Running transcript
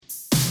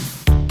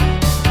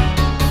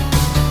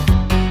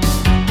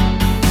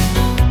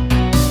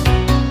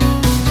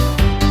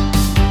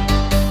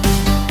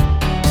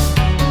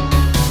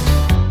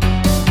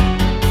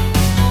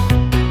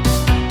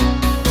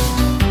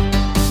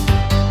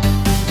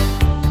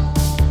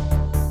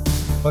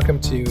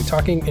Welcome to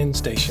Talking in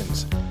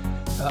Stations.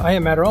 I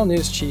am Matterall,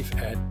 news chief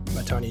at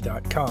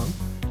Matani.com.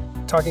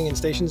 Talking in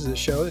Stations is a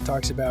show that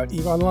talks about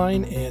EVE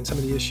Online and some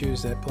of the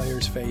issues that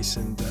players face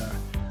and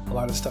a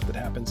lot of stuff that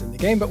happens in the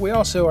game, but we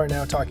also are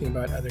now talking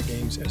about other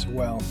games as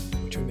well,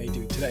 which we may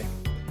do today.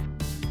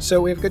 So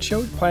we have a good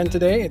show planned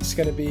today. It's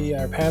going to be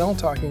our panel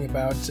talking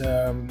about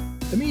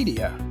the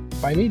media.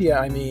 By media,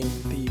 I mean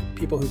the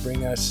people who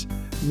bring us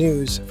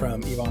news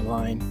from EVE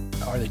Online.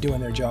 Are they doing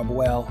their job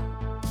well?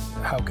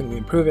 How can we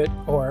improve it?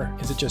 Or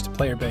is it just a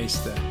player base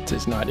that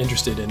is not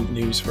interested in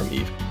news from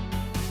EVE?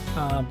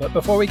 But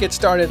before we get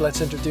started,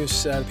 let's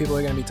introduce the people who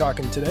are going to be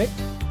talking today,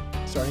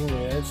 starting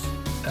with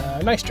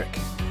Nicetrick.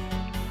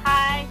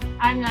 Hi,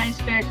 I'm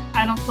Nicetrick.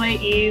 I don't play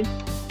EVE.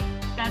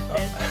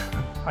 That's it.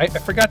 I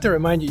forgot to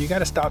remind you, you got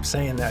to stop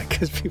saying that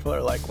because people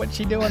are like, what's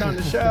she doing on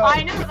the show?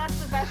 I know,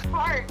 that's the best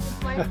part.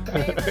 It's my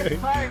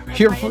favorite part of my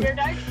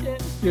introduction.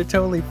 You're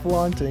totally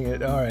flaunting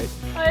it. All right.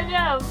 I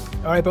know.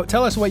 All right, but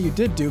tell us what you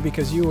did do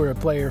because you were a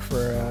player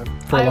for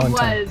a long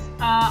time.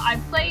 I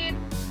played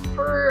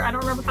for, I don't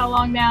remember how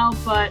long now,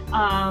 but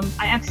I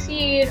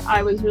FC'd.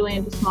 I was really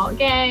into small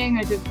gang.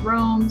 I did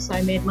roams.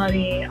 I made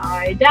money.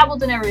 I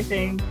dabbled in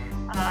everything.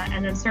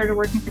 And then started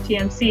working for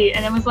TMC,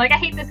 and it was like, I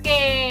hate this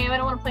game, I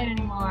don't want to play it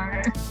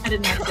anymore. I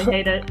didn't actually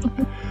hate it.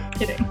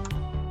 Kidding.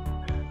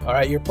 All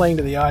right, you're playing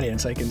to the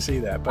audience, I can see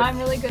that. But I'm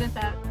really good at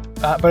that.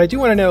 But I do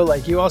want to know,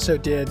 like, you also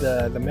did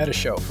the Meta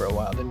Show for a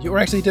while, didn't you? Or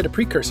actually did a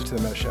precursor to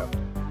the Meta Show.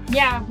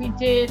 Yeah, we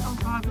did. Oh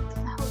God, what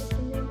the hell was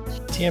the name of the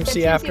show?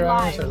 TMC After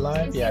Hours or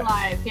Live? TMC Yeah.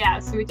 Live, yeah.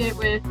 So we did it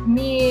with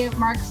me,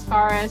 Mark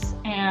Scaris,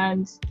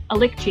 and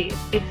Alikchi,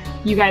 if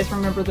you guys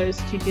remember those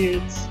two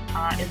dudes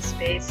in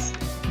space.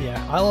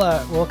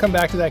 Yeah, we'll come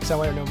back to that because I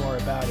want to know more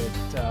about it.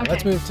 Okay.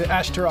 Let's move to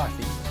Ash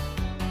Tarathi.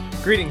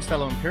 Greetings,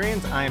 fellow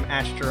Empyreans. I'm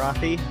Ash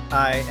Tarathi.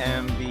 I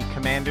am the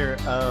commander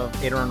of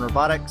Aderon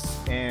Robotics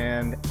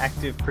and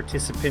active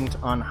participant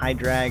on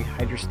Hydrag,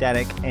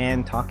 Hydrostatic,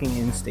 and Talking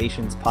in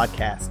Stations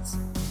podcasts.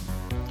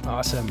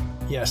 Awesome.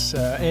 Yes,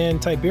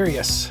 and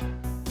Tiberius.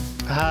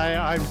 Hi,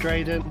 I'm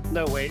Drayden.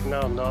 No, wait,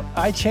 no, I'm not.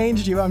 I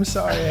changed you. I'm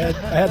sorry. I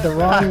had the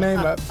wrong name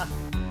up.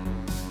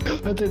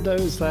 I didn't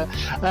notice that.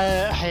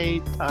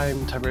 Hey,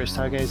 I'm Tiberius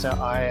Stargazer.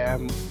 I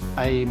am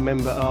a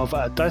member of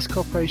Dice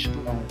Corporation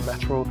along with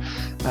Matterall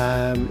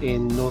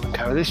in Northern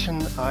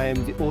Coalition. I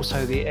am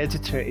also the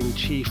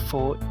editor-in-chief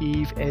for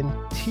EVE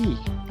NT.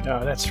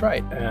 Oh, that's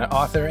right.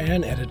 Author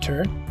and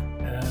editor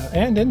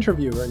and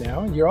interviewer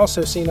now. You're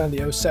also seen on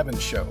the 07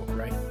 show,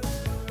 right?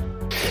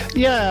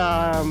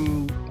 Yeah,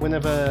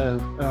 whenever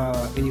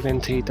EVE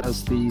NT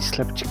does the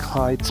Celebrity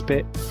Clyde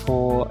bit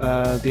for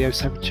the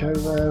 07 show,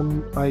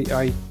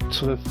 I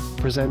sort of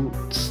present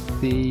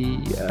the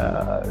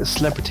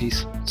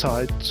celebrities. So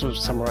I sort of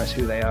summarise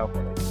who they are.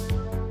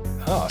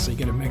 Oh, so you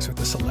get a mix with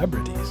the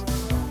celebrities.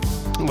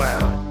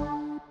 Wow.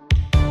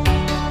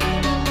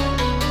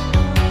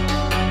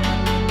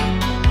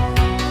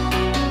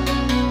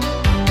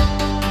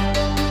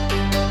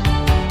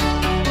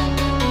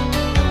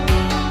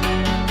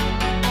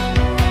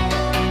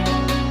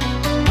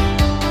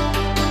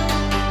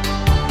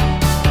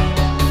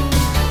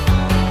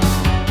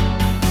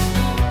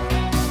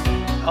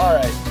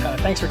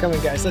 Thanks for coming,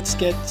 guys. Let's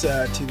get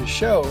to the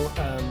show.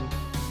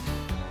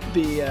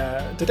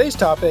 Today's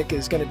topic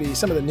is going to be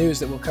some of the news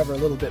that we'll cover a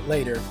little bit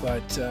later,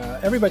 but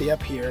everybody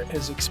up here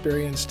is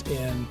experienced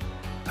in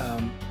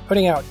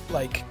putting out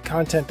like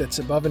content that's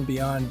above and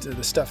beyond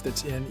the stuff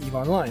that's in EVE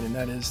Online, and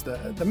that is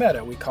the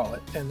meta, we call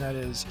it, and that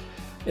is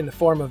in the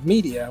form of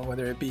media,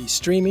 whether it be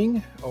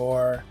streaming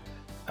or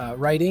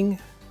writing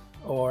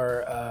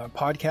or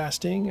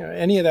podcasting or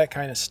any of that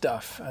kind of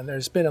stuff. And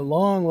there's been a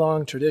long,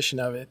 long tradition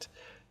of it.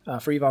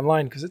 For EVE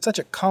Online, because it's such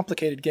a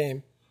complicated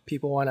game.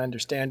 People want to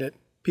understand it.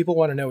 People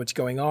want to know what's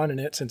going on in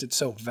it since it's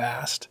so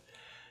vast.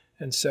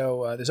 And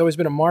so there's always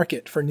been a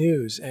market for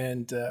news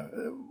and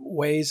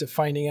ways of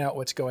finding out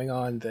what's going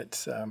on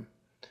that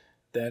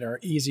are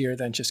easier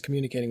than just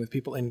communicating with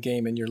people in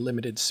game in your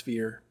limited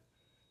sphere.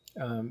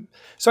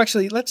 So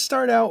actually, let's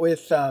start out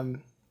with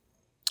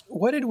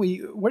what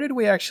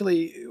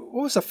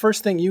was the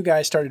first thing you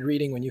guys started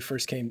reading when you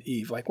first came to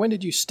EVE? Like, when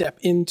did you step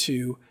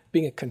into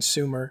being a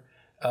consumer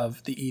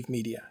of the EVE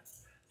media?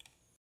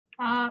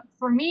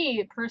 For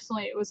me,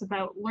 personally, it was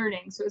about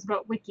learning. So it was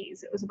about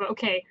wikis. It was about,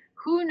 okay,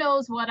 who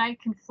knows what I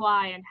can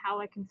fly and how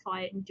I can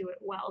fly it and do it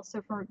well.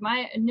 So for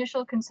my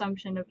initial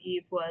consumption of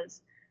EVE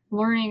was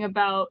learning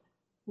about,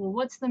 well,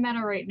 what's the meta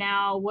right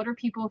now? What are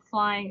people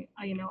flying,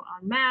 en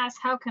masse?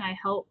 How can I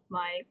help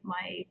my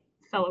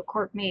fellow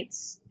corp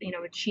mates,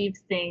 achieve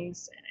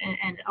things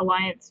and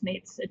alliance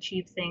mates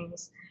achieve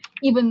things?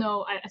 Even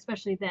though,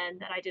 especially then,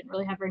 that I didn't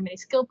really have very many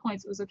skill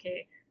points, it was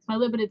okay. My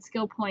limited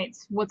skill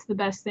points, what's the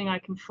best thing I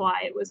can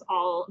fly? It was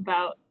all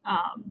about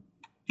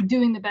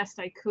doing the best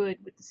I could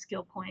with the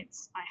skill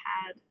points I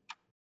had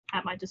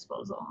at my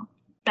disposal.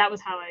 That was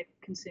how I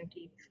consumed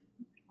EVE,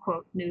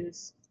 quote,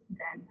 news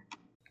then.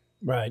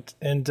 Right.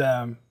 And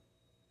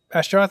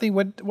Ashtarothi,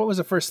 what was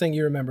the first thing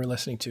you remember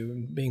listening to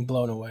and being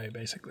blown away,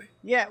 basically?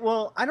 Yeah,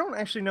 well, I don't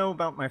actually know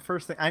about my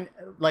first thing.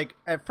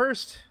 At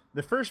first,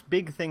 the first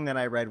big thing that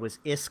I read was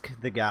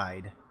Isk the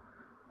Guide,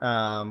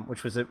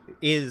 which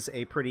is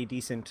a pretty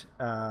decent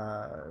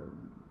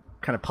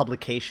kind of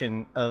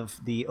publication of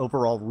the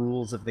overall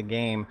rules of the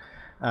game,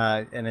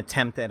 an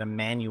attempt at a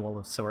manual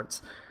of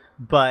sorts.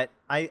 But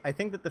I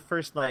think that the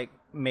first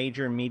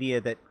major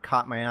media that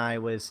caught my eye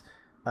was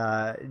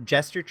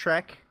Jester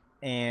Trek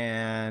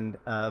and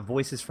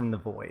Voices from the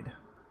Void.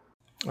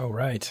 Oh,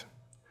 right.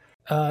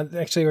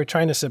 Actually, we're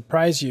trying to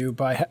surprise you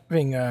by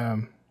having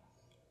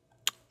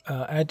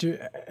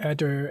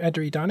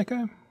Adri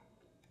Donica.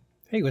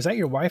 Hey, was that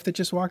your wife that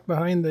just walked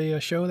behind the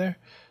show there,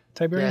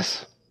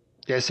 Tiberius?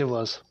 Yes, it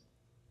was.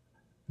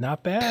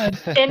 Not bad.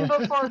 In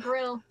before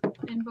grill.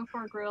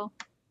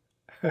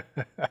 We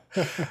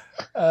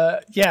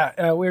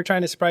were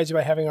trying to surprise you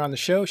by having her on the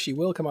show. She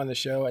will come on the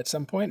show at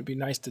some point. It'd be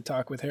nice to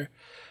talk with her.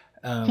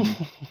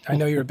 I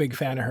know you're a big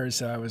fan of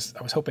hers. I was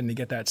hoping to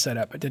get that set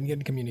up, but didn't get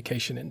in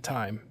communication in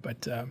time.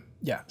 But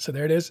so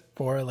there it is.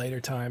 For a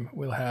later time,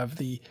 we'll have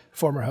the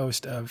former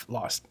host of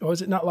Lost. Oh,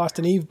 was it not Lost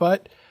in Eve,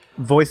 but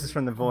Voices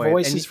from the Void.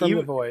 Voices from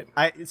the Void.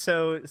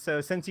 So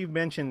since you've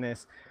mentioned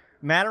this,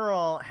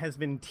 Matterall has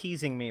been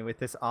teasing me with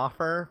this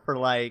offer for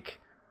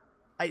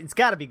it's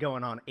got to be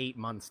going on 8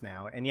 months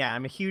now. And yeah,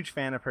 I'm a huge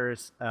fan of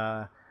hers.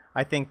 I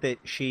think that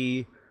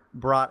she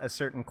brought a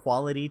certain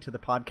quality to the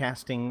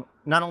podcasting,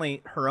 not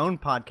only her own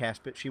podcast,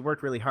 but she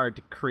worked really hard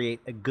to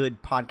create a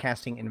good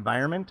podcasting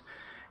environment.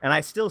 And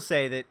I still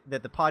say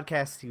that the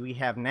podcasts we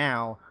have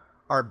now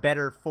are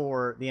better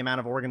for the amount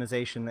of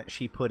organization that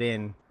she put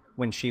in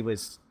when she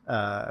was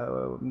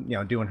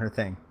doing her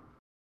thing.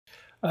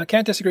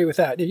 Can't disagree with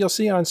that. You'll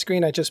see on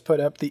screen I just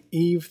put up the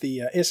Eve,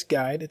 the ISK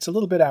guide. It's a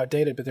little bit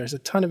outdated, but there's a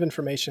ton of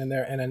information in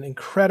there, and an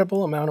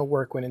incredible amount of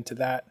work went into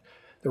that,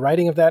 the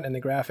writing of that and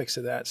the graphics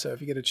of that. So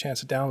if you get a chance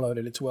to download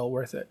it, it's well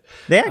worth it.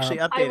 They actually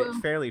update it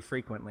fairly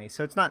frequently,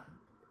 so it's not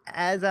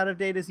as out of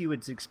date as you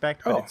would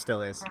expect, but it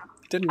still is.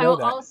 Didn't know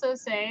that. I will also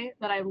say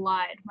that I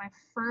lied. My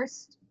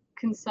first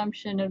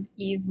consumption of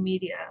Eve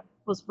media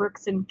was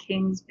Rooks and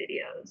Kings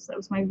videos. That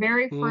was my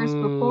very first,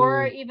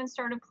 before I even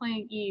started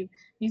playing Eve.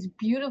 These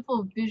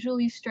beautiful,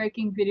 visually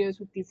striking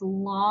videos with these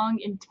long,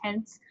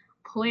 intense,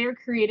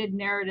 player-created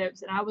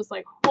narratives. And I was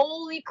like,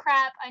 holy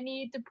crap, I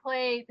need to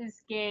play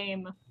this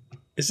game.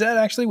 Is that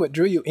actually what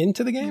drew you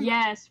into the game?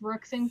 Yes,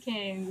 Rooks and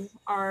Kings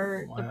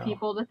are the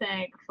people to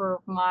thank for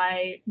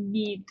my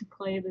need to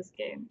play this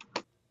game.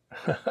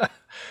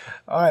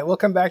 All right, we'll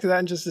come back to that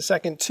in just a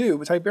second, too.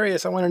 But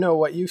Tiberius, I want to know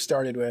what you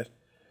started with.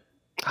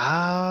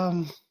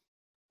 Mine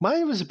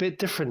was a bit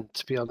different,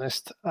 to be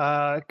honest,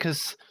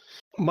 because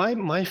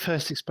my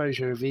first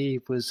exposure of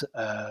Eve was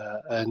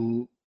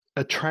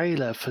a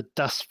trailer for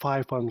Dust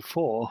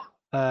 514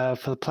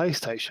 for the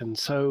PlayStation.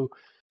 So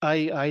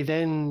I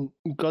then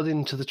got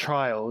into the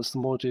trials, the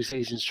Mordor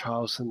Seasons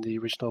trials and the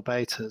original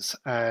betas,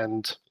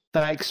 and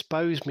that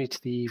exposed me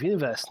to the Eve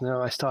universe. And then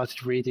I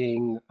started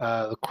reading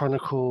the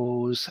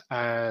Chronicles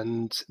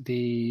and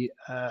the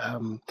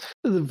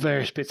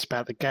various bits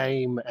about the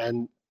game,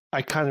 and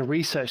I kind of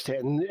researched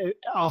it. And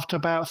after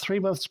about 3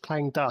 months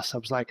playing Dust, I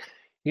was like,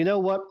 you know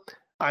what?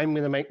 I'm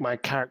going to make my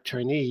character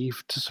an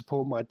Eve to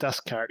support my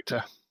Dust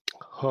character.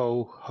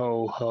 Ho,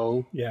 ho,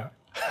 ho. Yeah.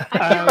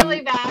 I feel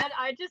really bad.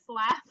 I just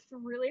laughed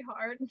really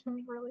hard.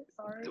 I'm really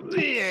sorry.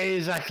 Yeah,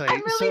 exactly.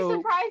 I'm really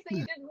surprised that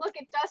you didn't look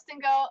at Dust and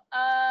go,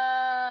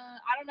 I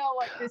don't know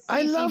what this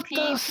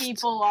CCP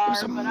people are,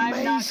 but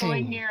I'm not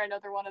going near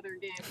another one of their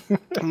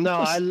games. No,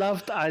 I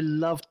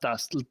loved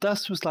Dust.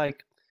 Dust was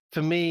like,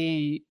 for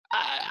me,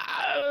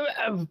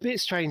 a bit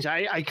strange.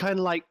 I kind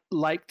of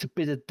liked a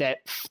bit of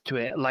depth to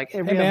it. Like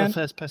every other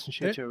first-person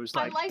shooter was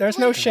like, there's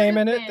no shame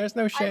in it. There's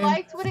no shame. I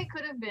liked what it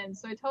could have been,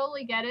 so I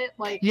totally get it.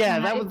 Like, yeah,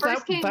 when it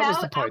first came out,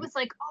 was the point. I was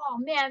like, oh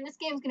man, this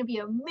game's gonna be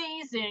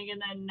amazing,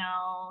 and then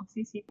no,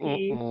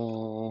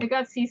 CCP. It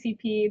got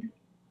CCP'd.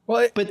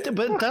 Well, but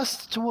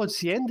Dust towards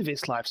the end of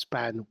its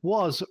lifespan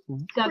was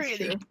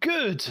really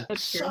good.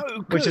 So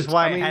good. Which is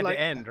why it had to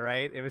end,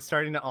 right? It was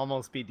starting to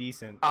almost be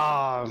decent.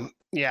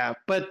 Yeah,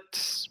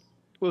 but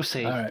we'll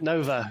see. Right.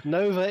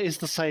 Nova is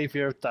the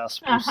savior of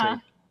Dust. We'll see.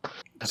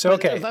 So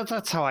okay,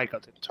 that's how I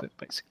got into it,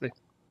 basically.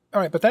 All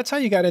right, but that's how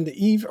you got into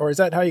Eve, or is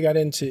that how you got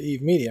into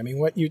Eve Media? I mean,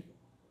 what you?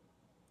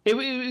 It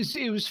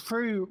was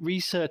through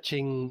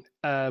researching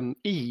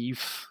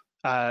Eve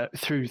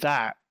through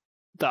that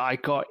I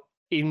got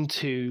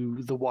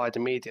into the wider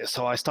media.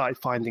 So I started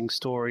finding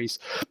stories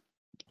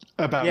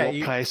about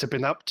what players have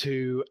been up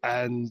to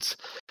and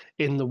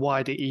in the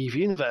wider Eve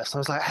universe. And I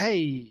was like,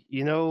 hey,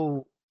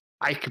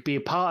 I could be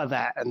a part of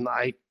that. And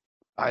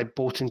I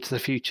bought into the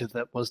future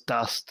that was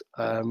Dust,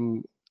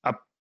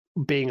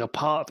 being a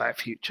part of that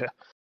future.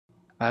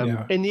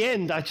 In the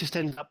end, I just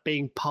ended up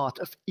being part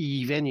of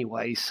Eve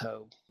anyway,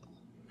 so...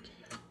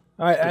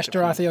 All right,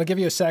 Ashtarothi, I'll give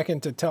you a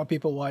second to tell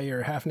people why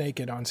you're half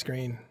naked on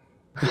screen.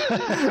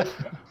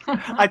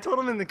 I told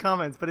him in the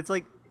comments, but it's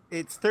like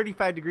it's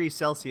 35 degrees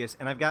Celsius,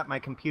 and I've got my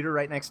computer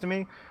right next to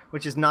me,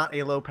 which is not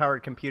a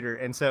low-powered computer,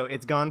 and so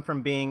it's gone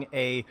from being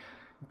a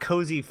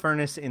cozy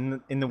furnace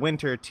in the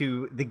winter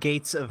to the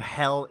gates of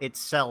hell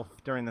itself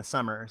during the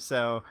summer.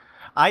 So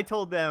I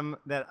told them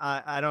that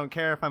I don't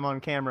care if I'm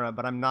on camera,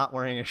 but I'm not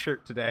wearing a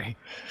shirt today.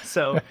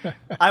 So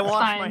I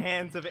wash my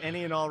hands of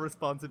any and all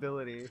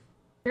responsibility.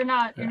 You're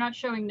not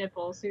showing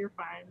nipples, so you're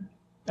fine.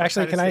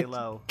 Actually,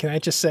 can I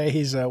just say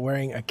he's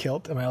wearing a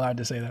kilt? Am I allowed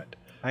to say that?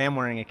 I am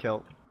wearing a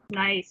kilt.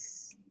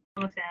 Nice.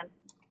 I'm a fan.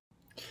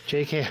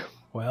 JK.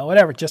 Well,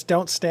 whatever. Just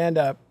don't stand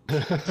up.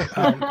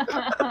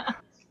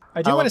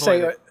 I do want to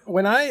say,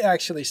 when I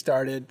actually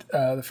started,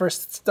 the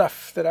first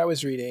stuff that I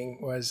was reading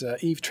was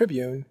Eve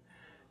Tribune,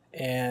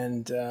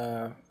 and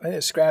I think it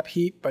was Scrap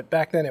Heap, but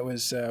back then it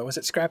was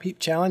it Scrap Heap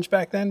Challenge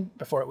back then,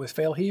 before it was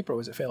Fail Heap, or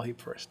was it Fail Heap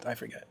first? I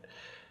forget.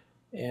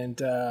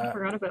 And I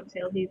forgot about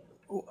Fail Heap.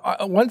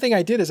 One thing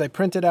I did is I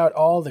printed out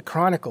all the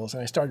chronicles,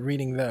 and I started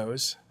reading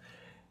those.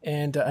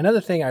 And another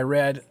thing I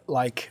read,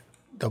 like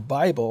the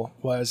Bible,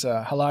 was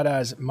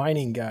Halada's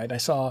Mining Guide. I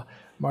saw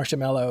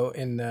Marshmallow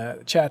in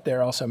the chat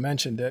there also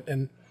mentioned it.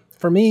 And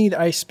for me,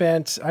 I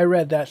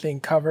read that thing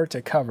cover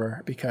to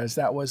cover because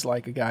that was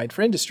like a guide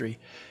for industry.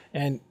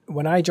 And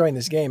when I joined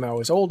this game, I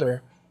was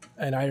older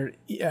and I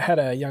had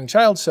a young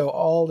child. So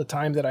all the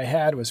time that I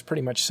had was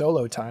pretty much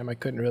solo time. I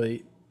couldn't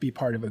really be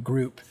part of a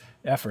group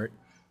effort.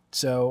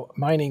 So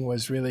mining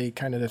was really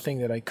kind of the thing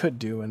that I could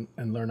do and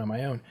learn on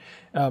my own.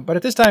 But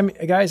at this time,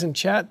 guys in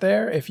chat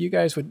there, if you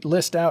guys would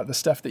list out the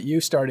stuff that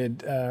you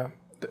started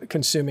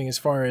consuming as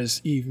far as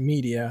Eve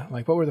Media,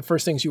 like what were the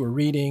first things you were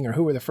reading, or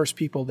who were the first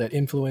people that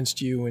influenced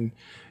you when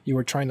you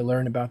were trying to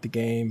learn about the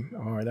game,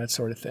 or that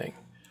sort of thing?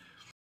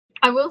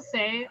 I will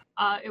say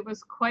it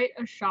was quite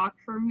a shock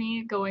for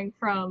me going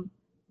from,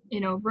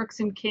 Rooks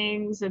and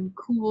Kings and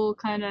cool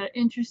kind of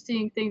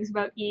interesting things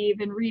about Eve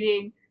and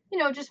reading,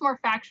 just more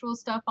factual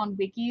stuff on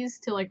wikis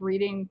to like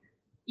reading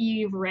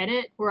Eve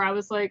Reddit, where I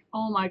was like,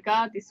 oh my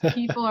God, these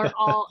people are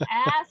all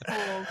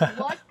assholes.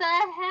 What the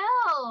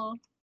hell?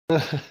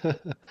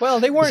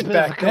 Well, they weren't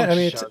back then. I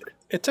mean,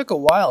 it took a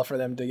while for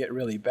them to get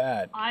really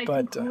bad. I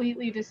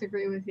completely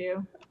disagree with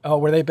you. Oh,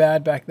 were they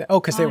bad back then? Oh,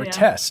 because they were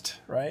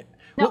test, right?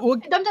 No,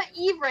 I'm the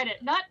Eve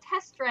Reddit, not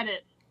test Reddit.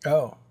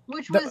 Oh.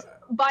 Which was,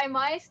 in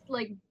my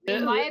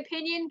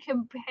opinion,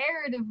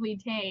 comparatively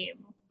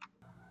tame.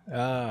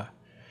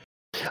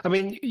 I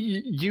mean,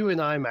 you and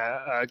I,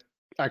 Matt,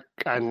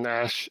 and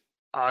Ash,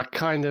 are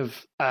kind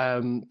of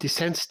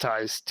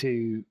desensitized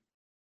to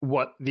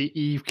what the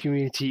Eve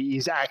community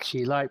is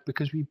actually like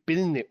because we've been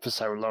in it for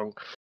so long.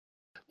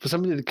 For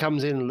somebody that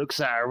comes in and looks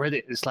at our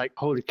Reddit, it's like,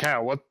 holy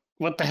cow,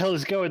 what the hell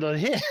is going on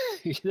here?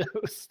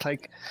 It's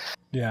like...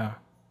 Yeah.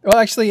 Well,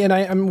 actually, and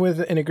I'm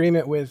in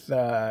agreement with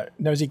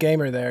Nosy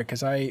Gamer there,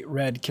 because I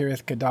read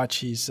Kirith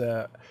Kadachi's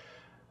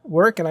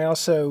work, and I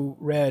also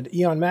read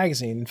Eon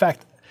Magazine. In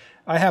fact,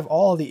 I have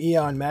all the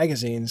Eon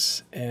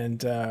magazines,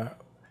 and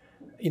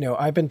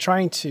I've been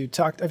trying to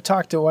talk. I've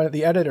talked to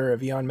the editor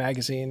of Eon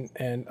Magazine,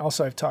 and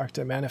also I've talked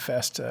to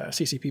Manifest,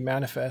 CCP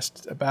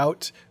Manifest,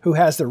 about who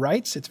has the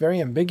rights. It's very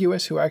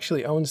ambiguous who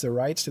actually owns the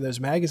rights to those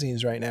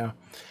magazines right now,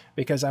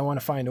 because I want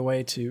to find a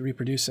way to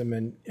reproduce them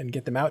and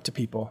get them out to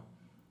people.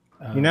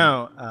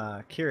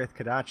 Kirith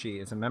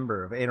Kadachi is a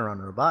member of Aderon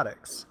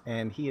Robotics,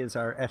 and he is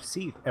our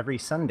FC every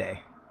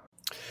Sunday.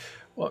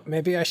 Well,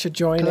 maybe I should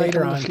join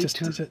Aderon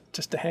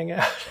just to hang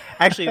out.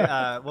 Actually,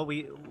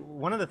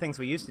 one of the things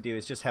we used to do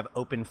is just have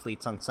open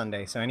fleets on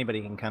Sunday, so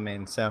anybody can come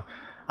in. So,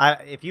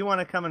 if you want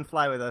to come and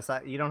fly with us,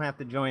 you don't have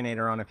to join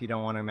Aderon if you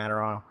don't want to,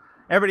 Matterall.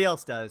 Everybody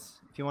else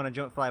does. If you want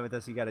to fly with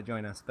us, you got to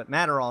join us. But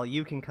Matterall,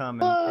 you can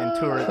come and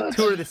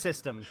tour the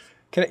systems.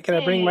 Can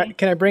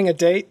I bring a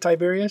date,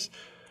 Tiberius?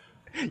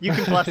 You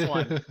can plus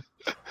one.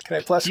 Can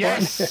I plus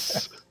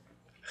yes!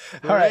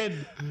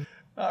 One?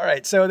 All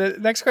right. So the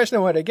next question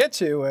I wanted to get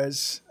to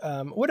was,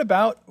 what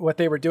about what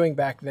they were doing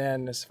back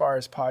then as far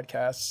as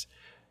podcasts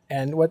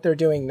and what they're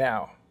doing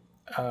now?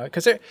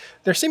 Because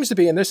there seems to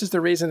be, and this is the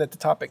reason that the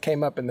topic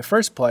came up in the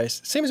first place,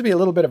 seems to be a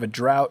little bit of a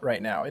drought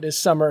right now. It is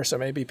summer, so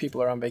maybe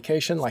people are on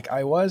vacation like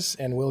I was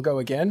and will go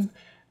again.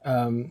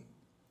 I'm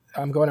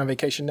going on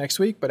vacation next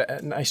week, but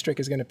Nystrik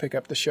is going to pick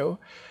up the show.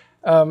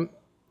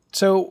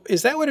 So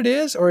is that what it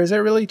is? Or is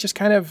there really just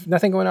kind of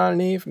nothing going on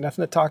in Eve,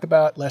 nothing to talk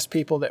about, less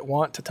people that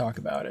want to talk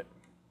about it?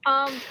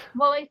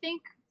 Well, I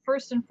think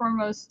first and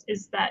foremost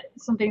is that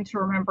something to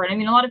remember. And I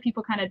mean, a lot of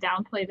people kind of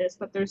downplay this,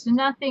 but there's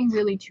nothing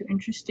really too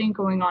interesting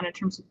going on in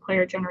terms of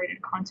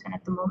player-generated content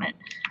at the moment.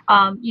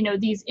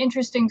 These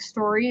interesting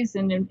stories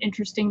and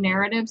interesting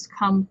narratives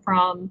come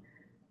from,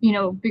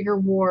 bigger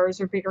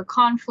wars or bigger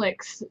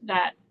conflicts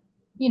that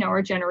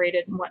are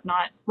generated and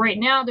whatnot. Right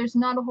now, there's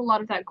not a whole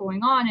lot of that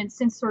going on. And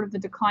since sort of the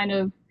decline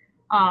of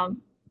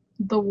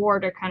the war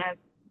to kind of,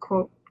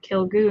 quote,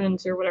 kill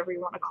goons or whatever you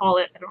want to call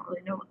it, I don't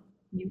really know what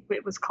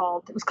it was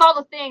called. It was called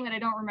a thing that I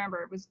don't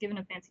remember. It was given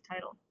a fancy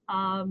title.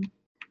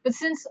 But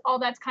since all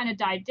that's kind of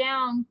died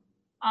down,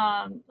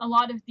 a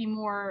lot of the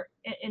more,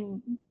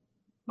 in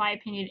my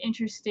opinion,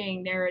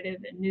 interesting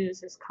narrative and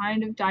news has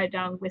kind of died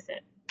down with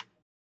it.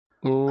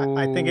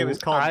 I think it was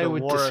called I the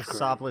would War disagree. of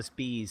Sobless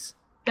Bees.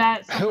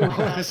 That's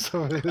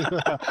something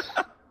like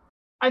that.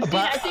 I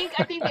But-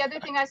 think the other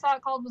thing I saw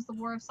it called was the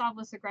War of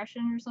Sobless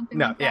Aggression or something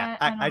like that.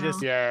 I don't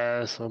just know.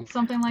 yeah,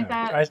 something like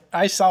that.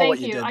 I saw Thank what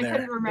you you. did I there.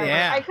 couldn't remember.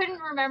 Yeah. I couldn't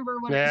remember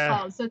what it was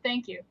called. So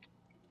thank you.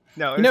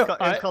 no, You know, it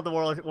was called the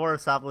War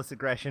of Sobless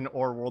Aggression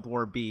or World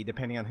War B,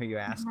 depending on who you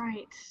ask.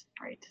 Right.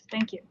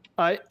 Thank you.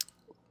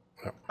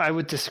 I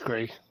would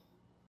disagree.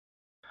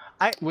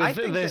 I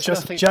think there's that,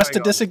 nothing Just to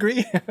going on.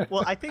 disagree.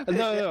 well, I think that,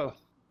 No.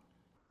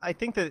 I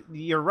think that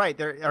you're right.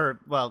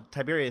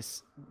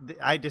 Tiberius,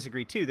 I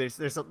disagree too.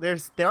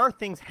 There are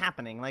things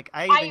happening. Like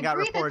I even got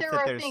agree that reports there that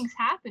are there's things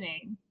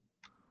happening.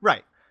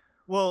 right.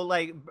 Well,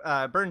 like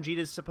Burn Jeet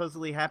is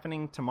supposedly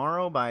happening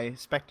tomorrow by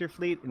Spectre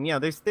Fleet, and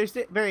there's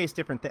various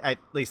different things. At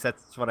least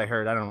that's what I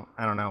heard. I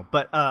don't know,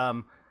 but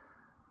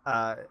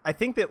I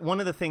think that one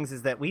of the things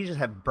is that we just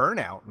have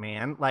burnout,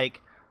 man.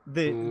 Like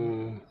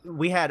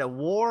we had a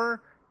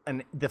war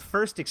and the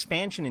first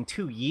expansion in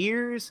 2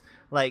 years.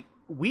 Like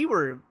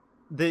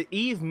the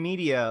Eve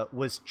media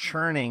was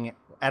churning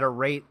at a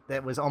rate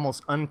that was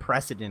almost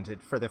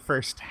unprecedented for the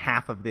first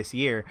half of this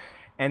year.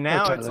 And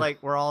now it's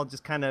like we're all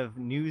just kind of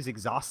news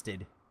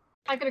exhausted.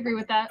 I could agree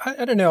with that.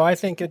 I don't know. I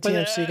think a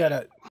TMC got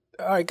a...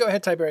 All right, go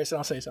ahead, Tiberius, and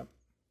I'll say something.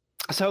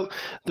 So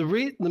the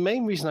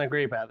main reason I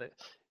agree about it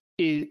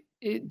is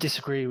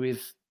disagree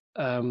with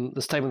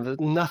the statement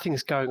that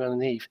nothing's going on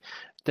in Eve.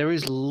 There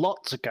is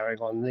lots of going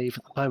on in Eve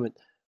at the moment,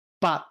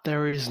 but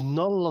there is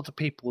not a lot of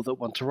people that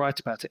want to write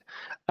about it,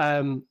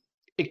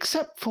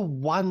 except for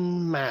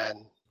one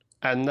man,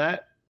 and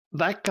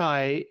that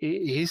guy,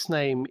 his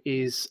name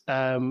is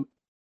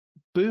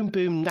Boom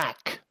Boom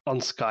Knack on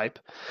Skype.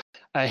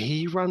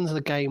 He runs a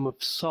Game of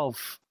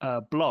Sov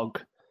blog,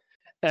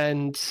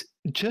 and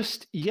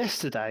just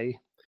yesterday,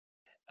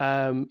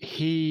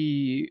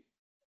 he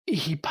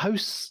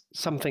posts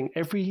something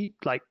every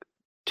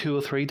 2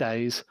 or 3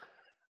 days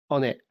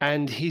on it,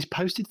 and he's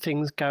posted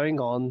things going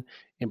on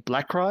in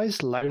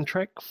Blackrise, Lone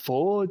Trek,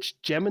 Forge,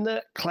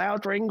 Geminate,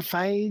 Cloud Ring,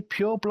 Fade,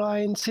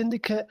 Pureblind,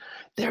 Syndicate.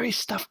 There is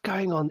stuff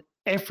going on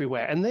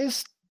everywhere, and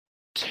there's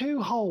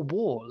 2 whole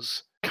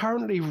wars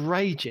currently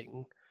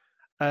raging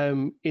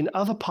in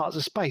other parts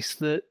of space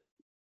that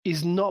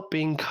is not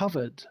being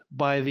covered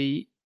by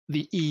the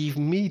Eve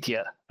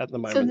media at the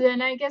moment. So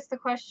then I guess the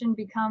question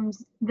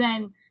becomes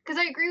then, because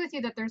I agree with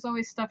you that there's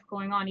always stuff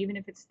going on, even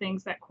if it's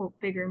things that quote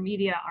bigger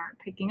media aren't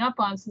picking up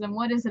on. So then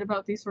what is it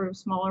about these sort of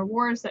smaller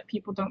wars that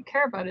people don't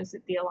care about? Is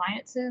it the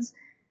alliances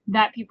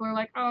that people are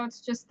like, oh,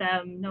 it's just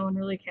them, no one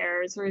really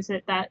cares? Or is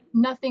it that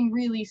nothing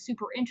really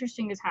super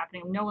interesting is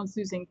happening? No one's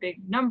losing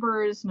big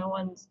numbers, no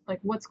one's like,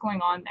 what's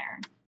going on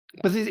there?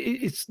 But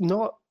it's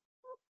not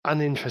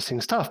uninteresting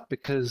stuff,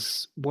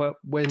 because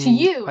when To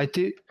you. I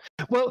do,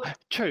 well,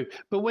 true,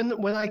 but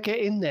when I get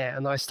in there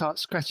and I start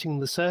scratching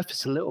the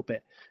surface a little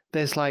bit,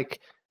 there's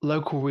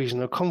local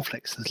regional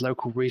conflicts, there's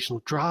local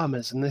regional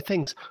dramas and the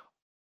things.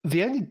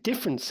 The only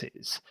difference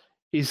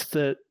is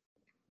that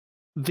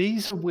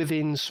these are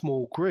within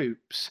small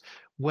groups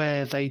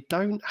where they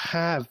don't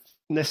have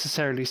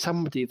necessarily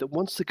somebody that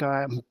wants to go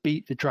out and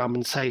beat the drum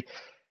and say,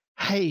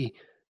 hey,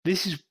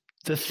 this is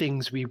the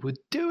things we were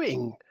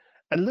doing.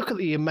 And look at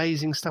the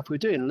amazing stuff we're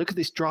doing. Look at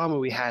this drama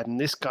we had, and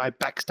this guy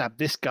backstabbed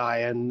this guy,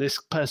 and this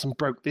person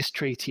broke this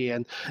treaty,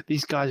 and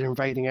these guys are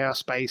invading our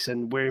space,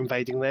 and we're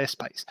invading their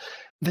space.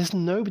 There's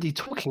nobody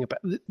talking about.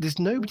 There's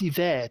nobody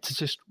there to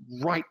just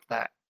write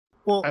that.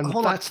 Well, And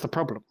hold on. that's the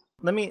problem.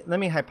 Let me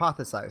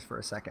hypothesize for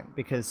a second,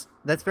 because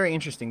that's very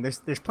interesting.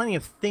 There's plenty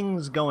of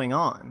things going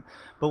on,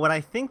 but what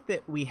I think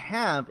that we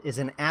have is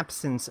an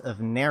absence of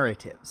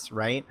narratives,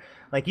 right?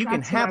 Like you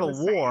That's can have a what I was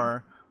saying.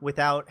 war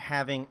without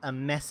having a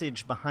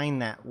message behind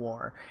that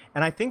war.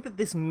 And I think that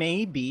this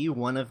may be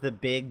one of the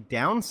big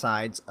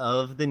downsides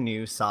of the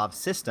new SOV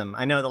system.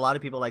 I know that a lot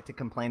of people like to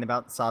complain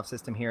about the SOV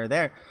system here or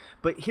there,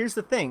 but here's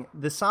the thing.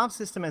 The SOV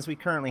system as we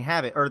currently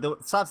have it, or the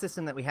SOV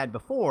system that we had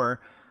before,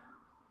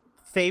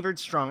 favored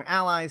strong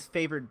allies,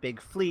 favored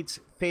big fleets,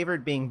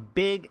 favored being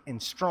big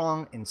and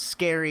strong and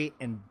scary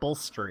and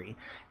bolstery.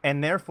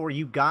 And therefore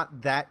you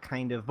got that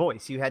kind of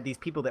voice. You had these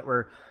people that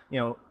were,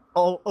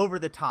 all over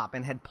the top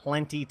and had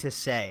plenty to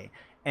say.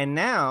 And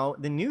now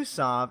the new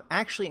SOV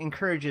actually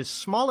encourages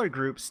smaller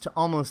groups to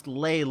almost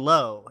lay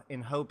low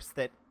in hopes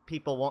that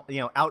people won't,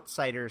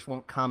 outsiders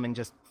won't come and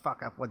just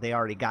fuck up what they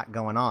already got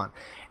going on.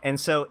 And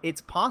so it's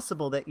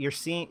possible that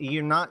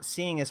you're not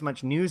seeing as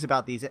much news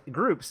about these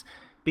groups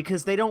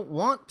because they don't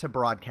want to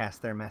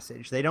broadcast their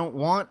message. They don't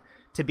want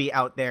to be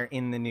out there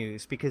in the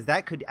news, because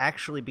that could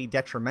actually be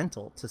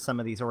detrimental to some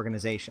of these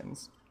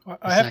organizations. Well,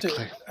 I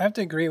have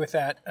to agree with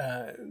that.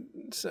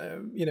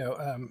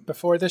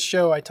 Before this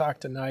show, I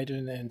talked to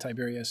Naiden and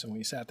Tiberius, and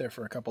we sat there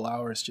for a couple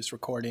hours just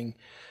recording.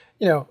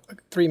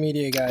 3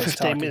 media guys 15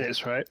 talking.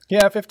 minutes, right?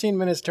 Yeah, 15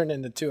 minutes turned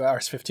into 2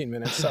 hours, 15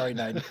 minutes. Sorry,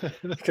 Naiden,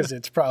 because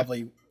it's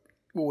probably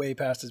way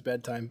past his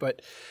bedtime.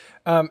 But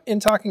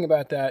in talking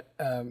about that,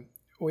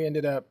 we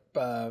ended up,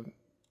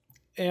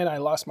 and I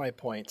lost my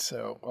point,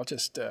 so I'll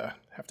just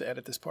have to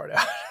edit this part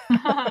out.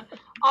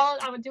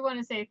 I do want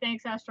to say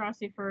thanks,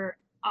 Astrosity, for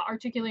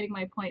articulating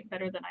my point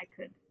better than I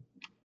could.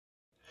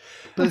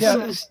 But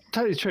it's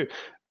totally true,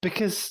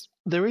 because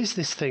there is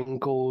this thing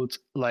called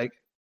like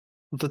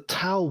the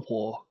Tau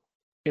War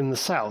in the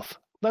South.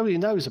 Nobody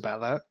knows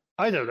about that.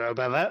 I don't know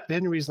about that. The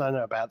only reason I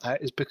know about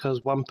that is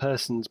because one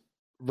person's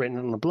written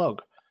on the blog.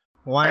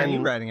 Why are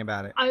you writing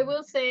about it? I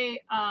will say,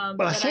 Well,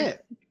 that's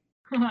it.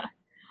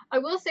 I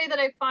will say that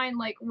I find,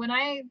 like, when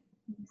I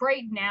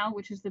right now,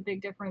 which is the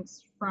big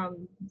difference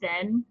from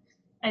then,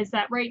 is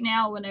that right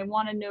now when I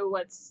want to know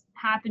what's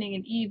happening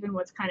in EVE and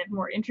what's kind of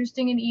more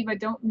interesting in EVE, I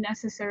don't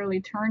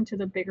necessarily turn to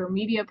the bigger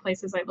media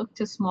places. I look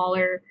to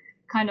smaller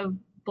kind of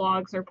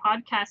blogs or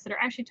podcasts that are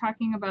actually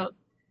talking about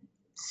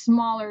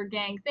smaller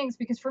gang things,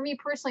 because for me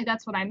personally,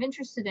 that's what I'm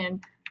interested in.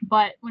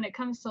 But when it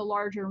comes to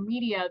larger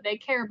media, they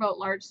care about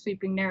large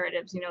sweeping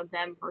narratives, you know,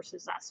 them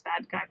versus us,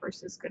 bad guy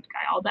versus good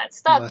guy, all that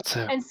stuff.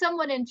 And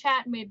someone in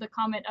chat made the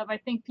comment of, I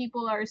think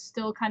people are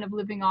still kind of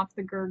living off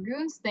the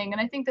Gurgoons thing.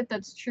 And I think that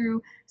that's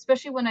true,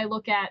 especially when I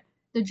look at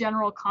the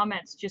general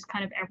comments just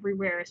kind of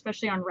everywhere,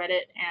 especially on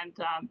Reddit and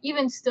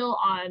even still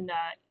on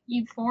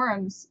EVE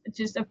forums,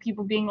 just of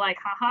people being like,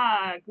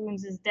 haha,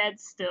 Goons is dead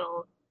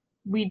still.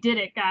 We did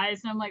it,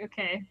 guys. And I'm like,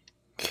 okay.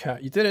 Yeah,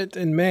 you did it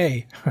in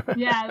May.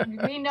 Yeah,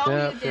 we know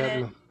you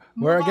did it.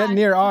 We're getting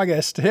near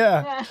August.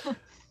 Yeah.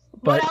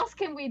 What else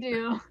can we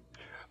do?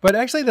 But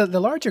actually, the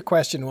larger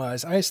question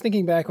was, I was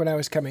thinking back when I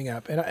was coming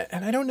up, and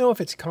I don't know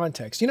if it's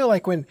context. You know,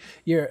 like when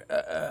you're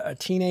a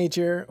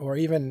teenager or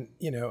even,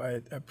 you know,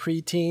 a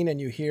preteen, and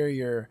you hear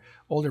your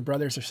older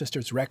brothers or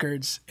sisters'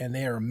 records and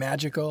they are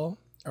magical,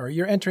 or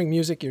you're entering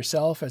music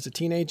yourself as a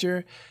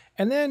teenager.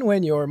 And then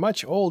when you're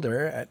much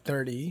older, at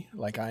 30,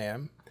 like I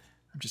am,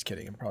 I'm just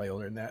kidding, I'm probably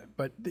older than that,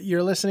 but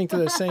you're listening to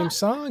the same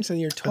songs and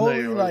you're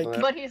totally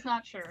like... But he's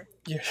not sure.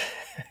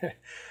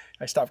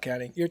 I stopped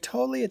counting. You're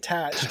totally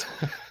attached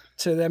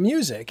to the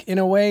music in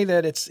a way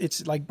that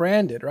it's like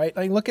branded, right?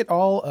 Like, look at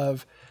all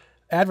of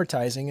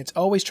advertising. It's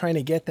always trying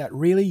to get that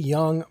really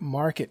young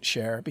market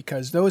share,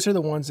 because those are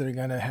the ones that are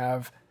going to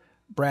have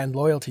brand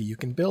loyalty you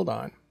can build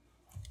on.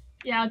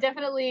 Yeah, I'll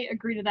definitely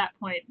agree to that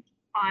point.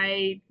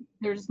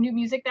 There's new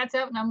music that's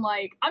out, and I'm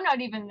like, I'm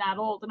not even that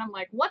old, and I'm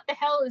like, what the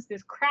hell is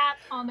this crap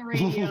on the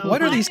radio?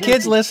 What are these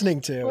kids listening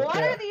to? What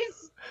are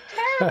these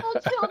terrible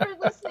children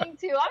listening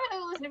to? I'm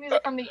going to listen to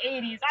music from the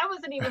 80s. I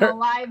wasn't even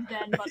alive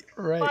then, but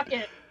fuck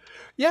it.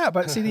 Yeah,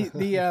 but see,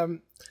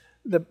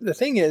 the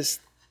thing is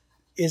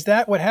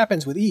that what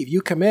happens with EVE?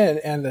 You come in,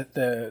 and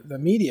the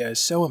media is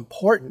so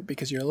important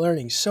because you're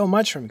learning so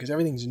much from it, because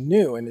everything's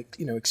new and,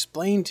 you know,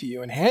 explained to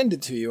you and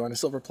handed to you on a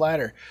silver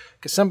platter,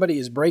 because somebody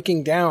is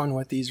breaking down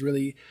what these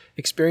really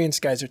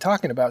experienced guys are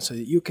talking about so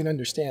that you can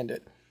understand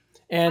it.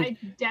 And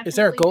is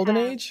there a golden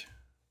age?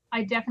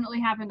 I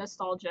definitely have a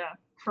nostalgia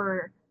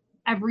for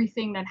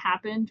everything that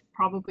happened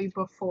probably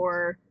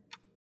before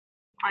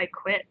I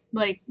quit.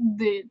 Like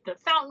the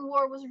Fountain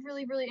War was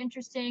really, really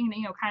interesting, and,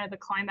 you know, kind of the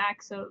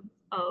climax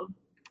of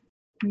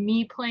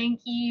me playing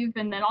EVE,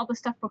 and then all the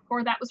stuff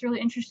before that was really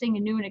interesting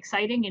and new and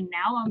exciting, and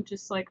now I'm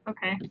just like,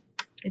 okay,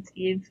 it's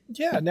EVE.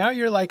 Yeah, now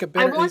you're like a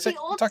bitter... I want the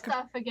old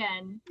stuff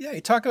again. Yeah,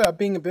 you talk about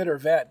being a bitter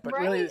vet, but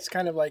really it's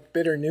kind of like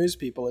bitter news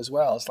people as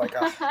well. It's like,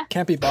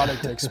 can't be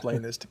bothered to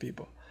explain this to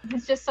people.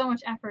 It's just so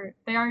much effort.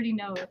 They already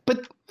know it.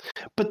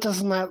 But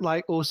doesn't that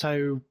like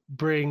also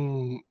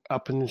bring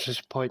up an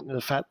interesting point,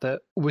 the fact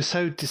that we're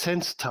so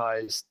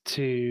desensitized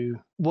to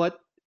what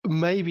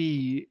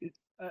maybe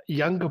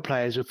younger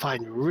players would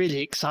find really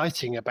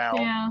exciting about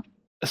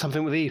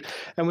something with EVE,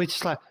 and we're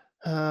just like,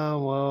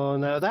 oh well,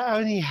 no, that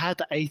only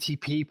had 80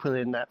 people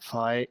in that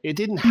fight. It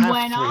didn't have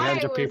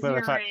 300 people in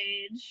the fight.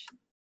 Age.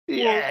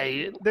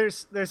 Yeah,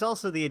 there's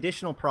also the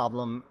additional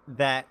problem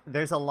that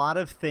there's a lot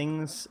of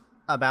things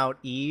about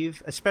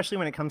EVE, especially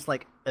when it comes to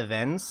like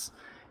events,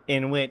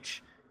 in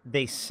which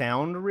they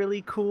sound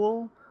really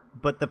cool,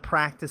 but the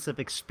practice of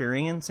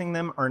experiencing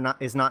them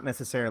is not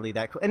necessarily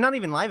that cool. And not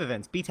even live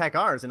events.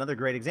 BTAC-R is another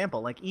great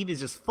example. Like, EVE is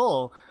just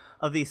full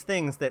of these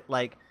things that,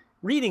 like,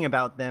 reading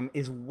about them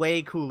is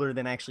way cooler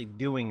than actually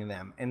doing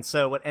them. And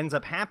so what ends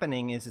up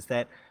happening is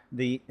that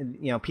the,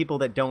 you know, people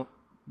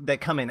that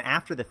come in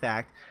after the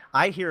fact,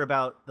 I hear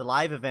about the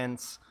live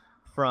events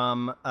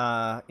from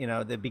you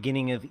know, the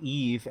beginning of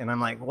EVE, and I'm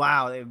like,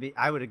 wow,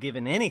 I would have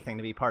given anything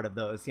to be part of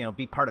those, you know,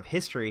 be part of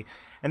history.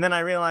 And then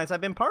I realize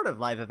I've been part of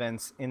live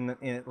events in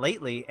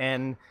lately,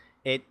 and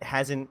it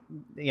hasn't,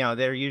 you know,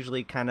 they're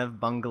usually kind of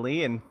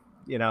bungly and,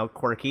 you know,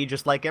 quirky,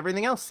 just like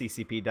everything else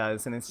CCP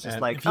does. And it's just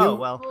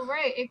well,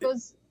 right. It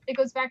goes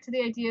back to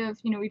the idea of,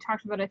 you know, we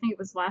talked about, I think it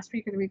was last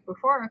week or the week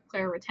before,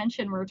 player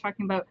retention. We were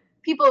talking about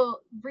people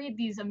read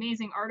these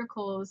amazing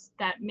articles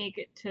that make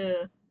it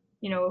to,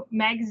 you know,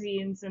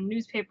 magazines and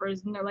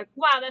newspapers, and they're like,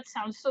 wow, that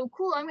sounds so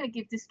cool, I'm going to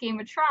give this game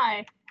a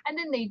try. And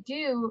then they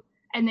do,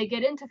 and they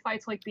get into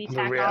fights like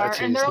BTAC-R,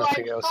 and they're like,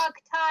 fuck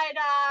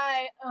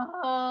tie-dye,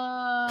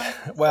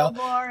 well,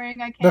 so boring,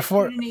 I can't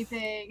do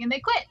anything, and they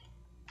quit.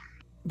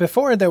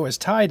 Before there was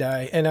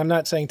tie-dye, and I'm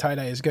not saying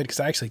tie-dye is good, because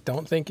I actually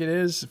don't think it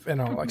is,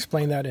 and I'll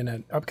explain that in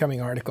an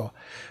upcoming article.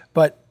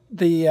 But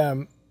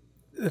the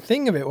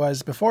thing of it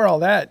was, before all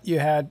that, you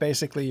had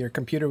basically your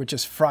computer would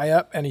just fry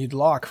up and you'd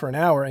lock for an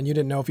hour, and you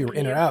didn't know if you were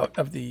in or out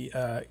of the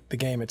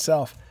game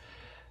itself.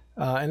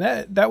 And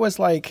that was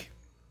like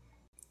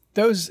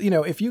those,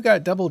 if you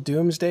got double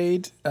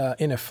doomsdayed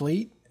in a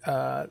fleet,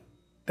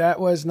 that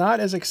was not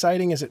as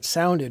exciting as it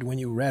sounded when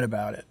you read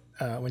about it.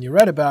 When you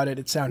read about it,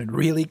 it sounded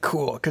really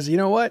cool because you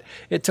know what?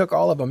 It took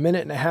all of a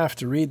minute and a half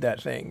to read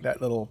that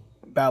little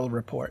battle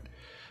report.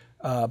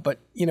 But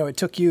it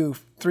took you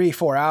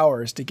 3-4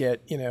 hours to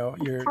get your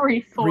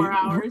 3-4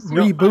 hours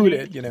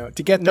rebooted.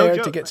 To get there,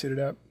 to get suited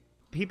up.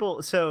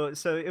 People, so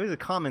it was a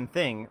common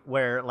thing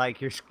where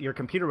like your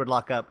computer would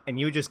lock up and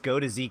you would just go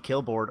to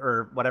ZKillboard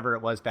or whatever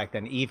it was back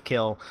then, Eve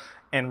Kill,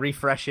 and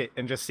refresh it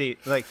and just see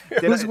like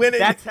who's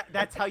winning.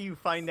 That's how you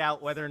find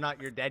out whether or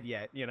not you're dead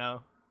yet.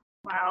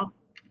 Wow.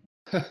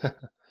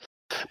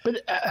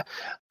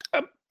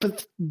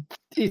 But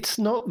it's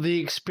not the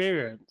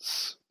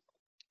experience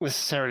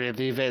necessarily of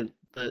the event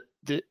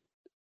that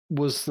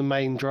was the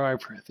main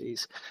driver of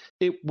these.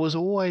 It was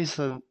always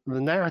the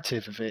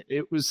narrative of it.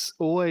 It was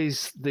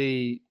always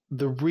the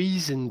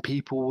reason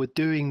people were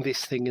doing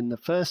this thing in the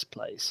first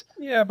place.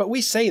 Yeah, but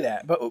we say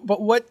that.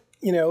 But what,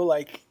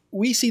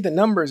 we see the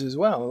numbers as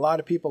well. A lot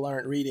of people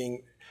aren't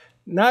reading.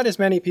 Not as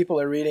many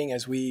people are reading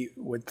as we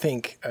would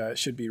think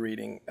should be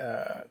reading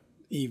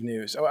Eve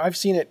News. Oh, I've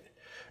seen it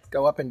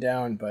go up and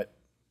down, but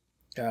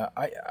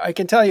I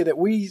can tell you that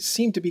we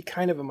seem to be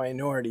kind of a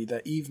minority,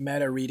 the Eve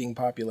meta reading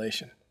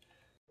population.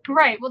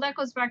 Right. Well, that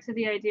goes back to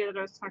the idea that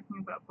I was talking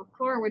about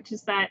before, which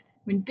is that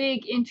when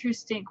big,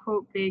 interesting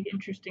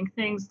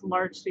things,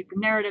 large sweeping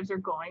narratives are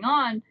going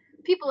on,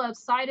 people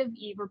outside of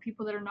Eve or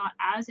people that are not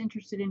as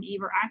interested in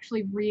Eve are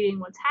actually reading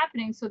what's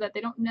happening so that they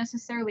don't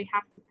necessarily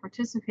have to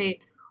participate,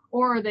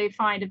 or they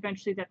find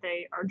eventually that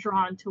they are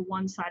drawn to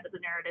one side of the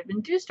narrative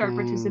and do start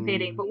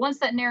participating. But once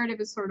that narrative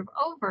is sort of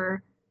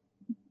over,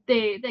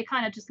 they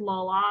kind of just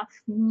lull off.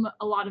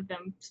 A lot of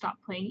them stop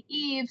playing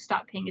Eve,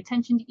 stop paying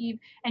attention to Eve.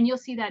 And you'll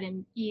see that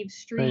in Eve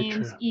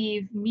streams,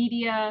 Eve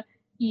media,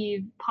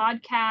 Eve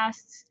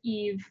podcasts,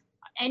 Eve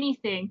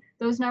anything.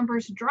 Those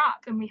numbers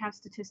drop, and we have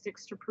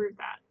statistics to prove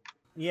that.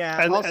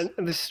 Yeah.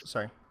 And this,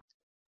 sorry.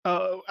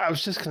 I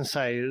was just going to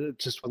say,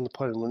 just one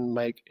point I want to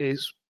make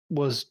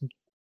was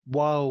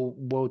while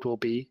World War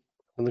B,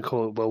 I'm going to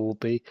call it World War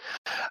B,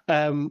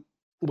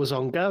 was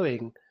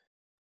ongoing,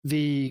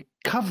 the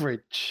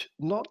coverage,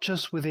 not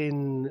just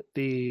within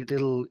the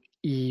little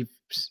Eve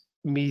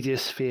media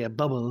sphere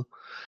bubble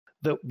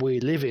that we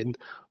live in,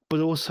 but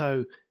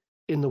also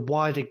in the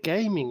wider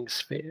gaming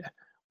sphere,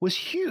 was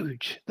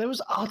huge. There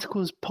was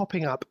articles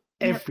popping up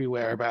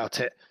everywhere about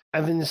it.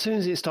 And then as soon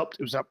as it stopped,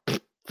 it was up,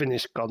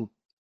 finished, gone.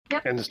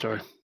 Yep. End of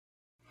story.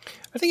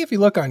 I think if you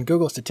look on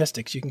Google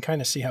statistics, you can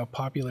kind of see how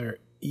popular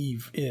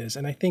Eve is.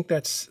 And I think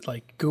that's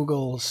like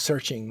Google's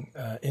searching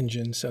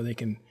engine, so they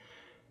can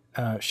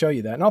show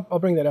you that. And I'll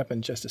bring that up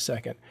in just a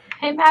second.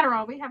 Hey,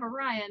 Matterall, we have a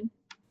Ryan.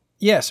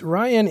 Yes,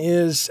 Ryan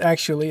is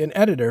actually an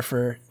editor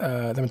for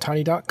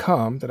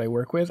themittani.com that I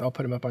work with. I'll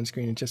put him up on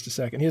screen in just a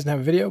second. He doesn't have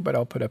a video, but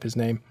I'll put up his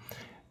name.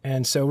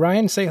 And so,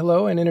 Ryan, say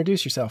hello and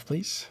introduce yourself,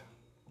 please.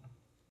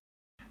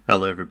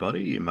 Hello,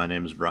 everybody. My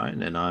name is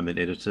Ryan, and I'm an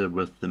editor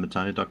with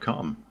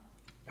themittani.com.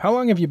 How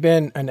long have you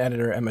been an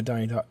editor at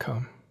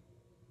Mittani.com?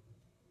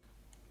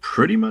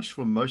 Pretty much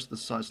for most of the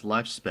site's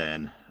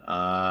lifespan.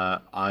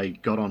 I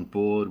got on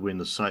board when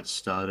the site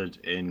started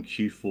in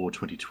Q4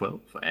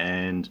 2012,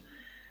 and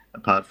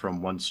apart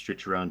from one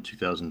stretch around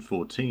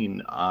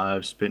 2014,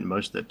 I've spent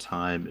most of that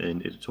time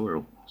in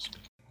editorial.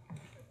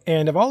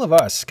 And of all of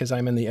us, because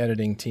I'm in the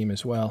editing team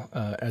as well,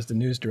 as the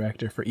news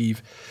director for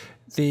Eve,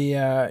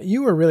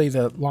 you were really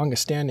the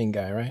longest standing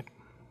guy, right?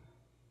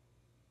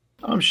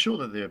 I'm sure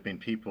that there have been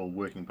people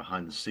working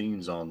behind the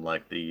scenes on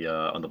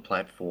on the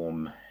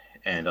platform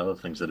and other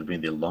things that have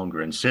been there longer,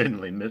 and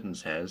certainly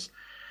Mittens has.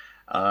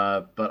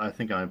 But I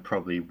think I'm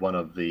probably one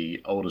of the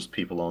oldest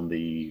people on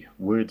the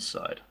Word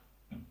side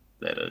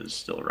that is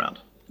still around.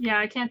 Yeah,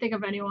 I can't think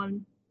of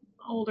anyone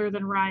older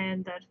than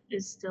Ryan that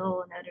is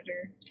still an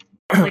editor.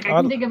 Like,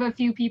 I can think of a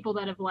few people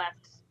that have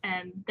left,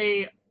 and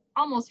they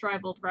almost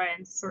rivaled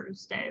Ryan's sort of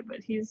stay, but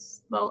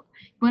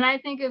when I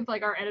think of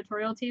like our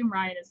editorial team,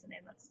 Ryan is the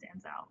name that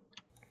stands out.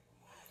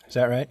 Is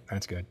that right?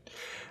 That's good.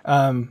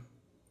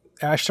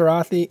 Ash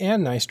Sarathi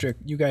and Nystrik,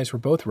 you guys were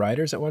both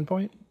writers at one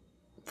point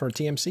for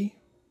TMC?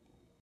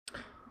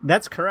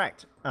 That's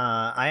correct.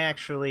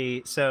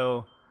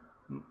 So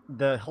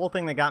the whole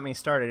thing that got me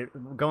started,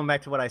 going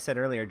back to what I said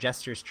earlier,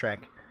 Jester's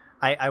Trek,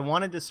 I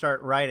wanted to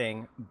start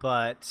writing,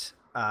 but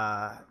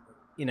the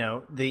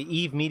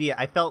Eve media,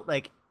 I felt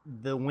like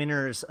the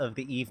winners of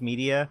the Eve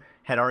media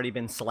had already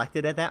been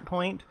selected at that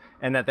point,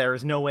 and that there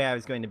was no way I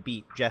was going to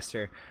beat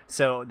Jester.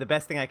 So the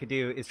best thing I could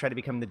do is try to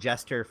become the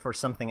Jester for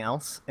something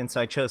else. And so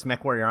I chose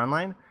MechWarrior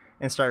Online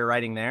and started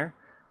writing there,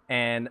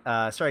 and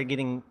started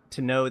getting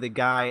to know the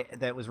guy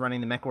that was running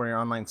the MechWarrior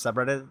Online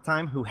subreddit at the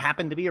time, who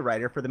happened to be a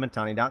writer for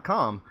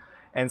themittani.com.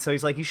 And so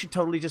he's like, you should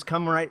totally just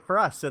come write for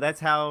us. So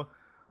that's how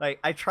Like,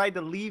 I tried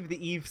to leave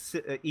the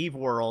Eve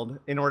world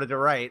in order to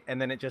write,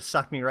 and then it just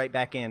sucked me right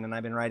back in, and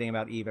I've been writing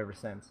about Eve ever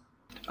since.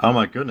 Oh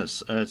my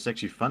goodness, it's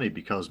actually funny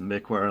because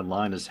MechWarrior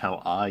Online is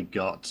how I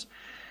got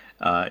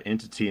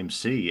into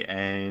TMC,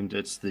 and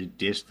it's the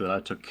desk that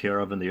I took care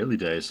of in the early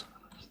days.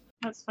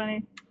 That's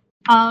funny.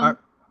 Are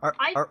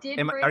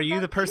Are you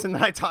the person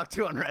that I talked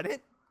to on Reddit?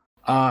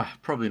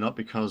 Probably not,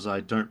 because I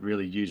don't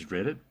really use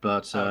Reddit,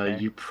 but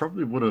Okay. you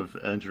probably would have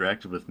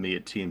interacted with me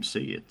at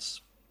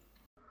TMC.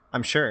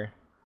 I'm sure.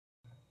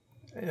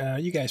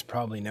 You guys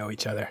probably know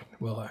each other.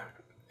 We'll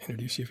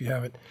introduce you if you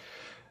haven't.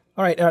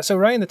 All right. So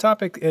Ryan, the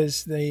topic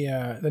is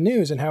the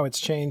news and how it's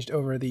changed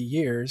over the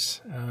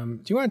years.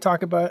 Do you want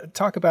to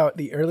talk about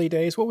the early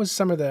days? What was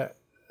some of the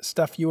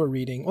stuff you were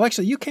reading? Well,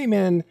 actually, you came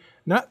in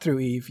not through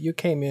Eve. You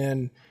came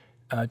in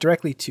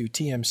directly to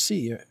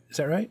TMC. Is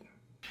that right?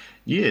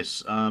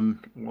 Yes. Well,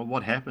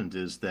 what happened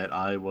is that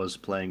I was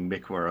playing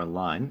MechWarrior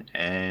Online,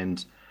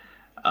 and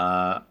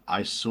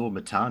I saw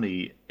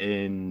Mittani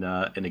in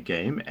a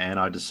game, and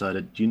I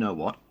decided, you know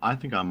what? I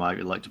think I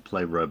might like to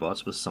play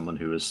robots with someone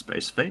who is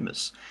space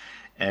famous.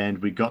 And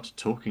we got to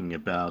talking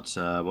about,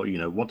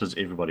 what does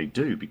everybody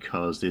do?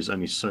 Because there's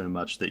only so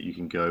much that you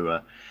can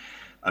go,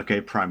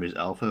 okay, Prime is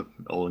Alpha,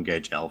 all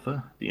engage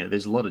Alpha.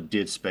 There's a lot of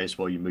dead space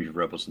while you move your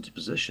robots into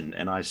position.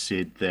 And I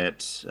said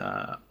that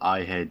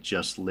I had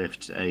just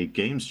left a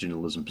games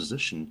journalism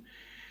position.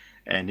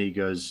 And he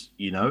goes,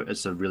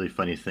 it's a really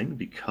funny thing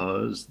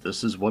because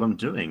this is what I'm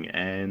doing.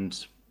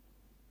 And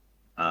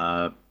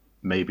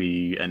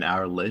maybe an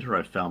hour later,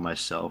 I found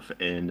myself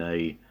in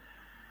a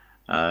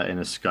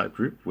Skype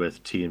group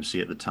with TMC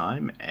at the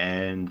time,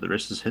 and the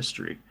rest is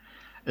history.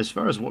 As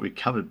far as what we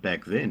covered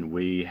back then,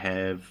 we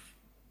have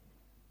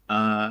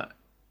our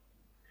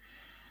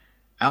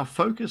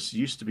focus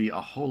used to be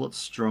a whole lot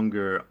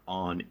stronger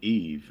on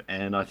Eve,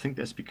 and I think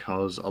that's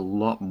because a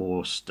lot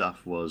more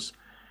stuff was,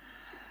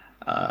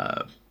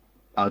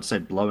 I'd say,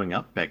 blowing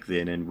up back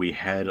then, and we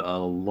had a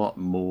lot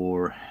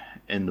more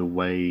in the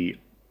way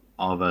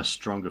of a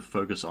stronger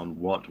focus on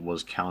what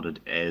was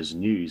counted as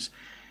news.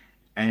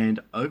 And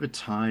over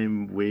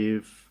time,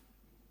 we've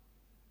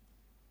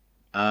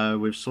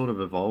sort of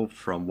evolved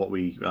from what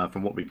we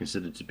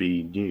considered to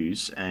be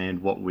news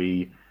and what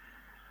we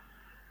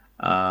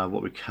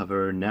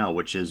cover now,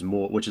 which is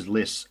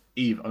less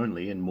Eve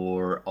only and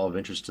more of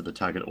interest to the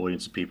target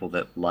audience of people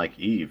that like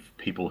Eve,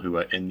 people who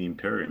are in the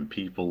Imperium,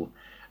 people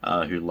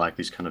who like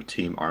these kind of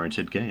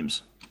team-oriented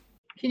games.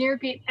 Can you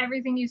repeat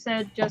everything you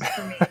said just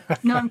for me?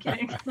 No, I'm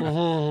kidding.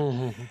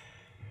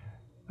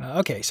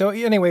 Okay, so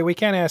anyway, we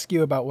can't ask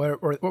you about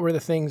what were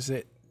the things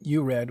that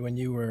you read when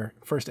you were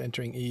first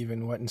entering Eve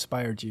and what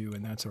inspired you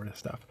and that sort of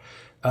stuff.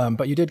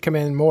 But you did come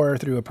in more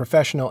through a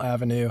professional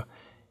avenue,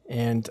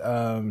 and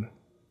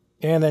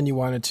then you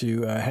wanted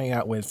to hang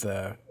out with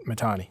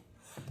Mittani.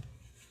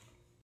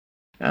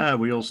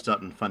 We all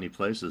start in funny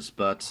places,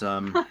 but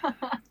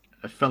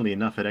funnily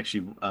enough, it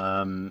actually,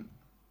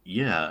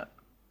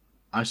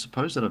 I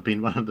suppose that I've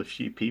been one of the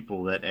few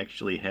people that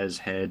actually has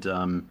had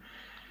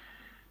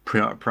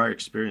prior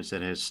experience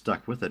that has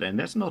stuck with it, and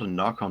that's not a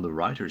knock on the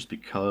writers,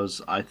 because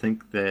I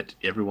think that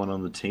everyone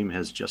on the team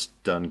has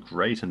just done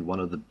great, and one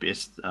of the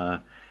best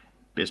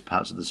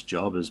parts of this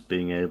job is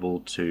being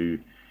able to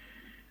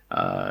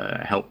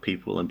help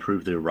people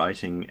improve their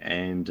writing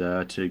and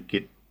to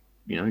get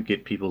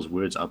people's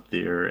words up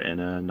there in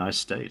a nice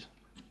state.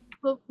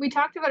 Well, we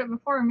talked about it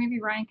before, and maybe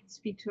Ryan can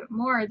speak to it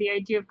more, the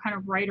idea of kind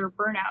of writer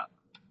burnout.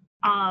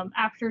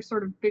 After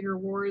sort of bigger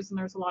wars and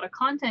there's a lot of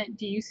content,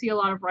 do you see a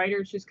lot of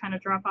writers just kind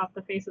of drop off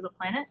the face of the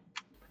planet?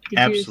 Did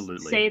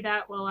Absolutely. you say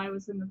that while I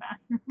was in the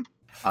bathroom?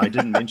 I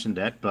didn't mention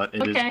that, but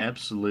it is Okay.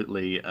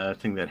 absolutely a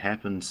thing that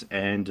happens,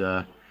 and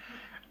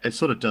it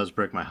sort of does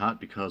break my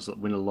heart, because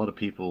when a lot of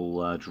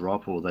people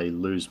drop or they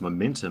lose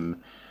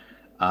momentum,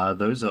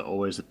 those are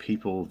always the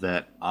people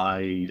that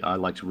I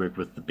like to work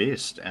with the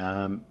best.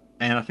 And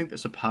I think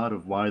that's a part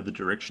of why the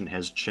direction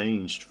has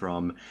changed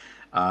from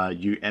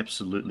you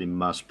absolutely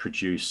must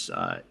produce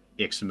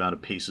X amount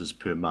of pieces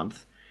per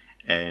month,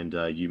 and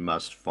you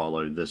must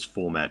follow this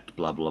format,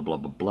 blah, blah, blah,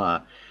 blah,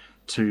 blah,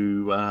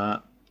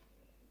 to,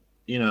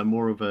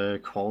 more of a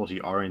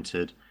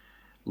quality-oriented,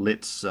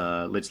 let's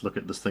look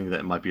at this thing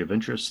that might be of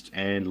interest,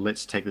 and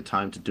let's take the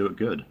time to do it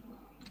good.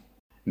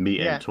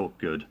 Yeah. And talk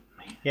good.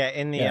 Yeah, Do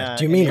you in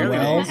the mean early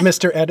well, days-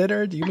 Mr.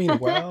 Editor? Do you mean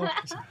well?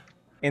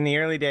 In the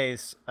early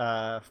days,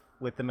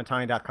 with the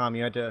Mittani.com,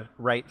 you had to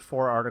write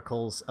 4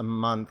 articles a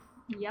month,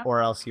 Yep.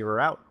 or else you were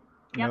out.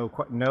 Yep.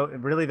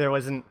 Really, there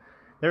wasn't.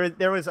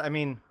 There was. I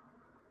mean,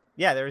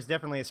 yeah, there was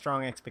definitely a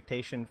strong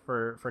expectation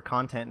for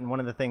content, and one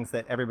of the things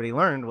that everybody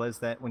learned was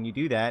that when you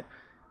do that,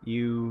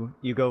 you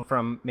go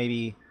from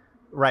maybe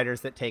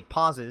writers that take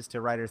pauses to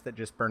writers that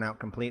just burn out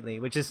completely,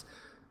 which is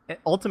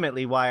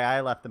ultimately why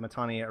I left the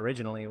Mittani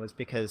originally, was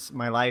because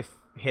my life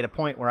hit a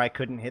point where I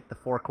couldn't hit the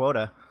 4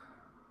 quota.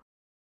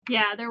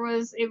 Yeah, it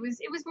was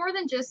more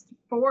than just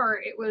 4.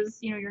 It was,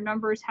 your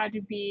numbers had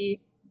to be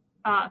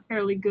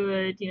fairly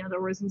good.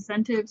 There was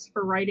incentives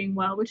for writing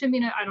well, which, I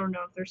mean, I don't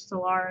know if there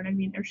still are, and I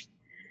mean,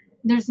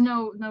 there's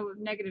no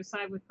negative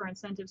side with for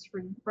incentives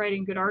for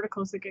writing good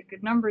articles that get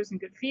good numbers and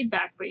good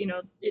feedback, but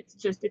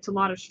it's a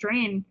lot of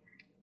strain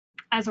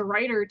as a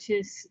writer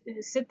to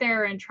sit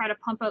there and try to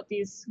pump out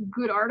these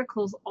good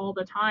articles all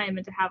the time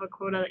and to have a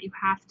quota that you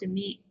have to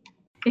meet.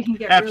 It can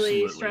get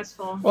really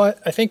stressful. Well,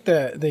 I think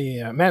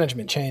the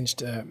management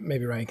changed.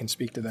 Maybe Ryan can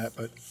speak to that,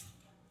 but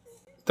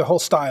the whole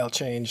style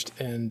changed,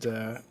 and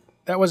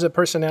that was a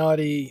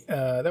personality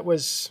that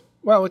was,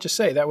 well, let's just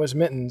say that was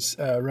Mittens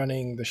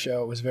running the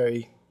show.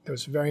 There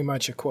was very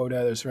much a quota.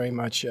 There's very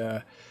much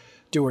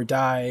do or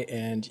die,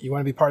 and you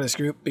want to be part of this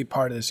group, be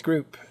part of this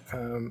group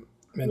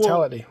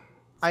mentality.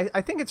 Well,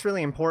 I think it's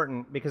really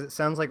important because it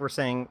sounds like we're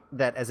saying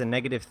that as a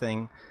negative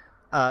thing.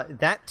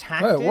 That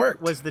tactic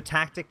was the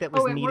tactic that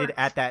was needed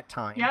at that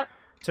time. Yep.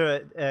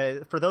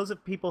 For those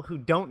of people who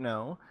don't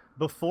know,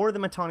 before the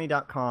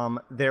Mittani.com,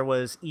 there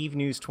was Eve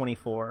News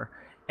 24,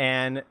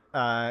 and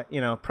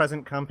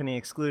present company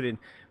excluded.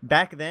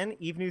 Back then,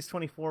 Eve News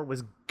 24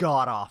 was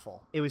god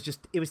awful. It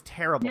was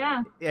terrible.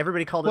 Yeah.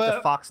 Everybody called it the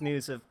Fox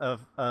News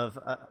of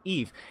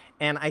Eve,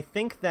 and I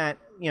think that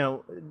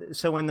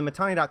so when the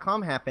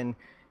Mittani.com happened,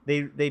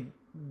 they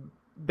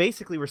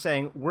basically were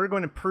saying, we're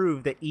going to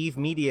prove that Eve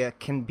Media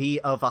can be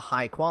of a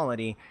high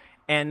quality.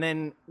 And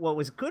then what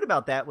was good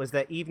about that was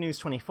that Eve News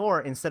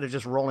 24, instead of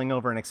just rolling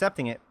over and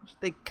accepting it,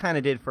 they kind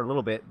of did for a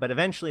little bit, but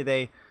eventually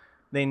they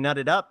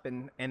nutted up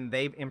and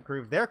they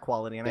improved their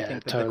quality. And I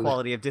think that the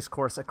quality of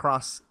discourse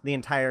across the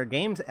entire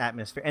game's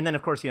atmosphere. And then,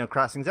 of course,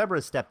 Crossing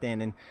Zebras stepped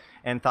in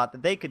and thought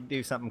that they could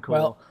do something cool.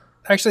 Well,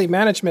 actually,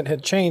 management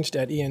had changed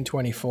at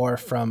EN24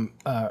 from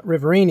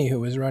Riverini, who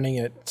was running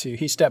it, to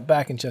he stepped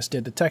back and just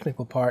did the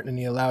technical part, and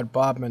he allowed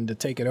Bobman to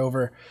take it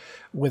over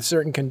with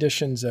certain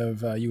conditions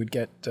of you would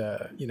get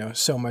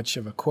so much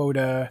of a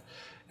quota.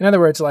 In other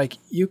words, like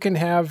you can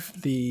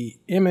have the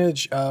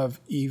image of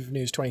Eve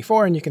News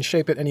 24 and you can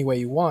shape it any way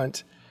you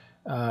want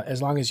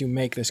as long as you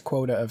make this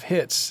quota of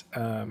hits.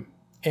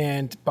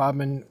 And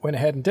Bobman went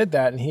ahead and did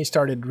that, and he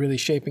started really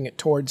shaping it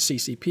towards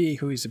CCP,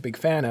 who he's a big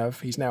fan of.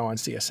 He's now on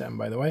CSM,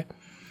 by the way,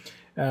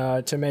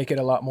 to make it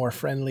a lot more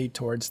friendly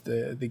towards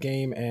the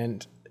game,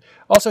 and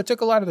also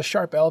took a lot of the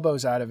sharp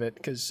elbows out of it,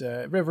 because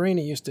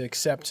Riverini used to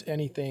accept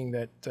anything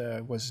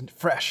that was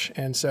fresh,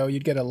 and so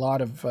you'd get a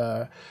lot of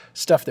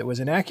stuff that was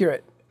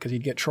inaccurate, because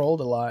you'd get trolled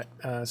a lot.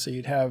 So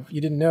you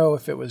didn't know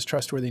if it was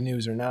trustworthy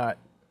news or not.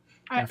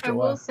 I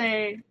will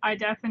say I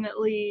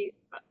definitely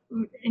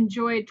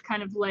enjoyed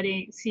kind of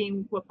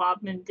seeing what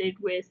Bobman did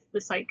with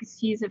the site, because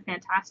he's a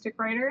fantastic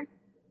writer,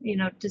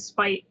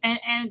 despite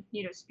and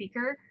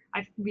speaker.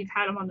 We've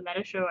had him on the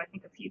Meta Show I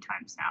think a few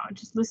times now, and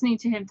just listening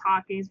to him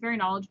talk, he's very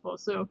knowledgeable.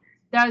 So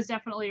that was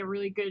definitely a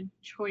really good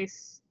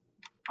choice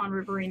on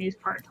Riverini's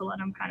part to let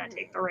him kind of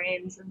take the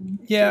reins and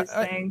do his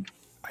thing.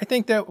 I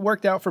think that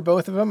worked out for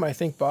both of them. I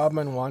think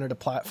Bobman wanted a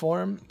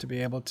platform to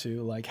be able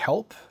to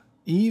help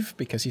Eve,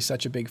 because he's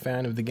such a big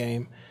fan of the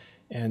game.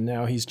 And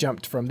now he's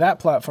jumped from that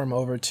platform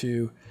over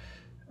to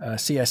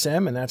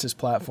CSM, and that's his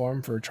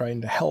platform for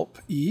trying to help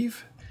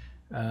Eve.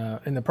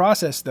 In the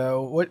process,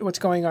 though, what's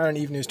going on in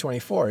Eve News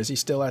 24? Is he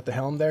still at the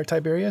helm there,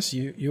 Tiberius?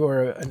 You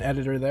are an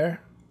editor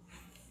there?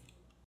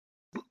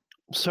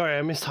 Sorry,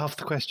 I missed half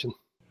the question.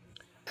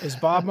 Is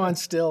Bobman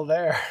still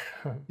there?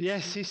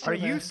 Yes, he's still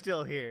there. Are you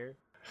still here?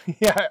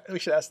 Yeah, we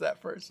should ask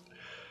that first.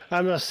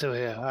 I'm not still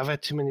here. I've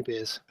had too many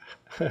beers.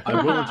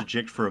 I will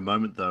interject for a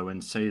moment, though,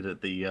 and say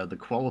that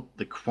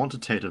the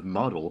quantitative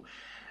model,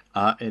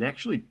 it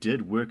actually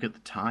did work at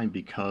the time,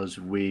 because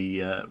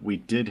we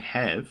did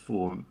have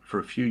for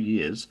a few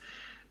years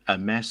a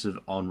massive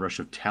onrush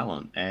of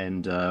talent,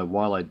 and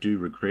while I do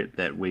regret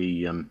that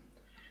we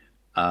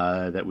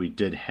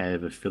did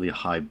have a fairly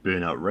high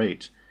burnout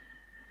rate,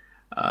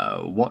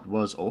 what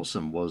was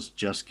awesome was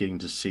just getting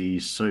to see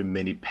so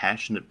many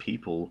passionate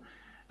people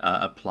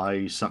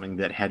apply something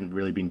that hadn't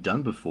really been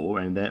done before,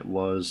 and that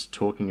was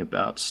talking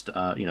about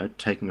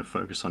taking a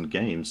focus on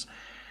games.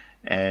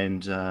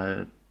 And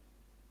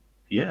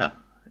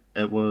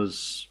it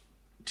was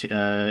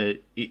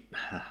TMC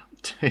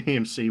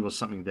was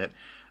something that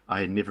I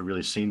had never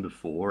really seen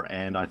before,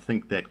 and I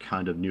think that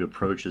kind of new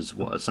approach is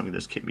something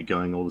that's kept me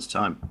going all this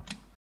time.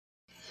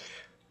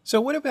 So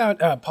what about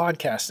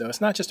podcasts, though? It's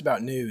not just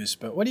about news,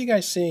 but what are you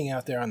guys seeing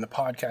out there on the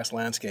podcast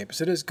landscape?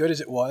 Is it as good as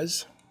it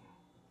was?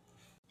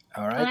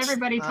 All right. Let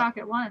everybody talk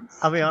at once.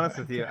 I'll be honest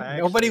with you.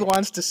 Nobody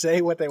wants to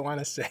say what they want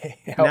to say.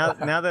 Now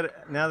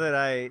that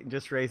I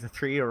just raised a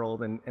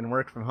 3-year-old and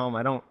work from home,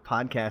 I don't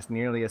podcast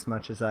nearly as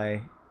much as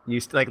I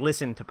used to.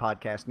 Listen to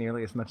podcasts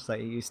nearly as much as I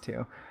used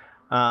to.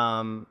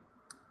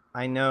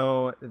 I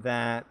know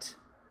that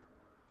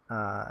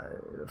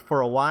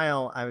for a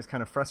while I was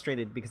kind of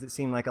frustrated because it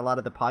seemed like a lot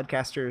of the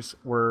podcasters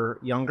were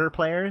younger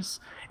players,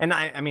 and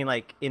I mean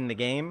in the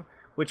game,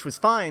 which was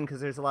fine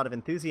because there's a lot of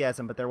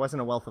enthusiasm, but there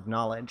wasn't a wealth of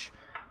knowledge.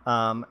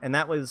 And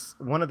that was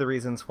one of the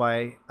reasons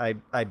why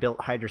I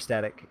built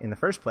Hydrostatic in the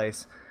first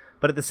place.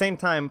 But at the same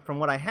time, from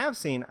what I have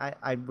seen,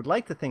 I would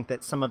like to think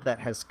that some of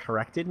that has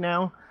corrected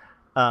now.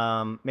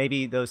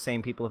 Maybe those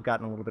same people have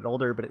gotten a little bit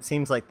older, but it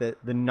seems like the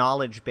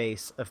knowledge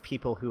base of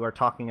people who are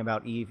talking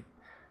about Eve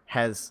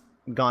has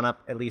gone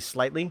up at least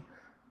slightly.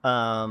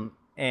 But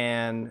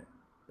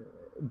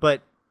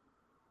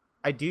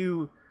I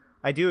do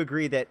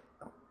agree that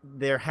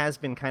there has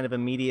been kind of a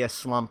media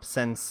slump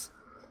since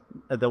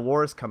the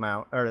wars come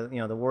out, or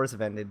the wars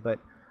have ended. But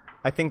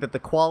I think that the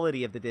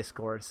quality of the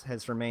discourse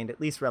has remained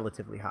at least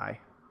relatively high.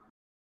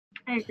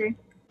 I agree.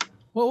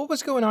 Well, what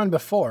was going on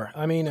before?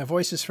 I mean,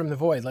 Voices from the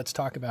Void. Let's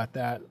talk about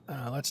that.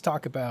 Let's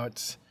talk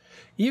about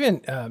even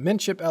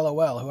Mintchip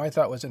LOL, who I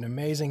thought was an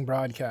amazing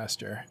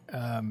broadcaster.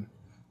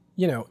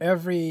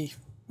 Every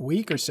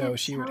week or so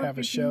she would have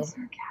a show.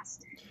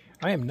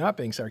 I am not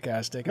being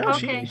sarcastic. No,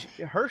 Okay.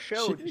 her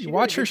show. She did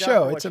watch a her good job show.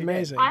 for what It's she did.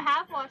 amazing. I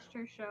have watched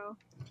her show.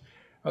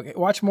 Okay,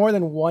 watch more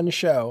than one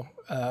show,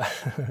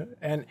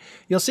 and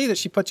you'll see that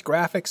she puts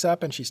graphics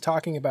up and she's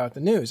talking about the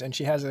news. And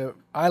she has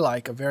I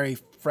like a very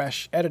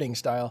fresh editing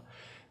style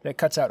that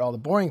cuts out all the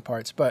boring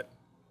parts. But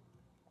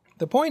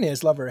the point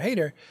is, love her or hate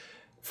her,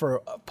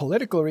 for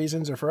political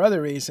reasons or for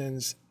other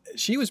reasons,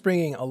 she was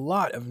bringing a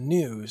lot of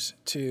news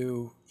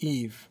to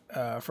EVE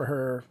for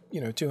her,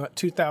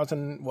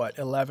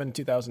 2011,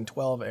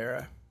 2012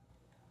 era.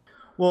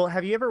 Well,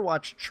 have you ever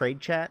watched Trade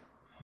Chat?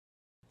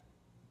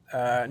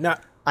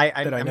 Not.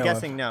 I'm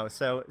guessing no.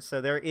 So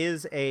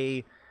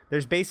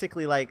there's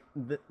basically like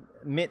the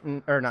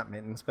Mintchip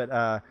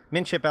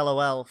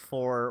LOL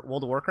for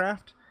World of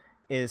Warcraft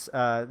is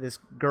this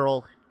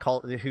girl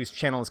whose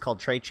channel is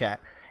called Trade Chat,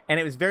 and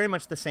it was very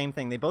much the same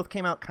thing. They both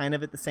came out kind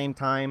of at the same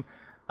time.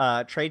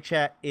 Trade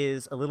Chat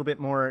is a little bit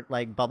more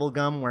like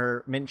bubblegum,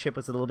 where Mintchip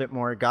was a little bit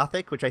more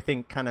gothic, which I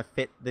think kind of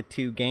fit the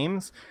two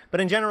games.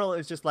 But in general, it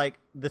was just like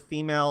the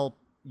female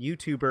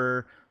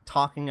YouTuber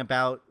talking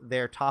about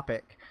their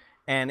topic.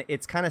 And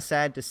it's kind of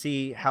sad to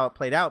see how it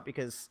played out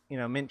because,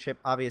 Mintchip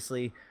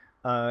obviously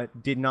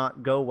did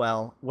not go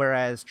well.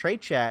 Whereas Trade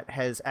Chat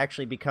has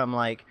actually become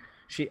like,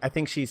 I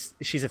think she's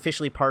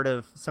officially part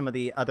of some of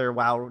the other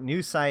WoW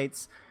news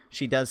sites.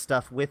 She does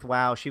stuff with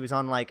WoW. She was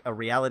on like a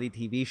reality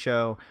TV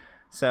show.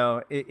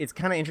 So it's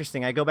kind of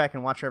interesting. I go back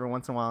and watch her every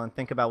once in a while and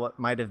think about what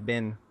might have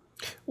been.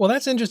 Well,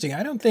 that's interesting.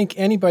 I don't think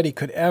anybody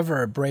could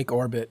ever break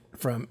orbit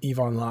from EVE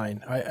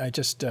Online. I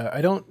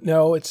don't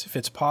know if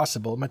it's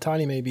possible.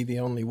 Matani may be the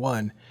only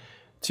one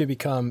to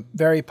become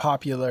very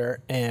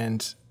popular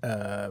and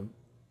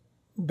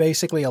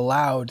basically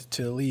allowed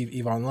to leave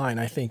EVE Online.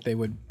 I think they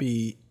would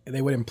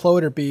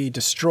implode or be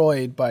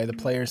destroyed by the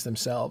players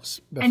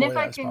themselves before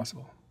that is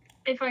possible.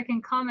 If I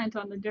can comment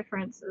on the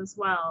difference as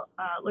well,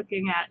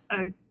 looking at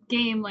a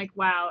game like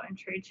WoW and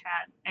Trade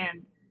Chat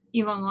and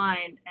EVE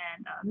Online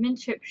and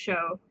Mintchip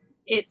show,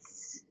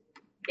 it's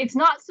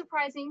not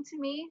surprising to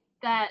me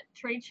that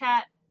Trade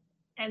Chat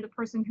and the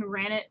person who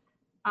ran it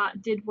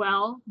did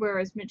well,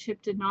 whereas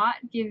Mintchip did not,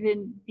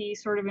 given the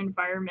sort of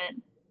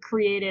environment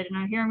created.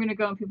 And here I'm going to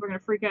go and people are going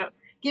to freak out.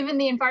 Given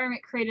the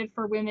environment created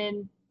for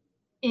women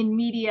in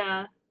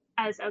media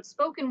as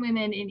outspoken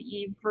women in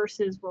EVE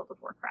versus World of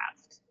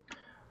Warcraft.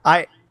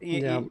 I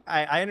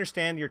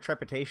understand your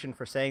trepidation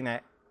for saying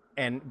that,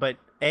 but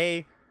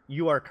A,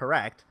 you are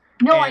correct.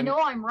 No, I know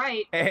I'm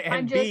right.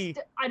 And B,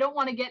 I don't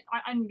want to get.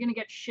 I'm gonna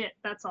get shit.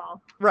 That's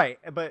all. Right,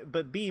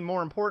 but B,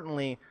 more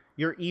importantly,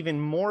 you're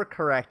even more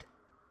correct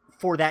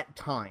for that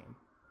time,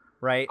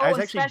 right? Oh,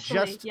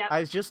 I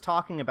was just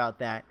talking about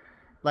that.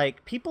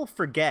 Like, people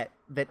forget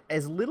that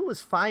as little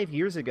as 5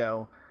 years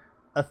ago,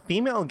 a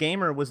female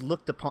gamer was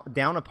looked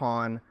down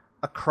upon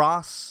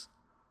across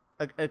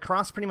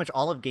pretty much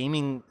all of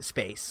gaming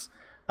space.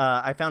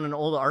 I found an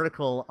old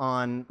article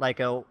on like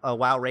a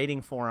WoW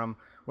rating forum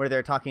where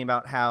they're talking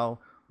about how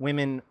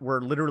women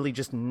were literally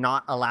just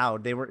not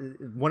allowed. They were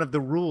one of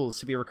the rules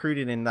to be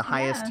recruited in the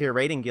highest tier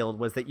rating guild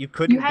was that you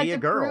couldn't be a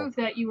girl. You had to prove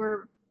that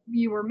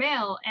you were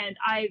male, and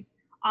I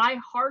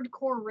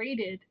hardcore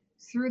rated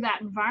through that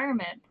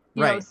environment.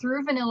 You know,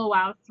 through vanilla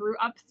WoW,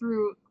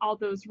 through all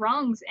those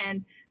rungs,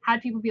 and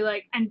had people be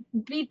like, and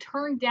be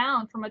turned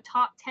down from a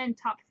top 10,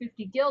 top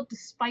 50 guild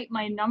despite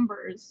my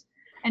numbers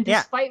and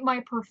despite my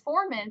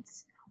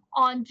performance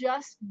on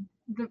just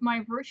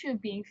my virtue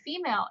of being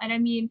female. And I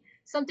mean,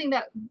 something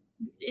that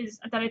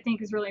I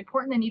think is really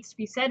important that needs to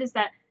be said is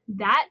that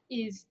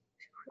is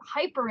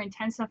hyper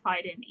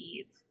intensified in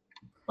EVE,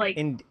 like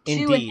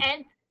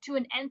to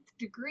an nth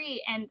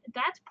degree, and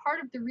that's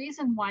part of the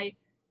reason why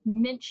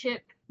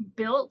Mintchip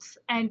built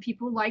and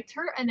people liked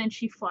her, and then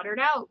she fluttered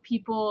out.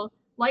 People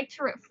liked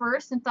her at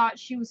first and thought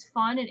she was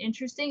fun and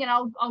interesting, and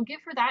I'll give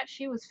her that.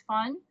 She was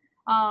fun.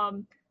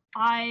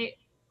 I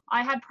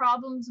had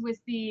problems with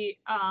the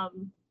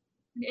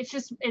it's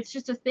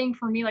just a thing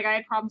for me. Like, I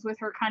had problems with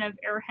her kind of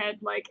airhead,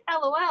 like,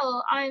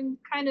 LOL, I'm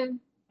kind of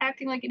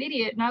acting like an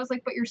idiot. And I was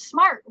like, but you're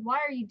smart. Why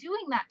are you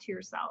doing that to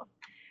yourself?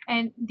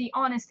 And the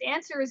honest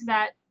answer is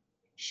that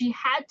she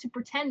had to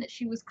pretend that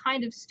she was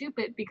kind of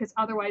stupid because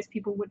otherwise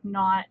people would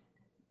not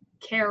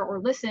care or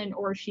listen,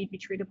 or she'd be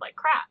treated like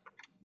crap.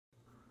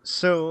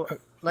 So,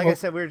 I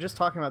said, we were just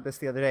talking about this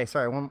the other day.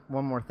 Sorry, one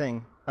more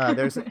thing.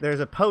 There's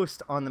a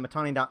post on the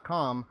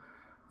Matani.com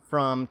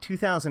from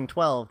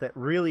 2012 that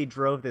really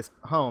drove this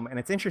home, and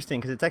it's interesting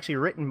because it's actually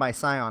written by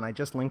Scion. I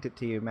just linked it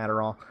to you,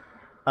 Matterall.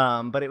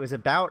 but it was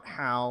about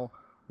how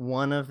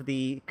one of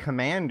the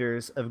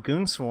commanders of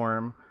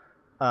Goonswarm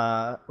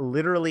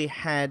literally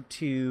had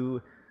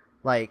to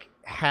like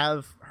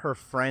have her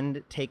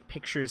friend take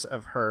pictures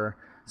of her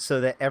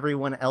so that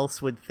everyone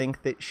else would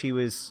think that she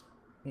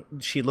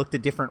looked a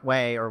different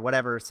way or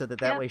whatever, so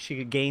that way she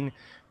could gain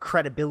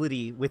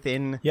credibility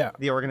within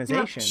the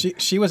organization.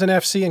 She was an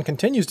FC and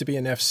continues to be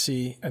an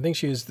FC. I think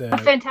she is a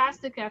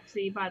fantastic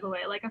FC, by the way,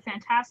 like a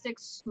fantastic,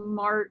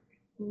 smart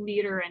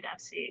leader and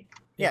FC.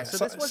 Yeah,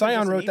 so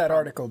Scion wrote that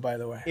article, by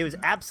the way. It was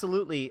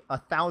absolutely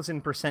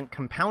 1,000%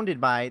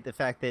 compounded by the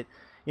fact that,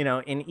 you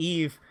know, in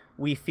EVE,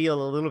 we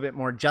feel a little bit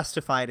more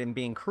justified in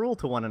being cruel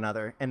to one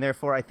another. And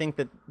therefore, I think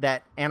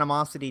that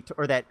animosity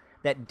or that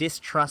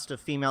distrust of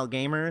female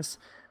gamers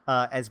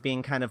as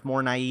being kind of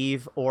more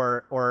naive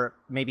or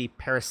maybe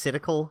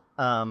parasitical,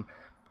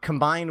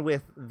 combined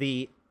with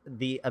the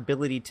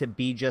ability to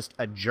be just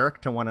a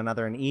jerk to one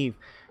another in EVE,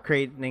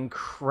 create an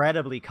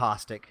incredibly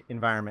caustic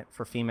environment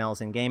for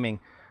females in gaming.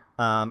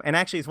 And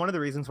actually, it's one of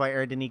the reasons why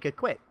Eridanika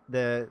quit,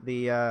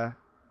 the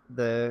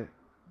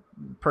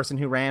person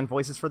who ran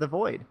Voices for the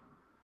Void.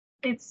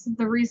 It's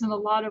the reason a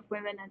lot of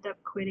women end up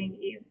quitting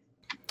EVE.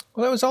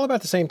 Well, that was all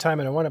about the same time,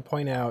 and I want to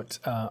point out,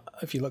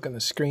 if you look on the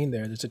screen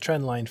there's a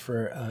trend line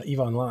for EVE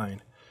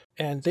Online.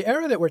 And the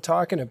era that we're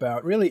talking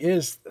about really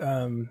is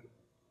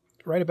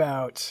right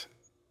about,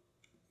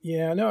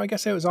 I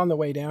guess it was on the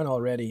way down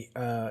already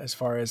as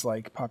far as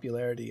like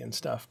popularity and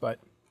stuff, but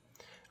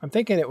I'm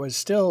thinking it was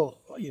still,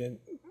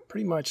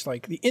 pretty much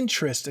like the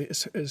interest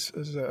is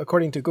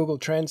according to Google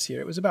Trends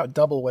here, it was about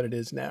double what it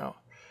is now.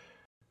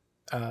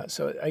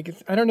 So I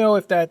don't know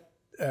if that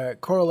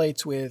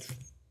correlates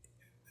with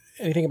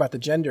anything about the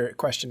gender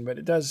question, but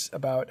it does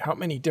about how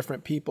many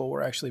different people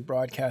were actually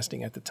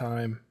broadcasting at the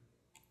time.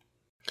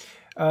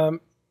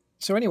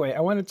 So anyway, I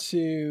want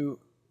to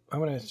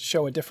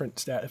show a different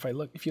stat. If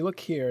you look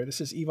here,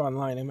 this is EVE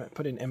Online. I'm going to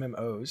put in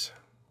MMOs.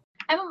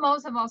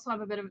 MMOs have also had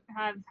a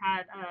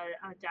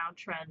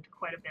downtrend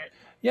quite a bit.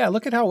 Yeah,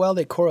 look at how well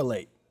they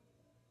correlate.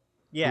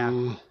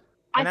 Yeah.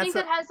 I think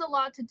that has a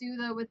lot to do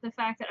though with the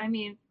fact that,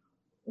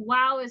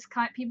 WoW is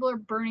people are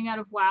burning out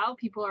of WoW.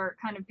 People are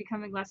kind of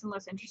becoming less and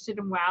less interested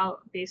in WoW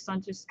based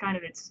on just kind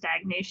of its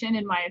stagnation,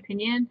 in my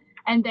opinion.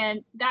 And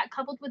then that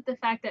coupled with the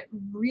fact that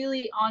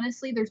really,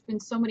 honestly, there's been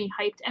so many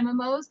hyped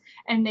MMOs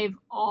and they've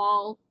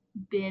all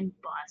been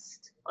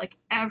bust. Like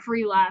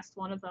every last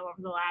one of them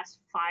over the last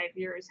 5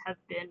 years have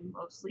been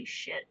mostly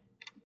shit.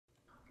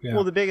 Yeah.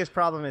 Well, the biggest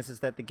problem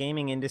is that the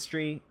gaming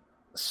industry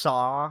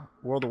saw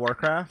World of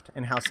Warcraft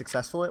and how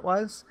successful it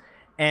was,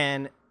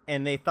 and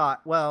they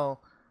thought, well,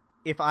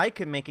 if I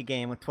could make a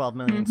game with 12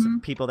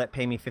 million people that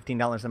pay me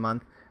 $15 a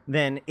month,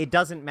 then it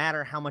doesn't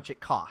matter how much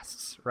it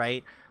costs,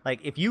 right?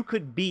 Like if you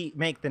could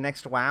make the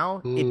next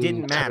WoW, it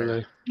didn't matter.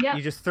 Totally. Yeah.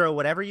 You just throw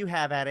whatever you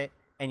have at it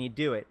and you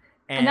do it.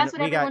 And that's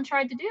what everyone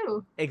tried to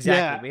do. Exactly.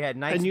 Yeah. We had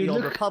Knights of the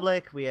Old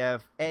Republic, we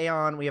have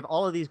Aeon, we have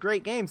all of these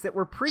great games that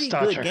were pretty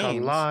good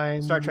games.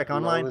 Star Trek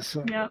Online.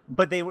 Yeah.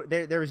 But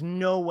there was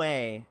no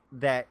way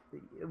that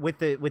with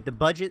the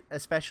budget,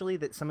 especially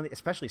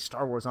especially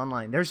Star Wars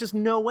Online, there's just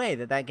no way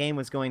that game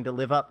was going to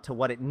live up to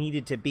what it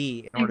needed to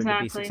be in order to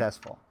be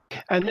successful.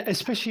 And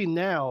especially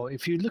now,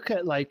 if you look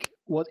at like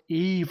what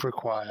EVE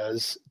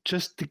requires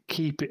just to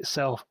keep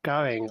itself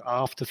going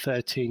after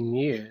 13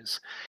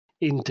 years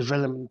in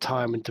development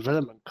time and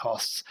development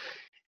costs,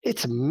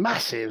 it's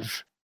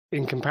massive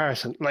in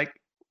comparison. Like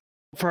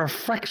for a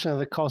fraction of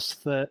the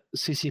cost that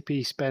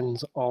CCP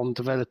spends on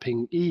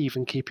developing EVE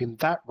and keeping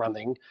that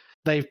running,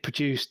 they've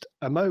produced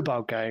a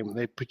mobile game,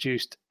 they've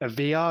produced a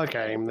VR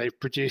game, they've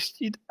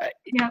produced, And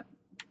part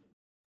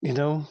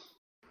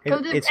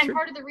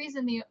of the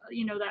reason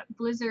that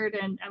Blizzard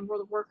and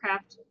World of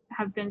Warcraft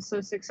have been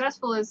so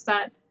successful is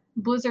that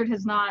Blizzard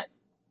has not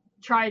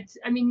tried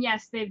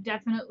yes, they've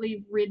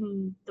definitely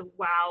ridden the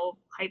WoW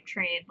hype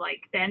train,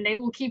 then they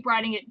will keep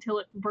riding it until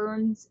it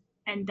burns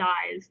and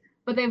dies,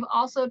 but they've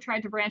also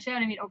tried to branch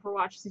out.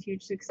 Overwatch is a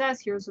huge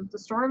success, Heroes of the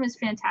Storm is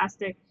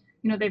fantastic,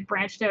 they've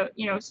branched out,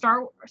 I almost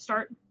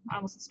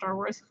said Star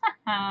Wars.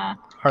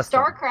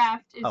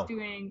 StarCraft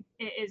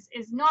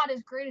is not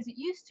as great as it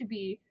used to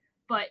be,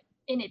 but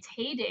in its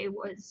heyday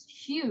was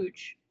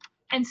huge.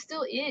 And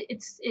still,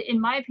 it's in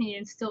my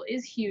opinion, still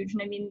is huge.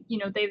 And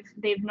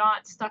they've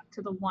not stuck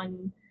to the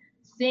one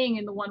thing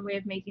and the one way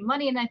of making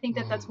money. And I think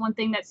that's one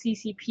thing that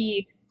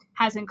CCP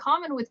has in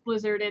common with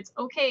Blizzard. It's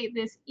okay,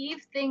 this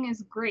EVE thing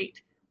is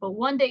great, but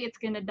one day it's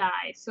gonna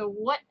die. So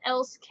what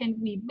else can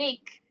we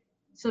make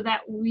so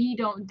that we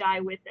don't die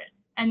with it?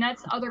 And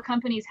that's other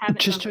companies haven't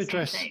done the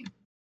same thing.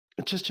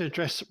 Just to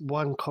address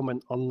one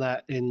comment on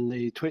that in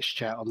the Twitch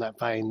chat on that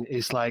vein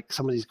is like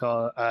somebody's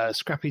got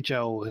Scrappy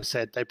Joel who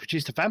said they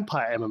produced a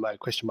vampire MMO ?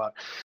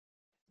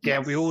 Yeah,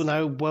 yes. We all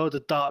know World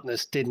of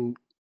Darkness didn't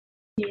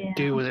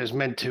do what it was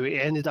meant to. It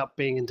ended up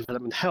being in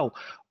development hell.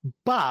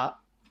 But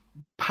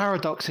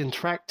Paradox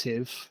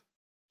Interactive,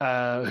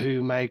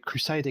 who made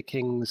Crusader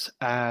Kings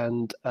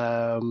and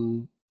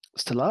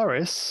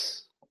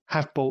Stellaris,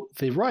 have bought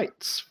the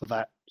rights for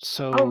that.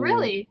 So oh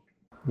really?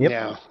 Yep.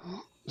 Yeah.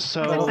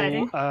 So,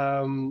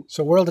 exciting.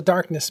 So World of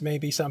Darkness may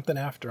be something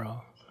after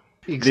all.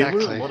 exactly.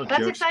 There were a lot of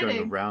That's jokes exciting.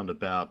 going around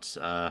about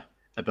a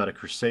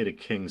Crusader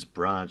Kings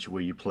branch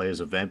where you play as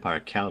a vampire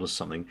count or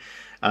something.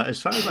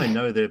 As far as I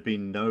know, there have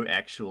been no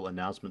actual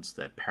announcements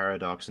that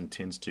Paradox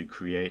intends to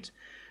create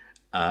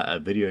a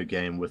video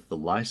game with the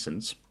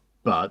license,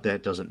 but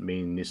that doesn't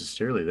mean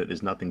necessarily that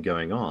there's nothing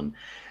going on.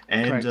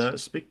 And Correct.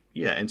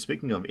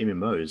 speaking of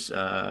MMOs,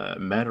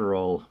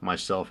 Matterall,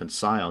 myself, and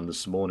Scion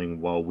this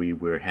morning while we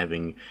were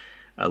having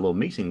a little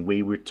meeting,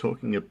 we were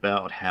talking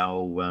about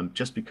how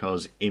just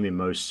because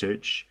MMO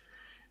search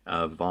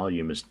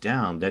volume is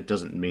down, that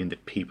doesn't mean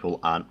that people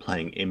aren't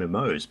playing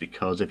MMOs.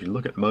 Because if you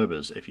look at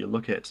MOBAs, if you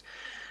look at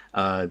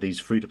these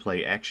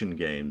free-to-play action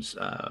games,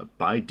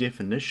 by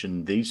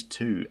definition, these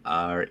two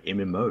are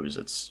MMOs.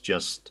 It's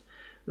just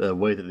the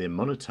way that they're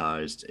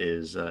monetized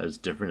is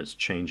different. It's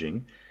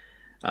changing.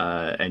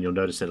 And you'll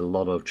notice that a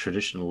lot of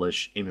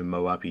traditional-ish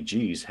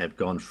MMORPGs have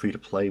gone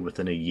free-to-play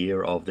within a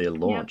year of their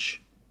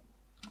launch.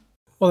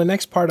 Well, the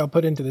next part I'll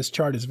put into this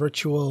chart is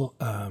virtual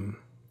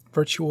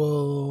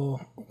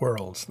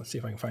worlds. Let's see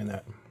if I can find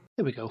that.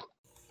 There we go.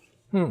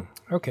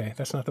 Okay,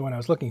 that's not the one I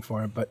was looking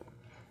for, but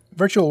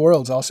virtual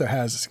worlds also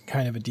has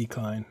kind of a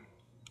decline.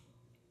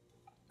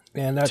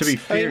 And that's To be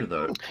fair, mean,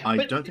 though, I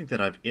but- don't think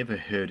that I've ever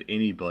heard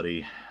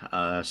anybody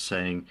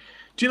saying,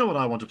 "Do you know what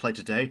I want to play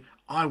today?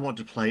 I want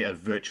to play a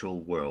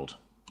virtual world."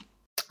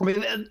 I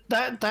mean,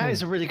 that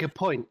is a really good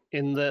point,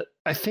 in that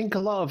I think a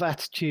lot of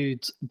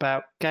attitudes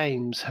about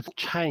games have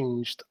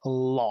changed a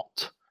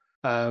lot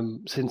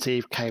since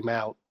EVE came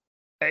out.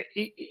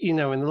 You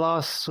know, in the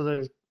last sort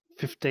of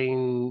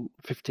 15,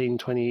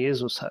 20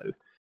 years or so,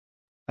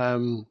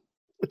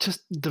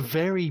 just the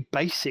very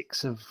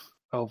basics of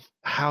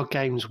how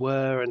games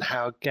were and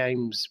how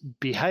games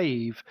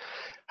behave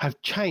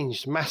have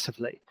changed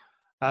massively.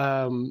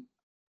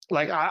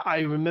 Like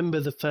I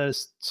remember the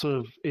first sort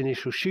of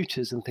initial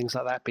shooters and things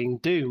like that being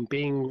Doom,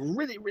 being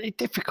really, really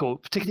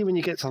difficult, particularly when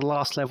you get to the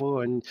last level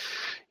and,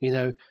 you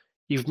know,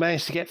 you've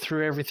managed to get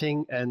through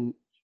everything and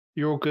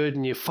you're all good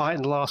and you're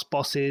fighting the last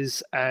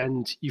bosses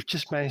and you've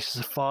just managed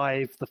to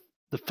survive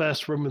the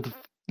first room of the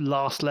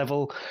last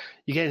level.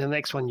 You get into the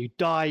next one, you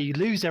die, you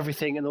lose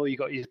everything, and all you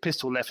got is your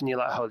pistol left, and you're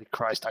like, holy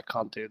Christ, I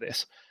can't do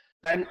this.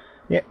 And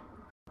Yeah,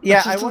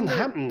 that I just wonder.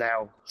 doesn't happen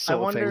now. I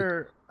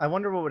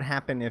wonder what would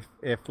happen if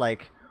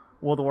like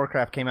World of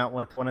Warcraft came out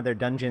with one of their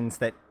dungeons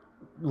that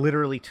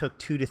literally took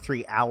 2 to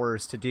 3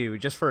 hours to do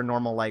just for a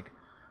normal like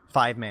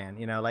 5-man.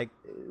 You know, like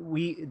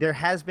there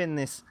has been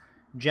this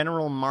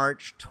general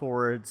march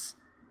towards.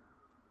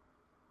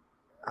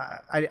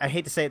 I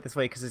hate to say it this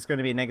way because it's going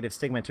to be a negative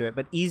stigma to it,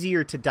 but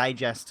easier to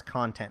digest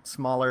content,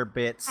 smaller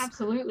bits,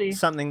 Absolutely.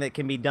 something that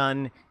can be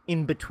done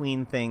in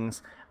between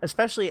things,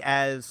 especially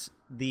as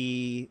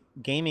the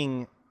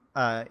gaming,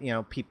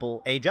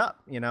 people age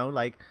up. You know,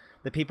 like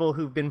the people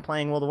who've been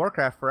playing World of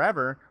Warcraft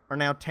forever are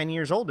now 10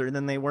 years older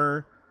than they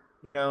were.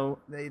 You know,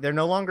 they're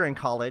no longer in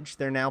college;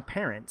 they're now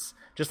parents,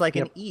 just like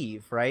in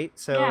EVE, right?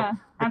 So Yeah,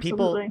 the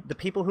absolutely.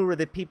 people who were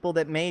the people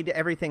that made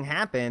everything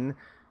happen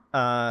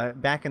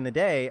back in the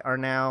day are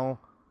now,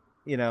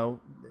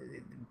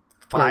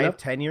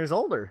 5-10 years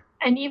older.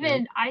 And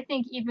even I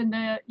think even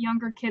the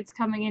younger kids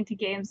coming into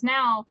games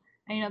now,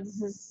 and,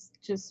 this is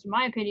just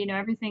my opinion,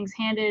 everything's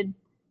handed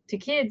to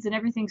kids and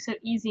everything's so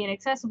easy and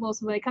accessible.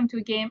 So when they come to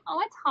a game, oh,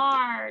 it's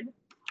hard.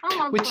 I don't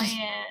want to play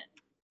it.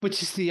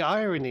 Which is the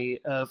irony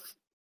of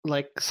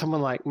like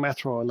someone like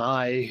Matro and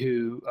I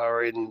who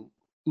are in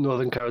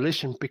Northern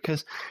Coalition,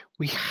 because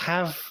we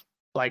have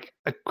like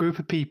a group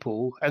of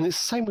people, and it's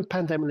the same with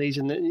Pandemic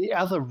Legion and the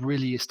other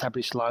really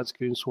established Lions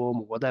Goon Swarm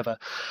or whatever,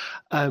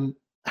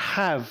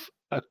 have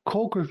a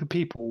core group of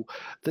people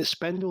that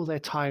spend all their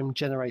time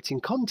generating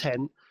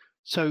content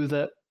so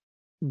that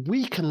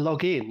we can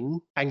log in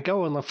and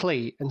go on a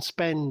fleet and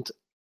spend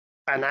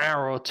an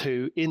hour or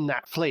two in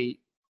that fleet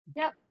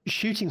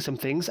shooting some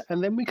things,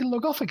 and then we can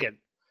log off again.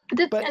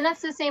 And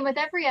that's the same with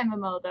every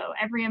MMO, though.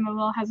 Every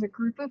MMO has a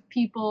group of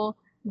people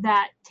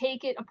that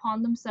take it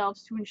upon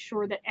themselves to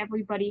ensure that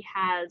everybody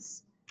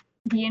has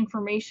the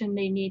information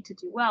they need to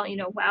do well.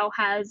 WoW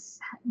has,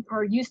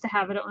 or used to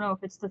have, I don't know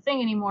if it's the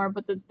thing anymore,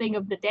 but the thing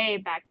of the day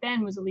back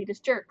then was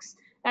Elitist Jerks.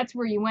 That's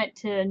where you went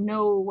to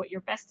know what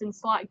your best in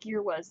slot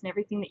gear was and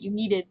everything that you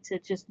needed to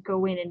just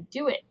go in and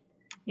do it.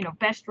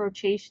 Best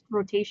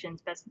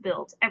rotations, best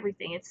builds,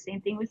 everything. It's the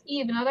same thing with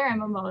EVE and other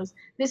MMOs.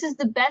 This is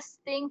the best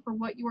thing for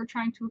what you are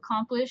trying to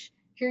accomplish.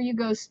 Here you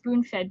go,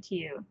 spoon-fed to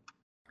you.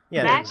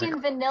 Yeah, Back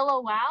in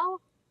vanilla WoW,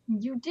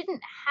 you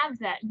didn't have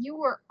that. You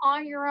were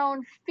on your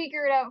own,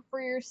 figure it out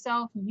for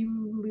yourself,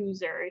 you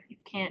loser, if you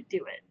can't do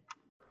it.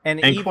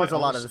 And EVE was a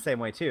lot of the same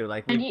way too.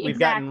 Like we've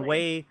gotten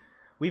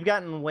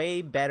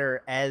way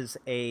better as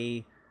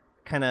a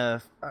kind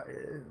of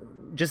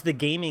just the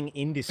gaming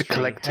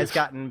industry has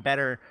gotten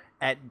better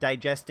at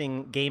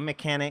digesting game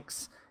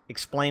mechanics,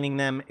 explaining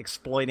them,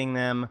 exploiting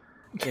them,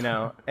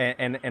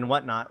 and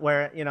whatnot.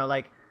 Where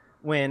like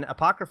when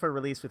Apocrypha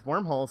released with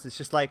wormholes, it's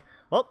just like,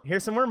 well,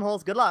 here's some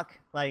wormholes, good luck.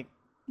 Like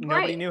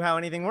nobody knew how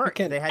anything worked.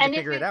 They had to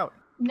figure it out.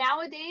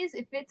 nowadays,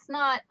 if it's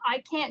not,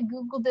 I can't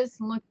Google this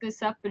and look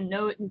this up and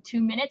know it in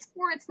 2 minutes,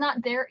 or it's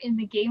not there in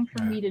the game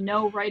for me to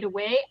know right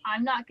away,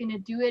 I'm not going to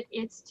do it.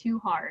 It's too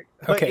hard.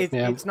 But Okay.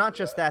 it's not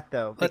just that,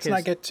 though. Let's because-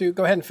 not get to.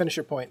 Go ahead and finish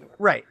your point.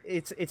 Right.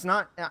 It's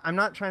not. I'm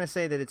not trying to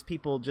say that it's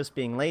people just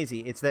being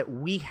lazy. It's that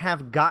we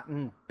have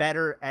gotten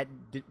better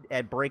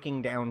at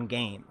breaking down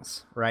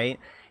games. Right.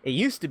 It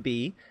used to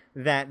be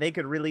that they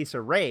could release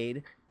a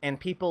raid and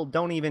people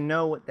don't even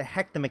know what the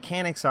heck the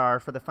mechanics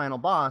are for the final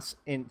boss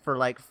for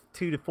like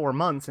 2 to 4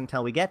 months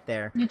until we get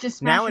there. You just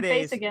smash your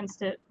Nowadays- face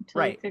against it until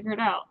Right. you figure it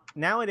out.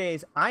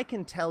 Nowadays, I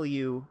can tell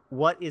you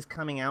what is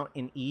coming out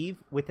in EVE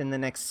within the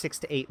next 6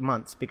 to 8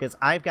 months because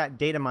I've got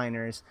data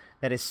miners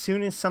that as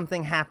soon as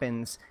something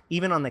happens,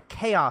 even on the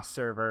Chaos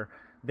server,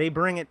 they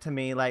bring it to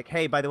me like,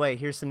 hey, by the way,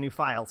 here's some new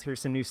files,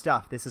 here's some new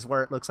stuff, this is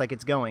where it looks like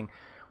it's going.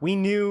 We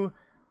knew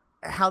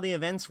how the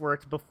events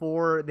worked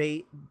before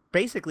they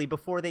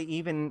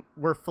even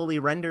were fully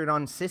rendered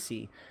on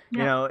Sissy. Yeah.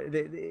 You know,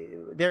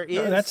 there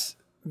is... That's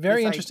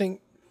very this interesting.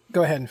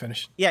 Go ahead and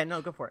finish. Yeah,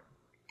 no, go for it.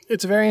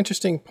 It's a very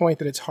interesting point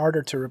that it's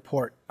harder to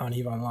report on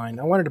EVE Online.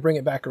 I wanted to bring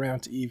it back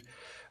around to EVE,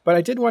 but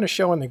I did want to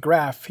show on the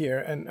graph here,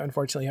 and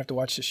unfortunately you have to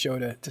watch the show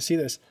to see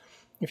this.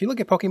 If you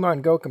look at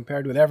Pokemon Go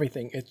compared with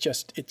everything,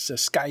 it's a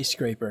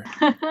skyscraper,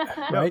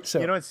 right? So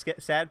you know what's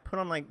sad? Put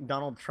on like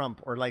Donald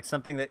Trump or like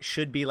something that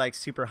should be like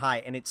super high,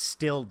 and it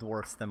still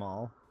dwarfs them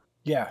all.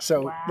 yeah,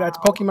 so Wow. that's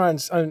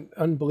Pokemon's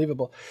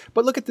unbelievable.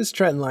 But look at this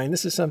trend line.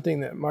 This is something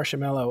that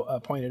Marshmallow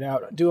pointed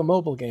out. Do a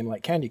mobile game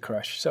like Candy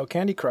Crush. So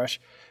Candy Crush,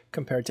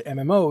 compared to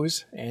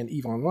MMOs and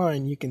EVE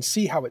Online, you can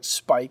see how it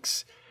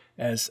spikes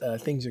as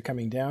things are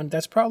coming down.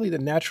 That's probably the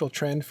natural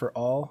trend for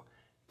all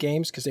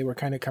games because they were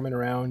kind of coming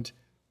around,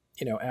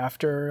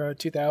 after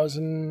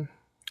 2000.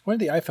 When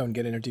did the iPhone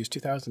get introduced?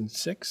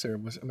 2006 or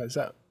was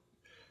that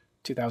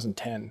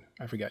 2010?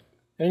 I forget.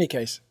 In any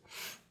case,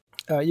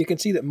 you can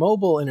see that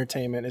mobile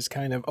entertainment is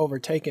kind of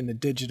overtaken the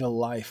digital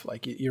life.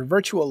 Like your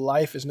virtual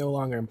life is no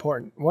longer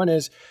important. One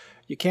is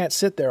you can't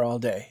sit there all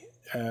day.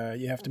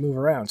 You have to move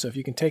around. So if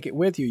you can take it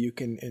with you, you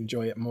can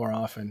enjoy it more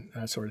often,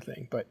 that sort of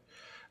thing. But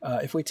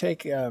if we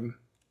take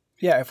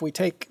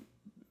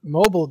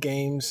mobile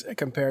games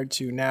compared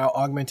to now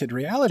augmented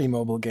reality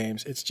mobile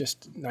games, it's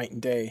just night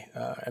and day,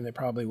 and they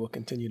probably will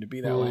continue to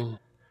be that way.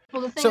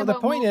 Well, the thing So the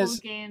about point mobile is-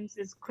 games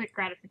is quick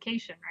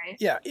gratification, right?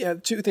 Yeah,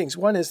 two things.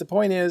 One is the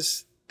point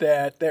is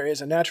that there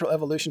is a natural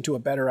evolution to a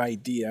better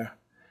idea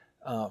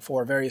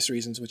for various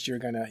reasons, which you're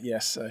going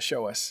to,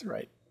 show us,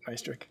 right,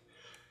 Meistrick?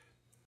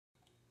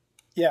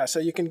 Yeah, so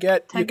you can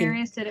get...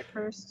 Tiberius did it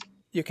first.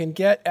 You can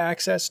get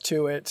access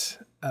to it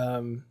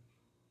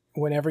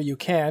whenever you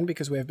can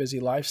because we have busy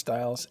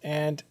lifestyles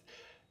and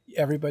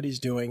everybody's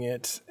doing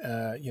it,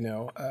 and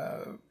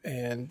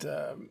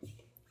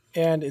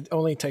it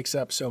only takes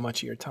up so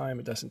much of your time.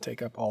 It doesn't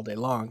take up all day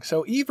long.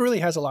 So EVE really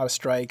has a lot of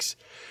strikes.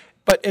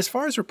 But as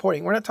far as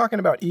reporting, we're not talking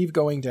about EVE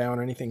going down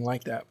or anything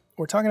like that.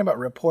 We're talking about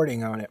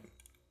reporting on it.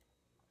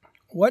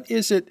 What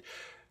is it?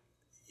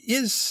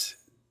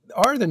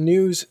 Are the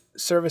news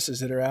services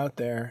that are out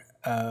there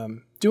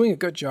doing a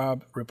good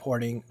job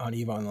reporting on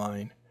EVE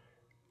Online?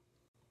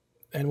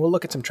 And we'll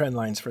look at some trend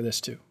lines for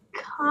this too.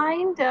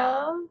 Kind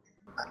of.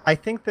 I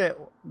think that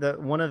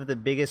one of the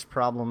biggest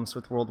problems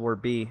with World War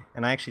B,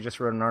 and I actually just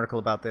wrote an article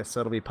about this,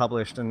 so it'll be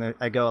published, and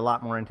I go a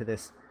lot more into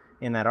this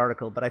in that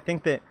article, but I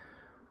think that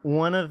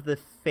one of the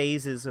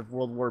phases of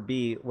World War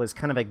B was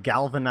kind of a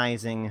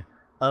galvanizing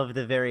of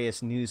the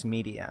various news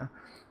media.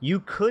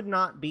 You could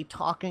not be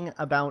talking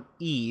about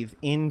EVE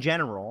in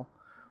general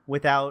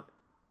without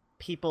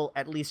people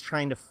at least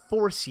trying to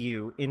force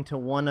you into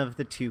one of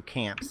the two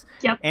camps.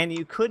 Yep. And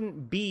you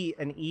couldn't be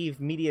an EVE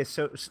media,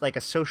 like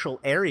a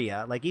social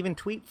area, like even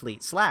Tweet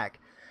Fleet, Slack,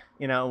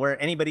 where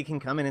anybody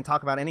can come in and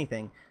talk about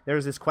anything. There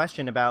was this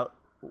question about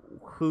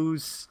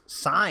whose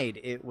side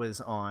it was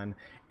on,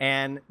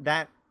 and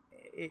that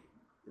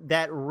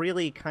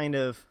really kind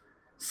of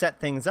set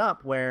things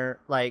up where,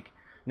 like,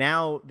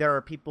 now there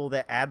are people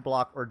that ad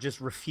block or just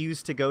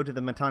refuse to go to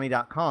the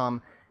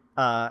Mittani.com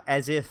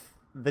as if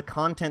the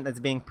content that's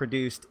being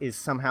produced is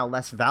somehow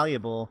less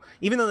valuable,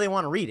 even though they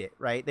want to read it,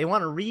 right? They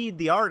want to read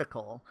the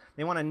article.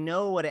 They want to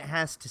know what it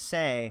has to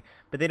say,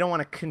 but they don't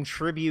want to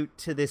contribute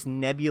to this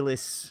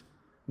nebulous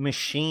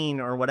machine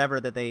or whatever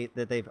that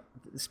they've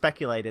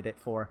speculated it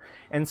for.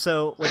 And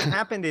so what's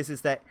happened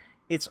is that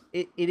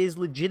it is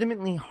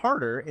legitimately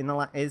harder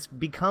it's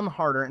become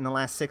harder in the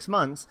last 6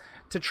 months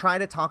to try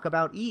to talk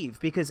about EVE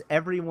because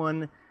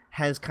everyone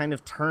has kind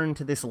of turned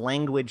to this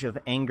language of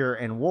anger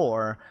and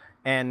war,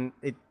 and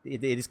it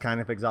is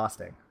kind of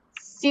exhausting.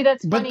 See,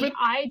 that's But- funny. but-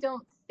 I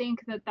don't think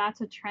that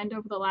that's a trend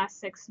over the last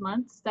 6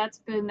 months. That's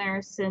been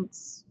there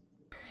since...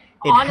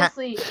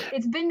 Honestly,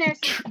 it's been there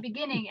since the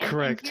beginning. And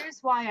Correct.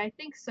 here's why I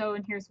think so,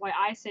 and here's why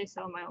I say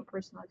so in my own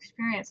personal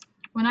experience.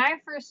 When I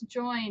first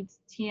joined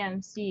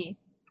TMC,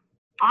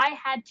 I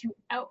had to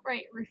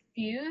outright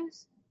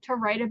refuse to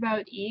write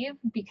about EVE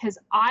because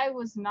I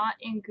was not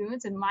in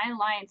Goons and my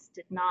alliance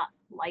did not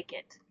like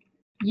it.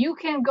 you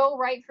can go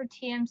write for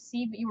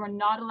TMC, but you are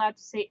not allowed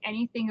to say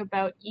anything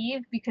about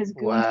Eve because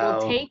goons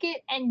will take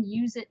it and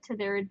use it to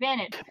their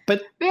advantage.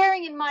 But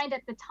bearing in mind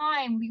at the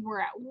time we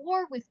were at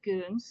war with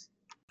goons.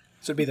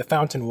 So it'd be the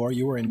Fountain War.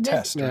 You were in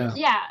test, right?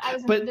 Yeah, I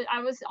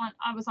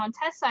was on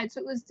test side,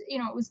 so it was, you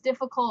know, it was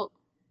difficult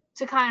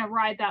to kind of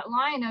ride that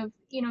line of,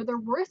 you know, there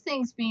were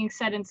things being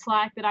said in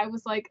Slack that I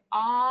was like,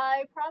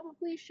 I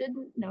probably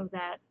shouldn't know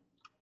that.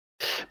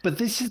 But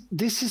this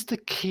is the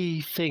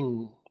key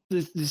thing.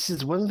 This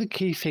is one of the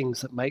key things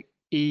that make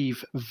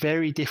Eve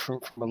very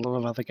different from a lot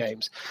of other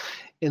games,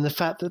 in the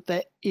fact that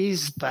there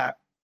is that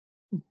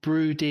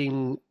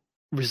brooding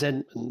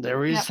resentment.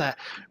 There is that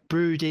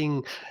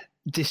brooding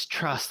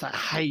distrust, that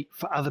hate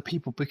for other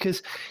people,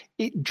 because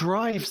it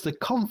drives the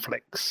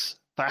conflicts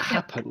that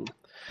happen.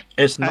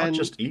 It's not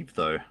just Eve,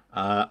 though.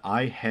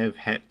 I have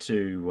had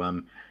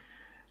to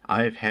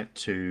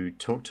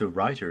talk to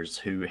writers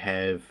who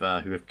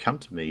have come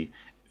to me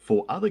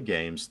for other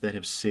games that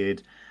have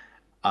said,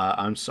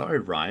 "I'm sorry,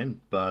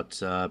 Ryan,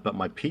 but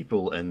my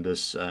people in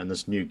this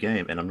new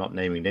game, and I'm not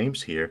naming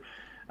names here,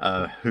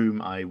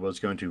 whom I was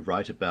going to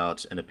write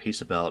about in a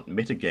piece about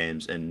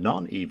metagames and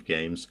non-Eve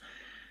games,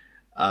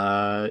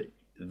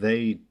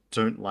 they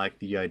don't like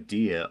the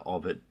idea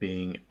of it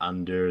being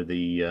under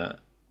the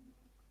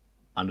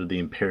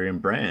Imperium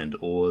brand,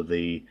 or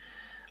the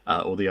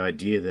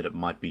idea that it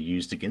might be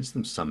used against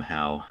them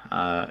somehow.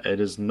 It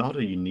is not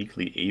a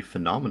uniquely Eve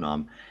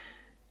phenomenon,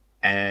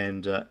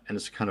 and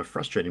it's kind of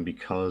frustrating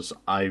because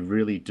I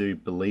really do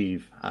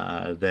believe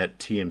that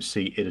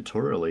TMC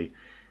editorially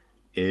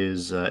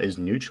is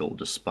neutral,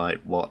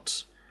 despite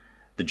what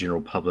the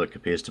general public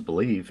appears to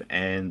believe,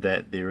 and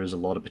that there is a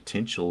lot of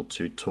potential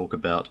to talk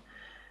about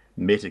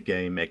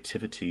metagame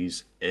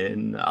activities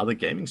in other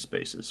gaming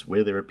spaces.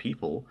 Where there are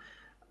people,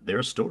 there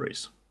are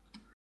stories.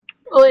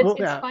 Well,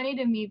 it's funny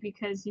to me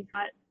because you've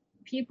got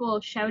people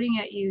shouting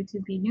at you to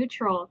be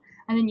neutral,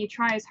 and then you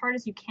try as hard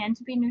as you can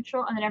to be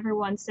neutral, and then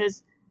everyone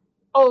says,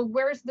 "Oh,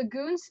 where's the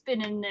goon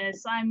spin in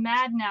this? I'm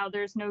mad now.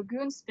 There's no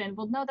goon spin."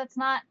 Well, no, that's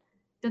not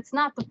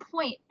the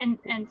point. And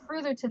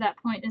further to that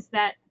point is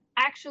that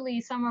actually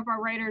some of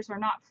our writers are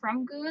not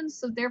from goons,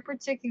 so their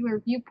particular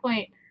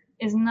viewpoint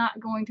is not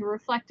going to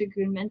reflect a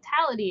goon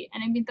mentality.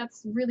 And I mean,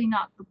 that's really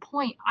not the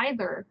point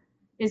either,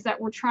 is that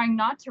we're trying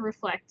not to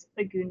reflect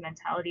a goon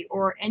mentality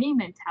or any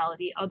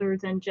mentality other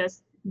than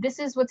just, this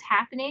is what's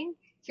happening,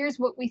 here's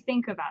what we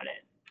think about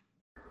it.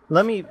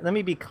 Let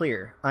me be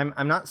clear.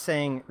 I'm not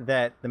saying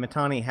that the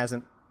Mittani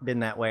hasn't been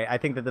that way. I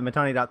think that the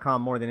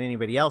Mittani.com more than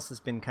anybody else has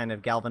been kind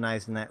of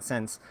galvanized in that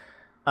sense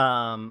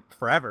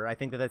forever. I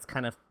think that that's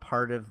kind of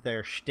part of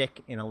their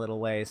shtick in a little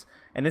ways.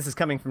 And this is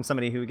coming from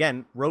somebody who,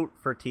 again, wrote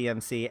for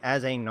TMC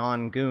as a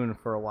non-goon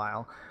for a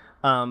while.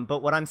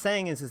 But what I'm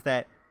saying is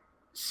that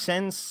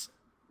since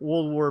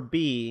World War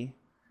B,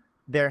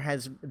 there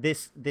has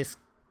this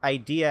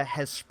idea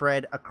has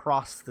spread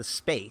across the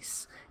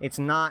space. It's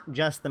not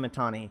just the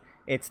Mittani.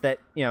 It's that,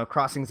 you know,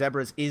 Crossing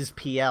Zebras is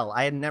PL.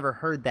 I had never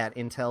heard that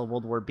until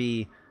World War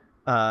B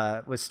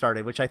was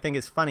started, which I think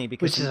is funny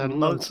because which is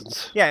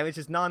nonsense. Yeah, which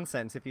is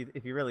nonsense if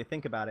you really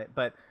think about it.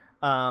 But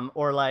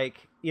or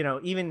like, you know,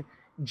 even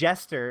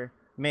Jester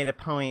made a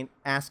point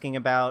asking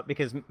about,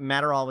 because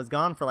Matterall was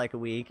gone for like a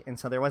week, and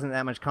so there wasn't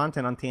that much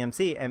content on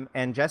TMC,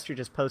 and Jester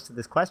just posted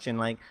this question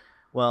like,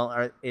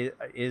 well,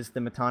 is the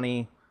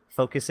Mittani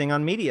focusing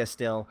on media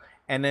still?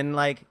 And then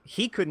like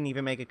he couldn't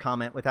even make a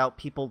comment without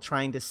people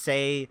trying to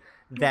say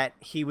that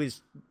he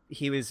was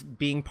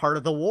being part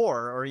of the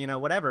war, or, you know,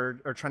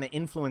 whatever, or trying to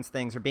influence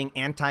things, or being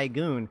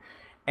anti-goon.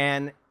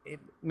 And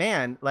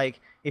man,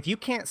 like, if you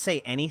can't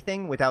say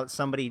anything without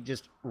somebody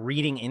just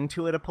reading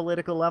into it a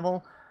political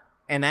level,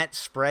 and that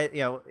spread, you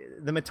know,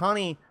 the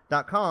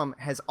Mittani.com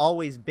has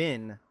always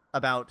been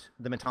about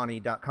the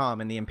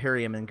Mittani.com and the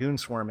Imperium and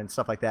Goonswarm and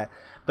stuff like that.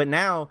 But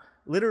now,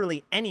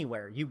 literally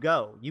anywhere you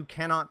go, you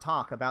cannot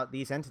talk about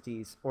these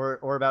entities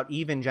or about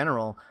Eve in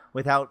general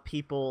without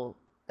people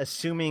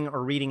assuming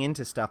or reading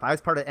into stuff. I was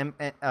part of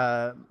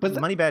the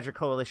Money Badger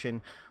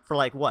Coalition for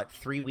like, what,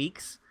 3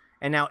 weeks?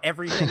 And now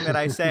everything that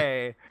I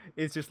say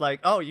is just like,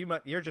 oh,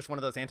 you're just one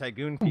of those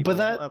anti-goon people.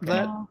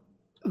 But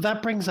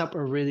that brings up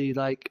a really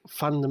like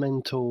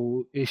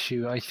fundamental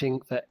issue, I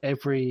think, that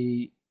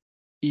every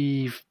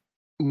Eve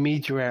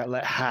media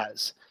outlet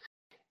has,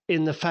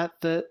 in the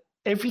fact that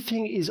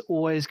everything is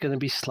always going to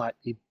be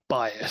slightly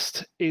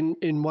biased in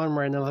one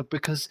way or another,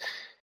 because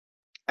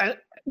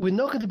we're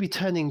not going to be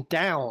turning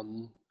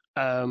down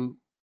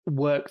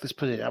work that's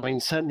put in. I mean,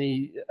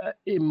 certainly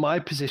in my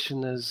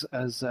position as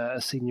a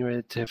senior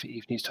editor for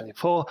Eve News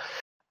 24,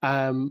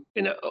 you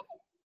know,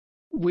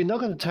 we're not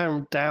going to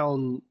turn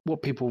down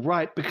what people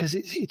write, because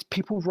it's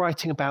people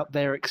writing about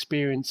their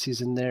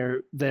experiences and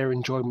their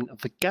enjoyment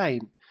of the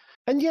game.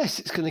 And yes,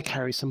 it's going to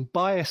carry some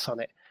bias on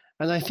it.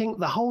 And I think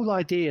the whole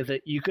idea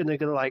that you're going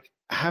to like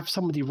have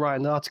somebody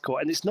write an article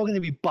and it's not going to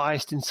be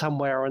biased in some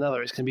way or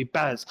another, it's going to be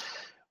balanced,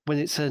 when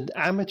it's an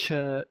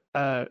amateur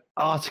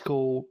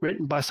article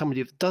written by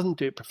somebody that doesn't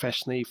do it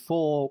professionally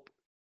for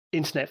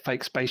internet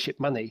fake spaceship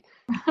money,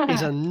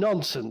 is a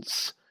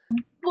nonsense.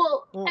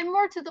 Well, and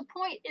more to the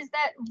point is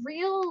that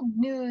real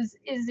news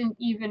isn't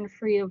even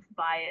free of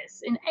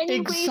bias in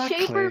any way,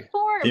 shape, or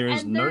form. There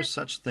is no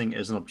such thing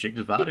as an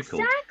objective article.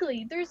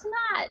 Exactly, there's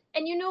not.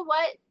 And you know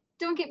what?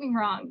 Don't get me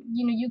wrong.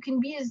 You can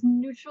be as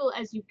neutral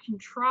as you can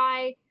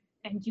try,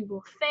 and you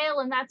will fail,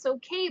 and that's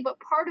okay. But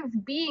part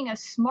of being a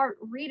smart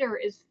reader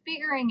is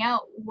figuring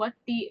out what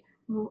the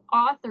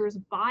author's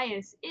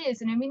bias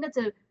is. And I mean,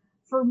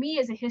 for me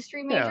as a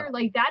history major,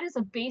 like that is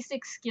a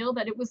basic skill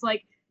that it was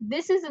like,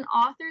 this is an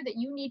author that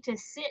you need to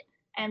sit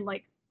and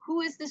like,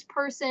 who is this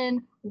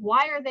person?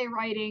 Why are they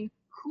writing?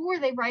 Who are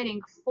they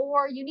writing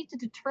for? You need to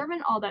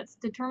determine all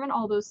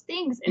those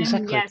things. And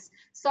exactly. yes,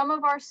 some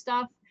of our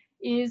stuff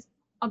is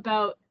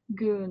about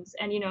goons.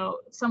 And,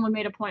 someone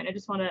made a point, I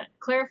just want to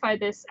clarify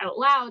this out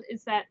loud,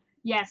 is that,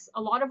 yes,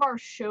 a lot of our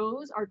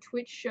shows, our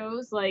Twitch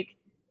shows, like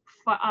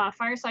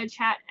Fireside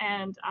Chat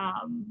and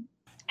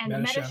the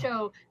Meta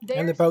Show,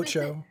 and the Boat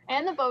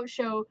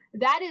Show,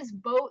 that is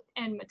Boat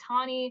and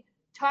Matani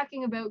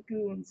talking about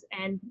goons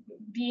and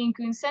being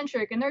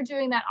goon-centric, and they're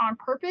doing that on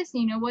purpose,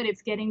 and you know what?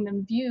 It's getting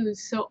them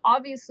views, so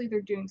obviously they're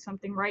doing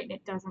something right, and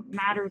it doesn't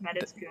matter that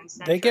it's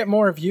goon-centric. They get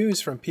more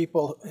views from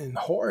people in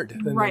Horde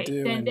than they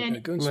do in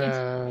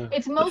goon-centric.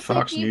 It's mostly the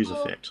Fox people, News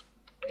effect.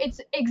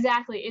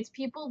 It's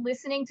people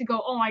listening to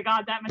go, oh my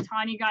god, that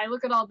Matani guy,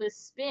 look at all this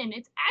spin.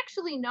 It's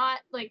actually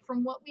not, like,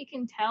 from what we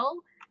can tell,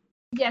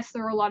 yes,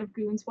 there are a lot of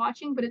goons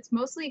watching, but it's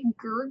mostly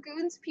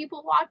goons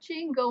people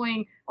watching,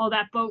 going, oh,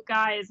 that Boat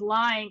guy is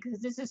lying because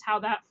this is how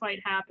that fight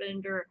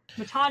happened, or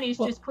Matani's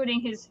just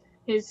putting his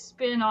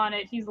spin on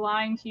it. He's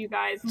lying to you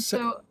guys. And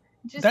so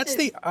that's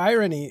the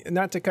irony,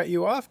 not to cut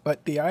you off,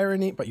 but the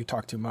irony, but you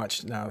talk too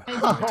much now.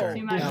 Now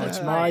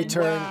it's my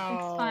turn.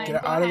 Wow. It's fine.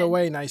 Get out of the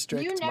way, nice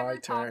Drake. You it's never my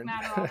talk turn.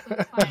 Matter, so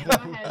it's fine. Go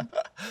ahead.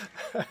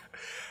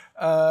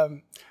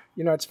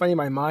 It's funny.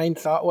 My mind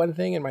thought one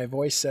thing and my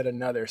voice said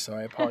another, so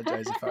I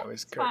apologize if I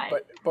was correct.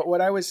 But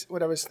what I was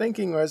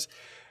thinking was,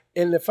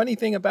 and the funny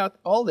thing about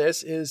all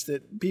this is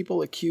that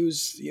people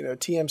accuse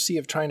TMC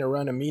of trying to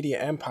run a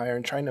media empire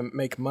and trying to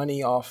make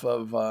money off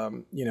of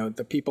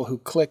the people who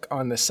click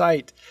on the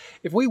site.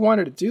 If we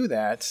wanted to do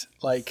that,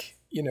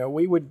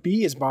 we would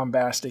be as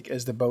bombastic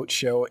as the Boat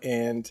Show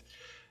and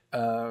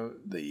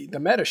the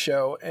Meta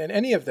Show and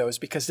any of those,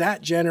 because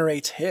that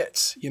generates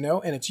hits,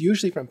 and it's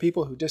usually from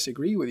people who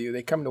disagree with you.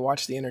 They come to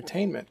watch the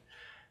entertainment.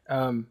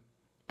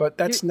 But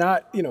that's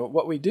not,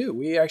 what we do.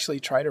 We actually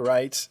try to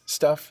write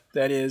stuff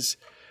that is,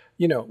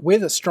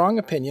 with a strong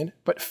opinion,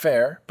 but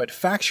fair, but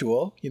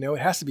factual. It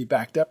has to be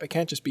backed up. It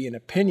can't just be an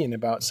opinion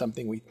about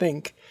something we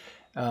think.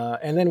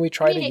 And then we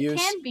try to use... It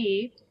can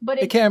be, but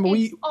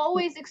it's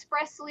always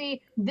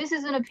expressly, this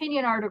is an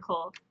opinion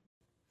article.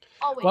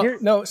 Always. Well,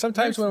 no,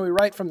 sometimes when we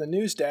write from the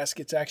news desk,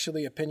 it's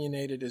actually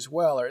opinionated as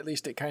well, or at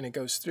least it kind of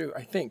goes through,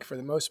 I think, for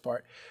the most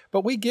part.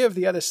 But we give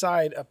the other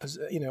side a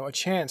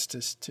chance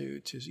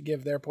to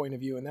give their point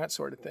of view and that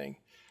sort of thing.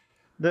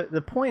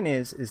 The point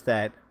is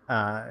that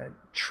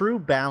true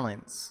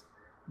balance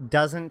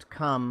doesn't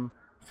come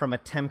from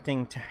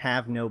attempting to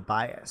have no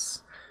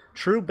bias.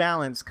 True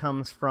balance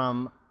comes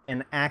from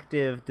an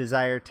active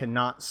desire to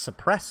not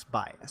suppress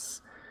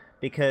bias,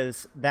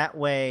 because that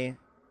way...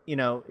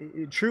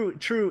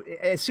 true.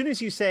 As soon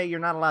as you say you're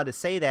not allowed to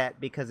say that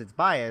because it's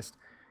biased,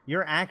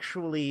 you're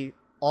actually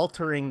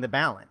altering the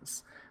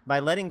balance. By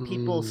letting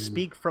people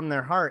speak from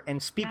their heart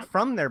and speak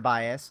from their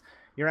bias,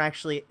 you're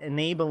actually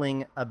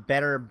enabling a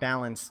better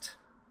balanced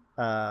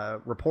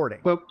reporting.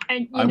 Well,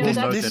 I will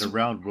note that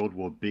around World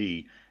War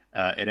B,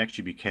 it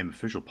actually became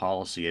official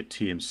policy at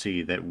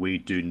TMC that we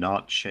do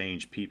not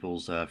change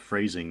people's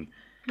phrasing.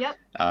 Yep.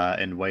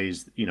 In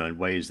ways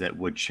that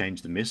would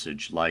change the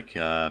message. Like,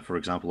 for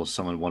example, if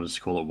someone wanted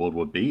to call it World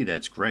War B,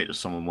 that's great. If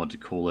someone wanted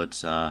to call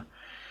it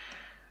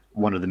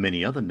one of the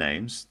many other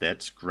names,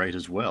 that's great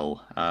as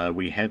well.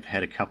 We have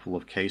had a couple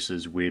of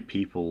cases where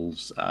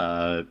people's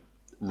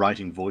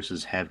writing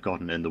voices have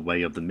gotten in the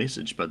way of the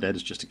message, but that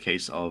is just a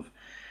case of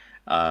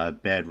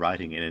bad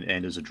writing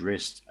and is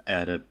addressed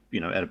at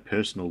a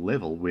personal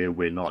level where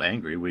we're not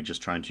angry. We're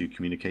just trying to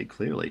communicate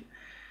clearly.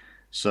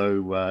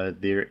 So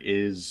there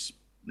is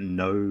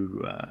no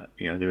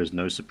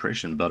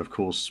suppression, but of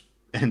course,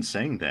 in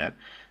saying that,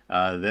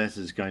 that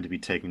is going to be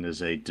taken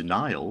as a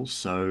denial.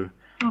 So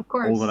of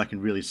course, all that I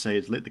can really say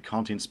is let the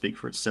content speak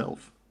for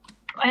itself.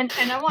 And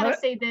I want to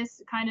say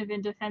this kind of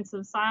in defense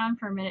of Scion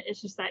for a minute.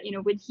 It's just that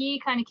when he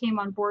kind of came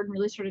on board and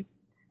really started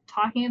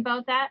talking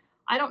about that,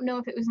 I don't know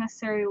if it was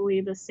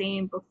necessarily the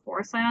same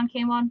before Scion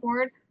came on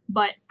board,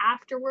 but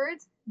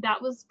afterwards,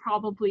 that was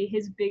probably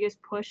his biggest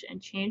push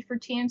and change for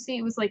TMC.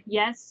 It was like,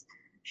 yes,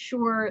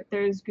 sure,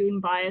 there's goon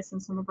bias in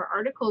some of our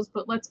articles,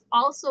 but let's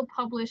also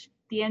publish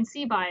the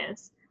NC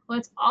bias.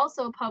 Let's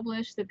also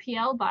publish the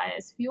PL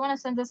bias. If you want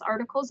to send us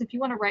articles, if you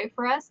want to write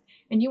for us,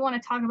 and you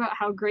want to talk about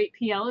how great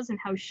PL is and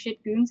how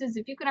shit goons is,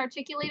 if you can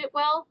articulate it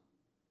well,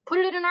 put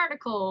it in an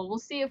article. We'll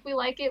see if we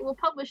like it. We'll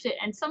publish it.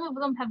 And some of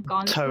them have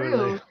gone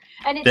through.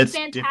 And it's That's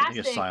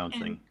fantastic. Definitely a Scion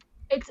thing.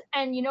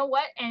 And you know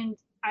what? And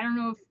I don't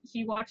know if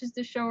he watches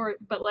the show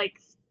but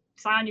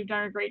Sion, you've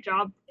done a great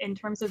job in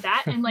terms of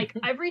that. And like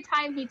every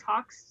time he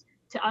talks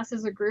to us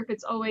as a group,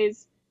 it's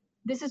always,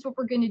 this is what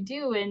we're going to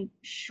do. And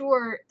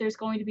sure, there's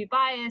going to be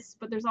bias,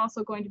 but there's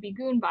also going to be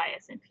goon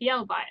bias and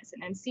PL bias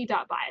and NC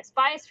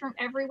bias from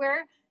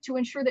everywhere, to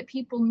ensure that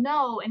people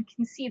know and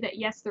can see that,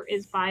 yes, there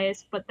is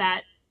bias, but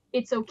that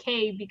it's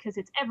okay because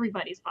it's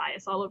everybody's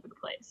bias all over the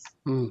place.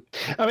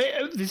 I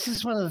mean, this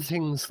is one of the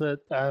things that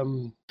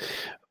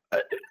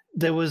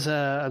there was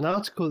an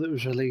article that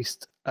was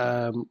released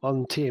on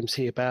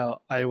TMC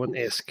about Iowan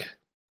Isk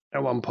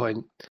at one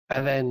point,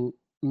 and then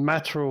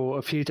Matterall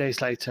a few days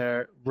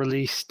later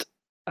released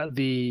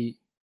the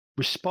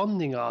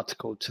responding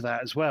article to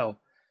that as well.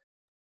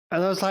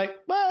 And I was like,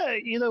 well,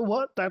 you know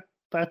what?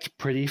 That's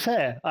pretty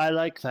fair. I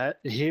like that.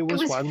 Here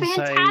was one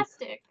fantastic.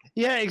 saying,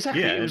 yeah,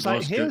 exactly. Yeah, it was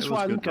like, here's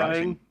one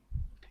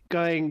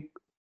going,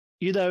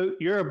 you know,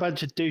 you're a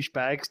bunch of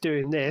douchebags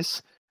doing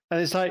this. And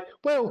it's like,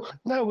 well,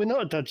 no, we're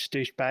not a bunch of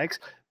douchebags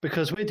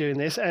because we're doing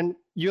this, and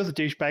you're the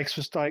douchebags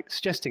for like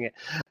suggesting it.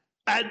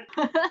 And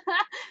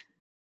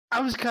I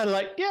was kind of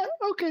like, yeah,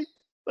 okay,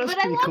 that's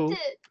pretty cool. But I loved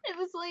it. It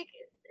was like,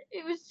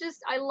 it was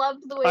just, I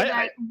loved the way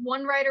that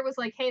one writer was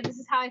like, hey, this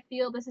is how I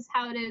feel, this is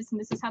how it is, and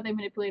this is how they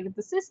manipulated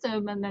the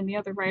system. And then the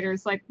other writer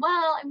is like,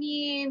 well, I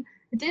mean,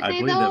 did they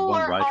believe though? That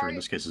one writer in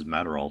this case is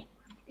Matterall.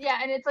 Yeah,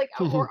 and it's like,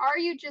 or are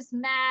you just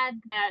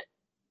mad that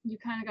you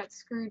kind of got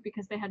screwed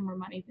because they had more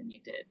money than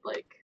you did?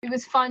 Like, it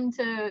was fun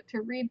to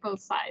read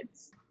both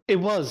sides. It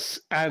was,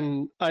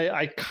 and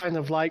I kind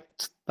of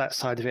liked that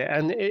side of it.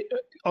 And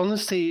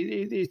honestly,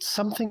 it's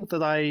something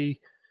that I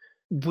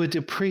would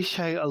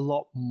appreciate a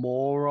lot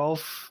more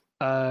of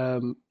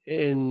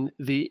in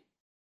the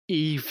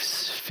Eve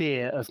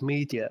sphere of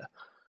media,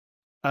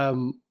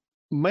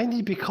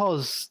 mainly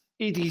because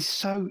it is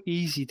so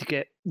easy to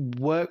get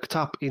worked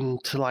up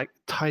into like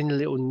tiny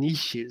little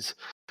niches,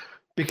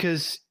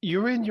 because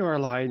you're in your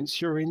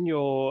alliance, you're in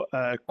your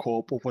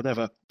corp or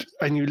whatever,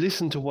 and you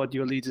listen to what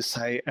your leaders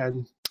say,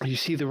 and you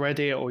see the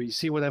Reddit or you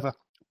see whatever,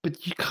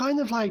 but you kind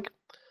of like,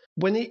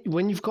 when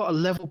you've got a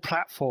level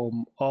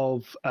platform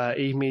of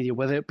e-media,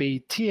 whether it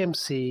be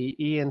TMC,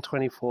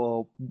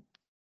 EN24,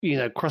 you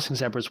know, Crossing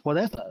Zebras,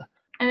 whatever,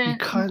 you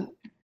kind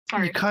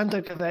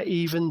of get that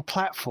even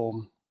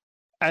platform.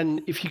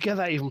 And if you get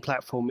that even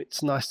platform,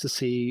 it's nice to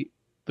see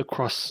the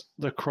cross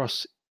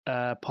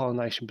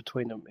pollination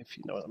between them, if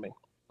you know what I mean.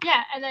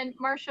 Yeah, and then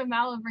Marcia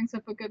Mallow brings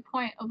up a good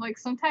point of like,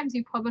 sometimes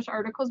you publish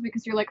articles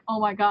because you're like, oh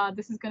my god,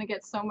 this is going to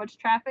get so much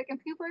traffic and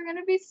people are going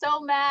to be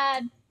so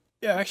mad.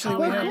 Yeah, actually,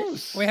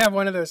 we have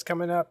one of those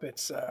coming up.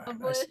 It's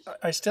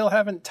I still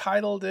haven't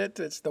titled it.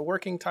 It's the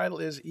working title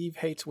is Eve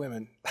Hates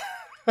Women.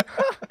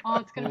 Oh,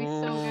 it's gonna be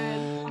so good.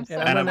 I'm so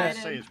and excited. I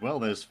must say as well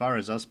that as far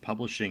as us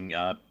publishing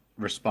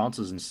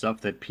responses and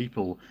stuff that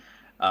people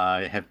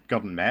have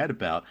gotten mad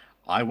about,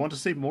 I want to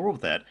see more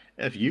of that.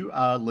 If you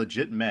are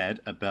legit mad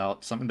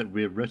about something that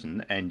we've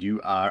written and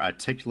you are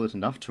articulate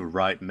enough to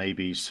write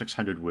maybe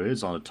 600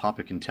 words on a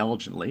topic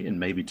intelligently and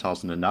maybe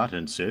toss in a nut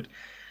insert,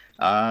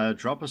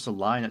 drop us a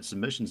line at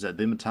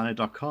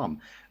submissions@thematane.com.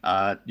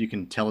 You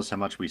can tell us how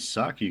much we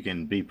suck. You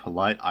can be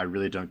polite. I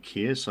really don't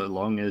care, so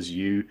long as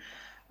you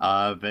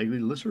are vaguely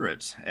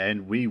literate.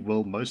 And we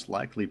will most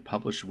likely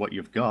publish what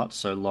you've got,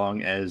 so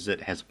long as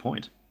it has a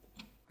point.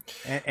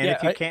 And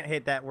if you can't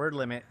hit that word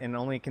limit and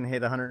only can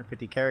hit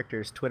 150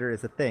 characters, Twitter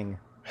is a thing.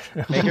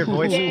 Make your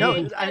voice. No,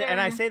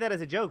 and I say that as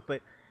a joke,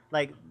 but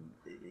like,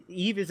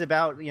 Eve is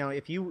about, you know,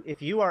 if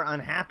you are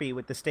unhappy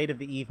with the state of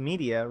the Eve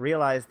media,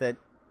 realize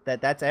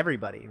that's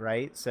everybody,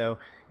 right? So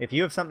if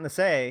you have something to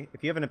say,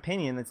 if you have an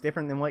opinion that's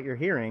different than what you're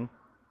hearing,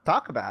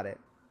 talk about it.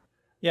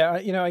 Yeah,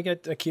 you know, I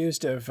get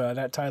accused of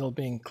that title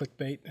being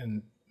clickbait,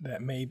 and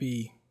that may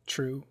be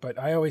true, but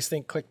I always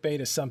think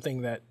clickbait is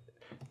something that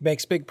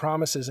makes big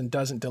promises and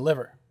doesn't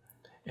deliver,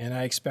 and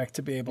I expect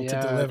to be able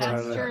to deliver.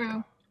 That's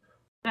true.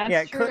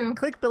 That's true.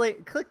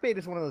 Clickbait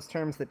is one of those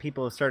terms that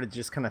people have started to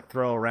just kind of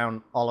throw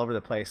around all over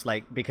the place,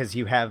 like because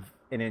you have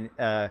an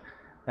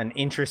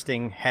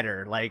interesting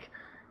header. Like,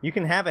 you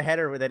can have a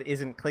header that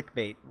isn't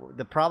clickbait.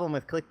 The problem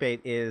with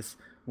clickbait is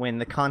when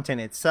the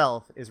content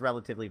itself is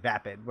relatively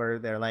vapid, where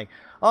they're like,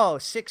 oh,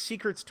 6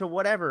 secrets to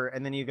whatever,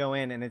 and then you go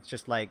in and it's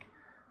just like,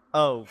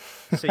 oh,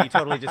 so you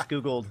totally just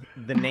Googled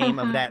the name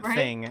of that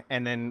thing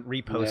and then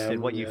reposted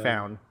what you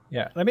found.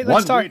 Yeah, let's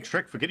One talk. weird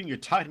trick for getting your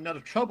Titan out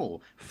of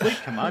trouble. Fleet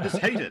commanders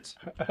hate it.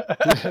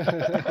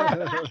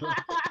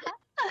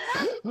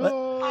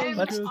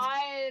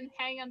 I'm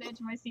hanging on the edge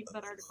of my seat for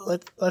that article.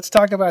 Let's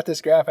talk about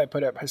this graph I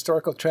put up,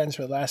 historical trends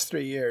for the last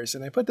 3 years.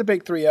 And I put the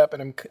big 3 up,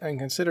 and I'm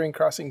considering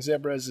Crossing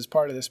Zebras as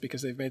part of this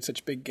because they've made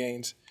such big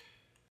gains.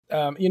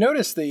 You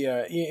notice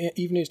the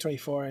Eve News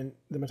 24 and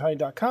the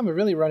Matane.com have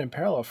really run in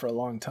parallel for a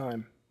long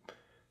time.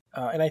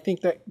 And I think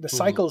that the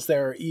cycles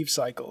there are Eve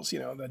cycles. You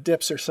know, the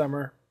dips are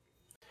summer.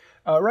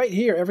 Right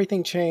here,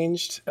 everything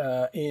changed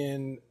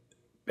in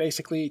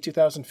basically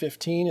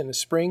 2015 in the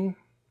spring,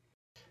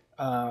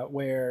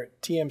 where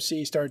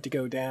TMC started to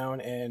go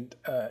down and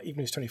Eve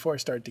News 24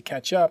 started to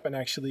catch up and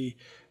actually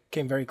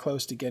came very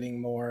close to getting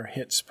more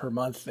hits per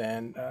month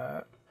than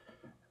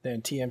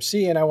then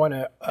TMC, and I want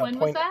to When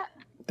was that?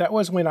 That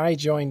was when I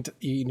joined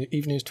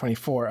Eve News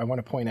 24. I want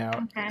to point out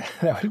Okay.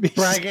 that would be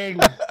Bragging.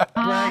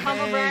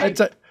 Humble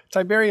brag.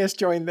 Tiberius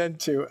joined then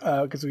too,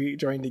 because we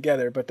joined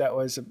together. But that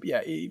was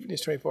Eve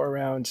News 24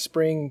 around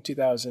spring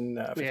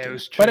 2015. Yeah, it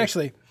was true. But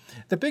actually,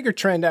 the bigger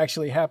trend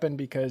actually happened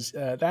because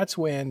that's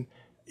when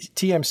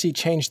TMC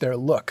changed their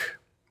look.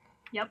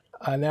 Yep.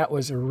 And that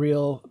was a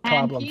real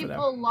problem and for them.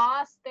 people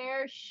lost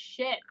their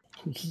shit.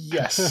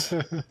 Yes.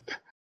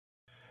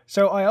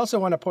 So I also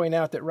want to point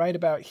out that right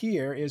about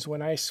here is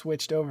when I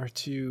switched over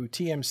to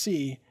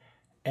TMC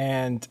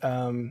and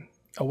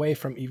away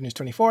from Eve News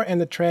 24, and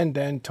the trend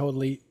then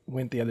totally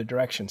went the other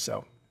direction.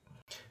 So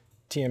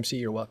TMC,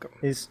 you're welcome.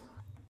 Is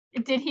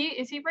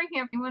he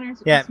breaking up anyone or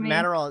is it Yeah, just me?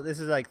 Matterall, this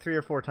is like 3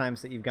 or 4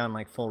 times that you've gone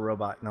like full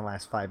robot in the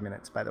last 5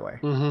 minutes, by the way.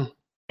 Mm-hmm.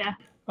 Yeah.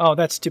 Oh,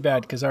 that's too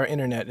bad because our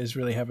internet is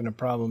really having a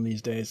problem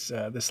these days,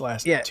 this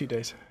last 2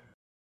 days.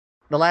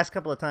 The last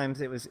couple of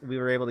times we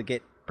were able to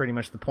get pretty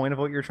much the point of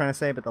what you were trying to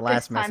say, but the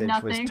last message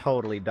was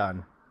totally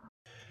done.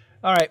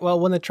 All right, well,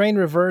 when the trend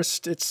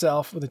reversed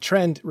itself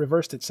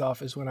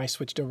is when I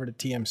switched over to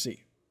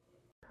TMC.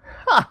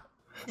 Ha!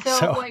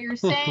 So what you're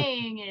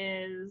saying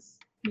is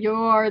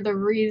you're the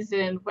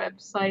reason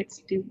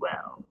websites do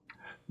well.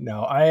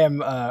 No, I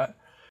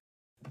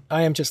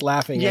am just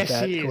laughing at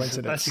that coincidence.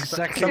 That's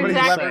exactly Somebody's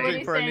That's exactly leveraging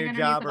what for a he's new saying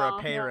job or a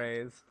underneath it pay all,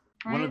 raise.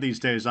 Right? One of these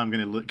days, I'm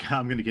going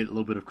to get a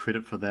little bit of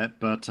credit for that,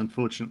 but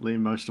unfortunately,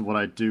 most of what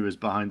I do is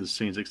behind the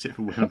scenes, except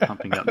for when I'm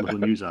pumping out little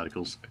news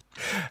articles.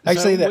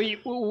 Actually, what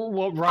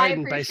I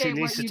Ryan appreciate basically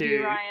needs what to you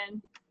do,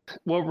 Ryan.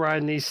 what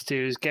Ryan needs to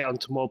do is get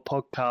onto more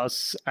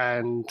podcasts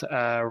and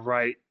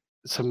write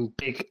some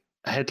big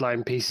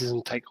headline pieces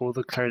and take all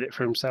the credit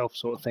for himself,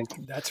 sort of thing.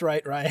 That's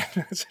right, Ryan.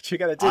 That's what you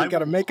got to do. You got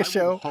to make a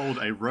show. I will hold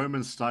a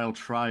Roman-style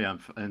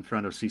triumph in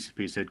front of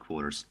CCP's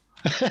headquarters.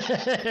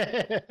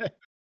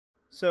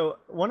 So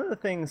one of the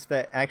things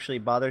that actually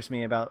bothers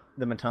me about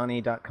the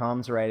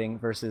Mittani.com's writing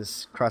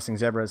versus Crossing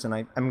Zebras, and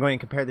I'm going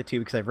to compare the two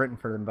because I've written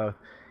for them both,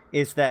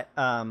 is that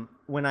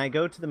when I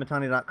go to the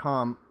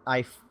Mittani.com,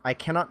 I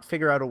cannot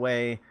figure out a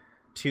way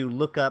to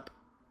look up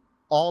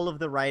all of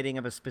the writing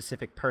of a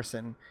specific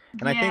person.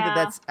 And I think that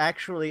that's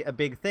actually a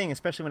big thing,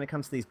 especially when it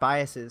comes to these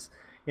biases.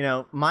 You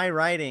know, my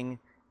writing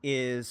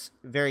is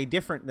very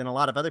different than a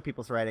lot of other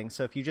people's writing.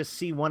 So if you just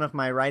see one of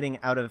my writing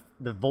out of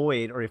the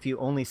void, or if you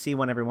only see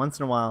one every once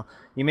in a while,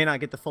 you may not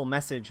get the full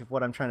message of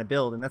what I'm trying to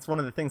build. And that's one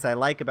of the things I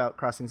like about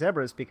Crossing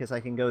Zebras, because I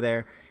can go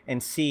there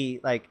and see,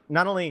 like,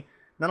 not only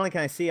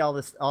can I see all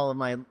of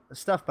my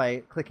stuff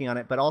by clicking on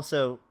it, but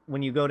also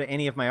when you go to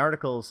any of my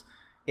articles,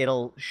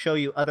 it'll show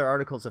you other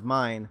articles of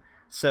mine.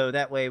 So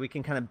that way we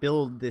can kind of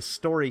build this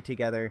story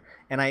together.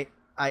 And I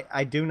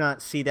do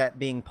not see that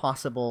being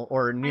possible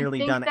or nearly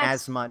done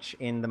as much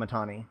in the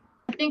Mittani.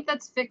 I think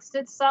that's fixed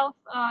itself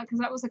because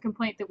that was a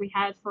complaint that we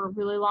had for a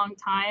really long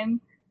time.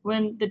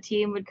 When the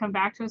team would come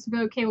back to us and be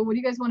like, okay, well, what do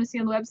you guys want to see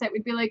on the website?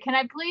 We'd be like, can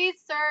I please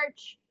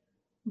search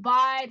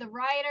by the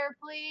writer,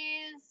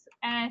 please?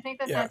 And I think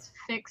that's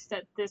fixed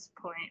at this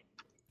point.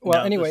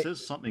 Well, now, anyway, this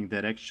is something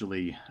that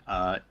actually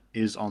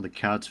is on the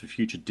cards for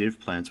future dev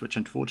plans, which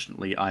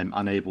unfortunately I'm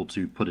unable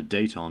to put a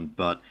date on,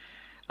 but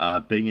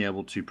being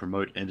able to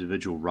promote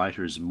individual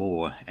writers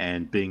more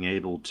and being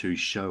able to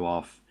show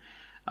off,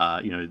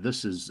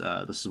 this is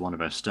one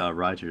of our star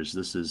writers.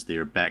 This is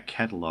their back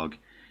catalog.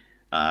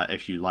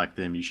 If you like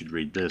them, you should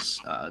read this.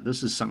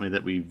 This is something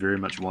that we very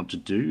much want to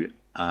do.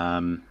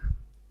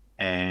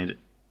 And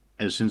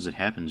as soon as it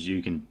happens,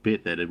 you can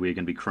bet that we're going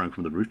to be crowing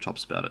from the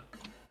rooftops about it.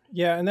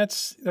 Yeah, and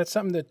that's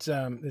something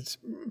that's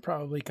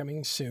probably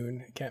coming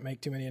soon. Can't make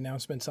too many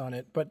announcements on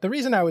it. But the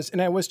reason I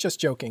was just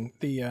joking.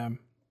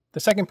 The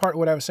second part,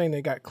 what I was saying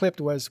that got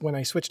clipped, was when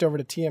I switched over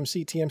to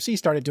TMC. TMC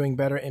started doing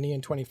better, and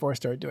EN24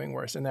 started doing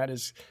worse, and that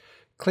is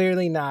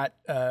clearly not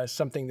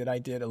something that I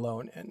did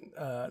alone. And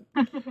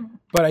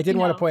but I did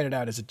want to point it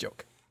out as a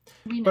joke.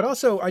 But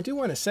also, I do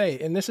want to say,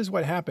 and this is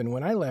what happened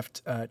when I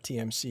left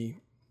TMC.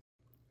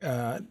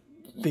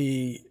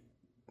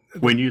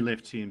 When you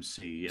left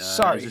TMC,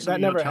 sorry, that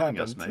never happened.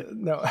 Us, mate?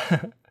 No.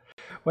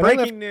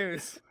 Breaking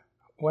news.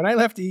 When I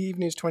left Eve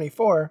News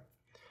 24,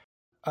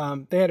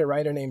 they had a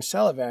writer named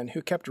Sullivan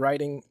who kept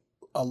writing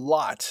a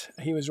lot.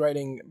 He was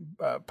writing,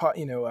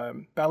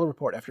 battle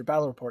report after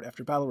battle report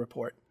after battle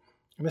report.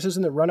 And this was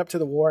in the run-up to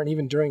the war and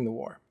even during the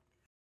war.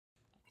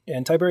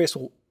 And Tiberius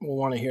will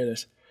want to hear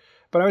this.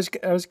 But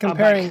I was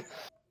comparing...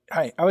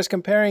 Hi, I was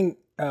comparing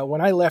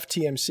when I left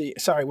TMC...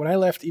 Sorry, when I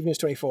left Eve News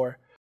 24...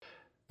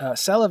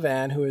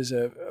 Sullivan, who is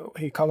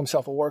he called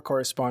himself a war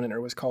correspondent,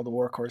 or was called a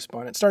war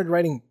correspondent, started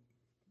writing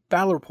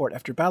battle report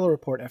after battle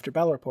report after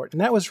battle report. And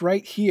that was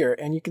right here.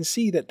 And you can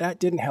see that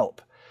didn't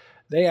help.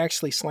 They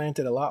actually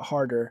slanted a lot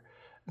harder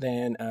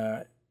than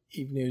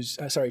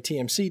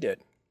TMC did.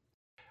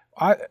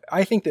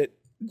 I think that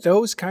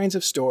those kinds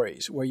of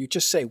stories where you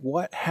just say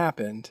what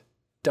happened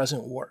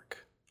doesn't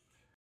work.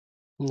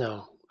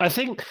 No, I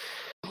think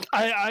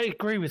I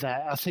agree with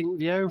that. I think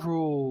the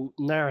overall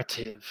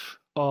narrative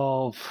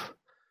of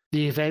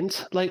the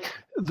event, like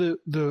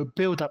the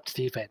build up to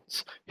the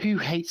events. Who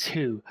hates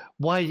who?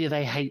 Why do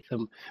they hate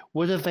them?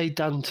 What have they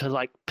done to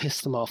like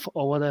piss them off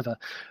or whatever?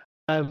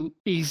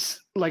 Is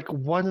like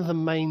one of the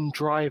main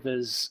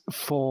drivers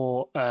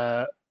for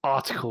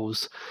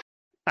articles.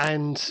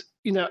 And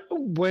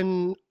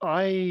when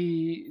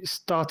I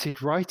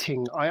started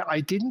writing, I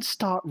didn't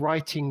start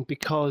writing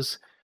because,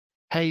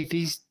 hey,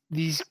 these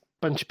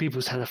bunch of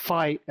people's had a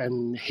fight,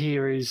 and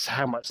here is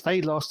how much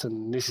they lost,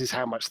 and this is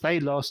how much they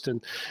lost,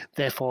 and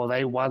therefore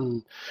they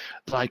won,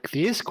 like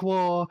the ISK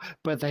war,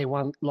 but they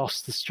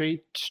lost the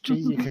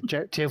strategic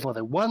objective, or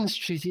they won the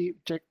strategic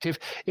objective.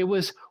 It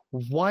was,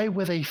 why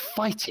were they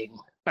fighting?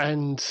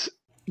 And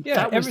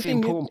that was the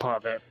important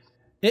part of it.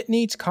 It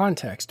needs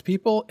context.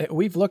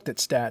 We've looked at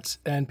stats,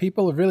 and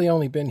people have really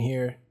only been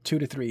here 2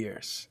 to 3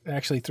 years.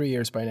 Actually, 3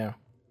 years by now.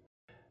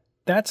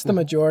 That's the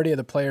majority of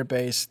the player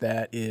base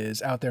that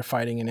is out there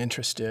fighting and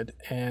interested,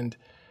 and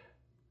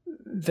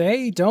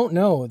they don't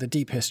know the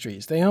deep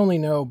histories. They only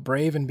know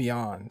Brave and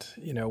beyond,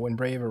 when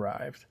Brave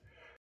arrived.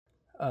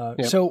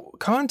 So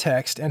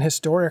context and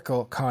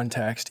historical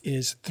context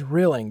is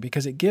thrilling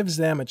because it gives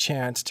them a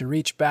chance to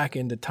reach back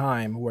into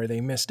time where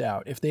they missed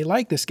out. If they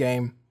like this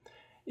game,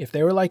 if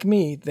they were like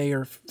me,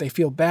 they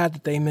feel bad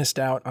that they missed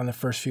out on the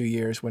first few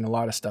years when a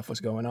lot of stuff was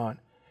going on.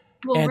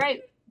 Well,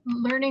 right.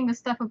 Learning the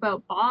stuff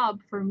about Bob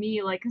for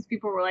me, like, because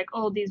people were like,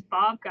 oh, these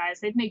Bob guys,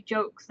 they'd make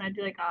jokes, and I'd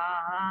be like,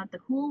 the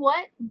who,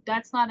 what?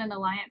 That's not an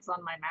alliance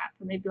on my map.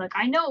 And they'd be like,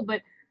 I know,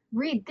 but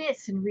read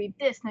this, and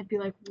I'd be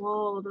like,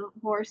 whoa, the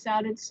war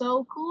sounded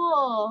so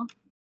cool.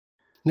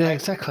 Yeah,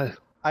 exactly.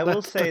 I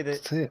will say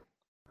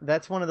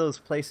that's one of those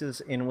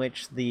places in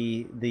which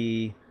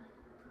the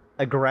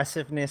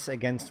aggressiveness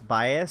against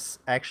bias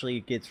actually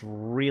gets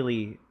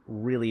really,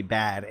 really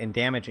bad and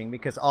damaging,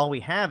 because all we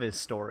have is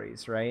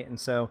stories, right? And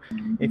so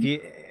if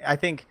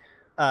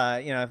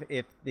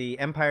the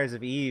Empires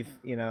of Eve,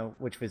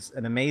 which was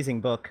an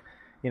amazing book,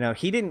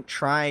 he didn't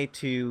try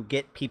to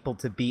get people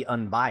to be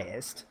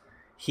unbiased.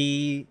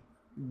 He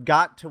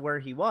got to where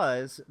he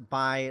was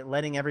by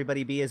letting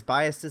everybody be as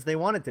biased as they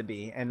wanted to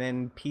be, and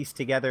then piece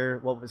together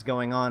what was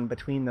going on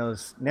between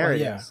those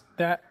narratives.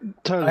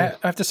 Totally. I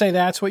have to say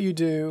that's what you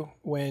do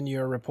when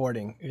you're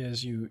reporting,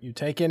 is you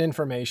take in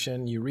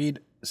information, you read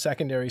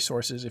secondary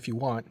sources if you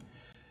want,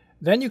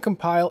 then you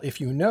compile,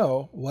 if you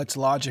know, what's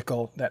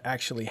logical that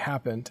actually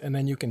happened, and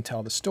then you can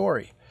tell the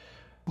story.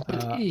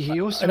 He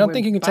also I don't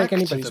think you can take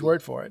anybody's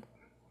word for it.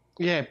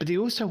 Yeah, but he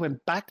also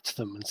went back to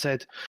them and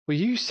said, well,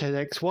 you said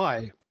X,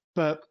 Y,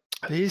 but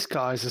these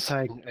guys are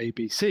saying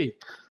ABC.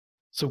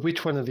 So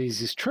which one of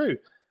these is true?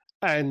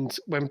 And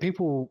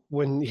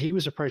when he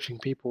was approaching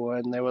people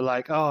and they were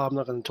like, oh, I'm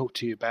not going to talk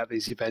to you about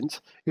these events,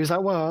 he was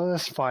like, well,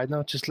 that's fine.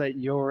 I'll just let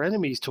your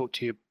enemies talk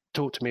to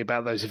me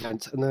about those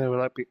events. And then they were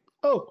like,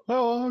 oh,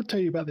 I'll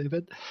tell you about the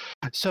event.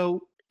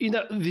 So,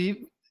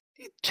 the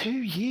 2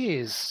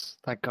 years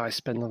that guy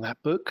spent on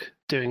that book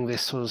doing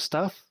this sort of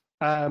stuff,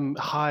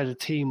 hired a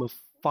team of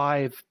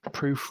 5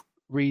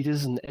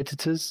 proofreaders and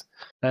editors,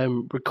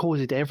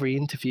 recorded every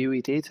interview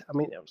he did. I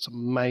mean, it was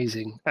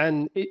amazing,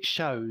 and it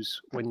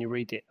shows when you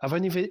read it. I've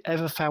only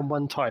ever found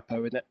one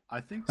typo in it. I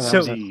think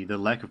the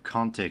lack of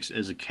context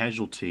is a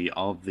casualty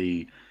of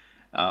the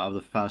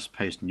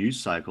fast-paced news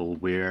cycle,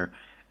 where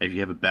if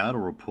you have a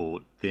battle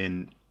report,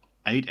 then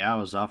 8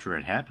 hours after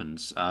it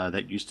happens,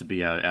 that used to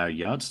be our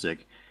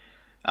yardstick.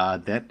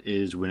 That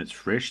is when it's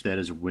fresh. That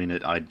is when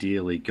it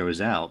ideally goes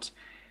out.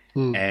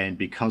 And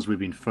because we've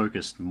been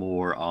focused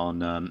more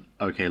on,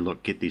 okay,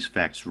 look, get these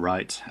facts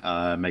right,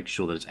 make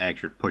sure that it's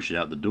accurate, push it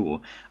out the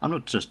door. I'm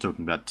not just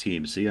talking about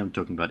TMC, I'm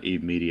talking about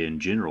Eve Media in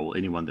general,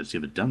 anyone that's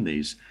ever done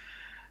these.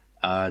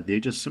 There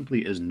just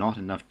simply is not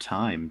enough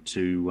time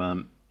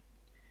to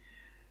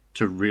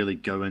really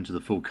go into the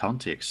full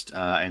context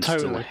and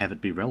still have it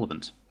be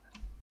relevant.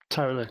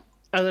 Totally.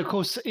 And of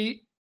course,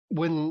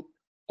 when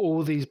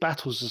all these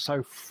battles are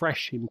so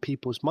fresh in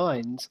people's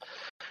minds,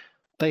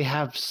 they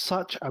have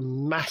such a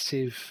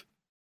massive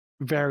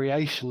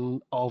variation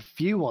of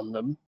view on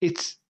them.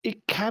 It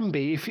can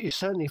be,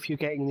 certainly if you're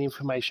getting the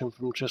information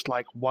from just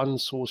like one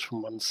source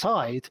from one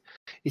side,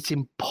 it's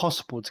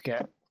impossible to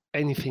get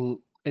anything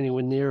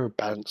anywhere near a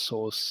balanced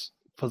source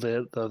for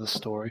the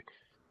story.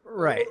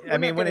 Right. I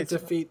mean, we're not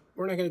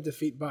going to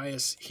defeat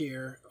bias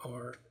here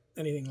or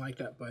anything like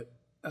that, but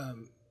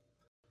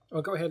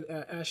go ahead,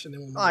 Ash, and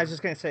then we'll move on. I was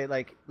just going to say,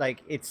 like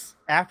it's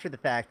after the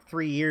fact,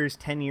 3 years,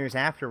 10 years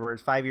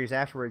afterwards, 5 years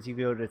afterwards, you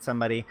go to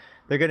somebody,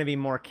 they're going to be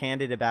more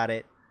candid about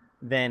it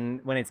than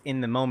when it's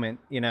in the moment.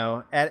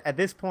 At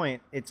this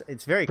point,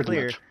 it's very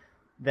clear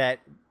that,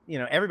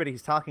 everybody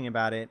who's talking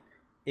about it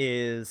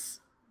is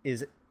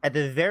at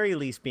the very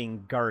least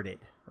being guarded,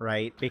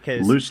 right?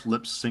 Because loose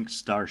lips sink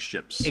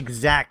starships.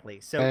 Exactly.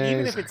 So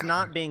even if it's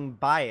not being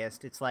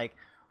biased, it's like,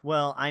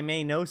 well, I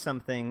may know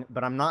something,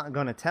 but I'm not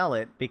going to tell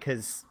it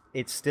because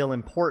it's still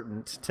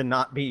important to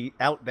not be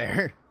out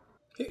there.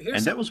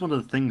 And that was one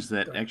of the things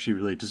that actually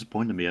really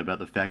disappointed me about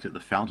the fact that the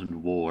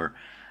Fountain War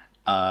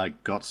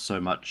got so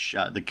much,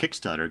 the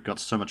Kickstarter got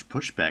so much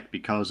pushback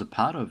because a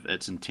part of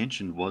its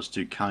intention was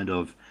to kind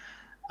of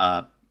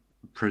uh,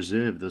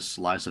 preserve this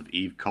slice of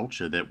Eve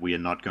culture that we are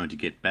not going to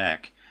get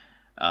back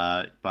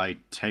by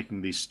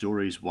taking these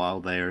stories while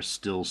they are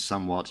still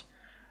somewhat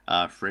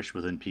fresh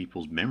within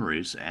people's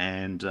memories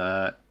and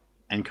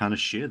kind of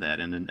share that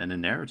in a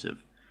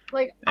narrative.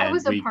 Like, I And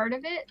was a we, part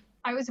of it.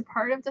 I was a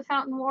part of the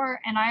Fountain War,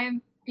 and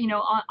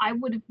I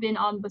would have been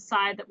on the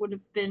side that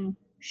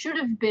should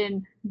have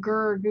been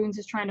Goons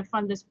is trying to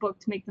fund this book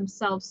to make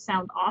themselves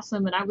sound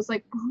awesome, and I was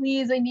like,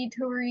 please, I need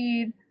to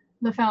read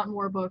the Fountain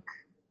War book.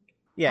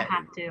 Yeah, I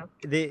have to.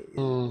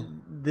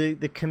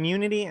 The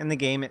community and the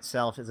game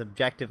itself is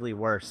objectively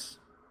worse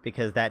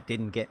because that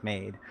didn't get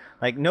made.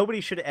 Like,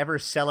 nobody should ever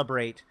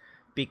celebrate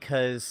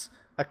because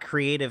a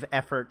creative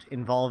effort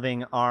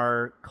involving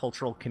our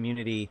cultural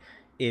community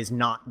is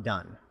not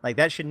done. Like,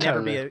 that should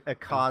never be a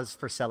cause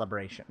for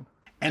celebration.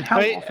 and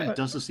how often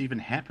does this even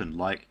happen?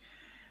 Like,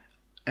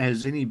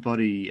 has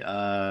anybody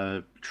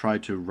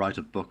tried to write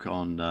a book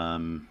on,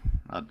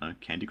 I don't know,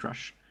 Candy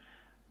Crush?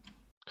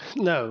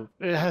 No,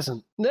 it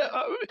hasn't. No,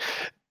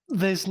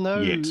 there's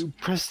no Yet.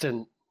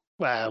 precedent.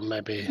 Well,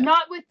 maybe.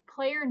 Not with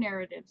player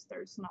narratives,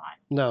 there's not.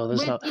 No,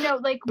 there's not.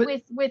 But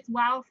with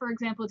WoW, for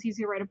example, it's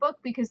easy to write a book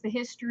because the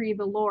history,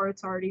 the lore,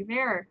 it's already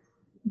there.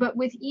 But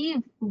with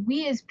Eve,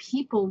 we as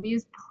people, we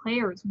as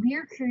players, we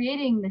are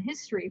creating the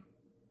history.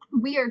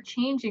 We are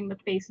changing the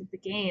face of the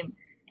game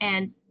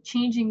and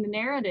changing the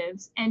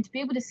narratives. And to be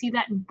able to see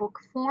that in book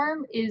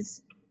form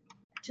is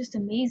just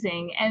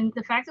amazing. And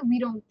the fact that we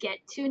don't get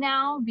to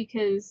now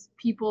because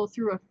people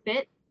threw a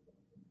fit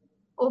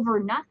over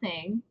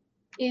nothing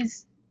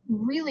is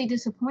really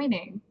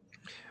disappointing.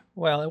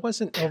 Well, it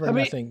wasn't over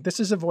nothing.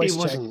 This is a voice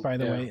check, by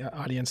the way,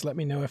 audience. Let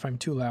me know if I'm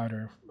too loud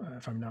or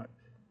if I'm not.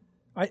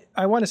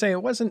 I want to say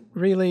it wasn't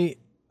really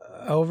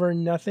over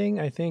nothing.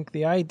 I think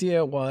the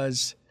idea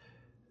was,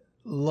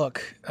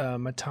 look,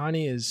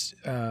 Matani is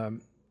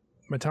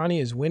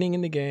winning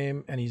in the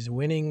game, and he's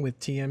winning with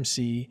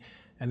TMC.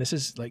 And this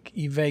is like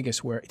Eve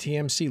Vegas, where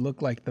TMC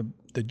looked like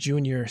the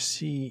junior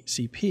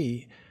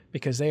CP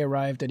because they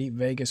arrived at Eve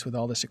Vegas with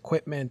all this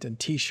equipment and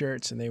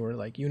T-shirts, and they were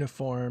like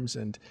uniforms.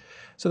 And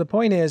so the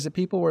point is that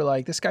people were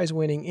like, this guy's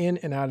winning in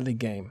and out of the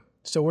game,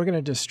 so we're going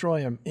to destroy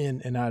him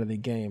in and out of the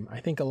game. I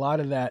think a lot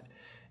of that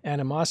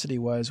animosity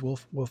was,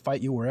 we'll fight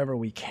you wherever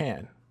we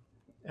can.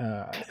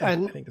 I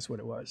think that's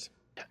what it was.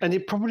 And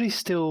it probably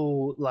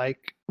still,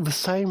 like, the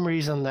same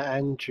reason that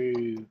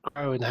Andrew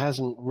Groen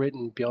hasn't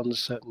written beyond a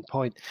certain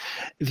point,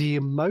 the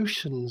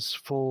emotions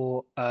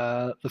for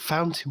the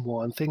Fountain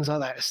War and things like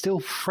that are still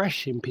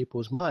fresh in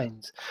people's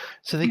minds.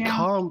 So they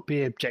can't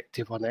be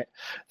objective on it.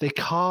 They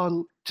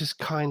can't just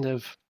kind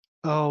of,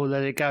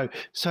 let it go.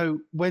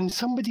 So when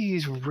somebody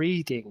is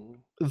reading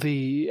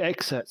the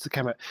excerpts that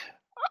came out,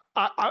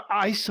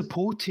 I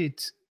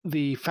supported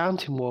the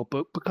Fountain War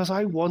book because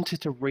I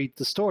wanted to read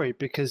the story,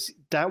 because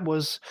that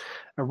was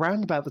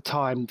around about the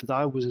time that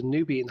I was a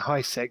newbie in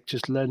HiSec,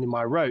 just learning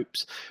my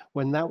ropes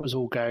when that was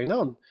all going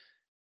on.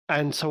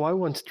 And so I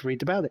wanted to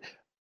read about it.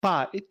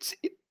 But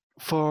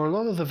for a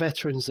lot of the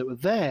veterans that were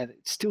there,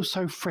 it's still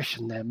so fresh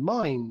in their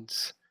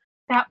minds.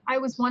 That I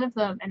was one of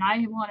them, and I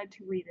wanted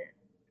to read it.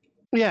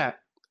 Yeah.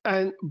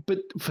 But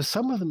for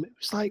some of them, it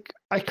was like,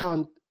 I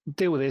can't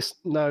deal with this.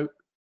 No.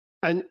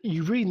 And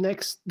you read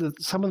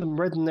some of them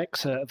read an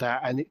excerpt of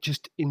that, and it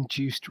just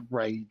induced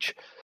rage.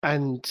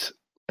 And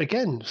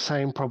again,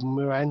 same problem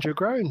with Andrew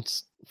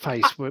Groen's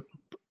face with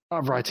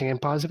writing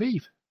Empires of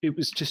Eve. It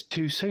was just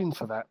too soon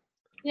for that.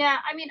 Yeah,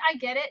 I mean, I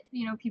get it.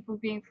 People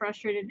being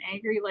frustrated and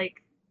angry.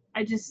 Like,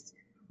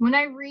 when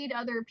I read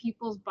other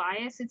people's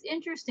bias, it's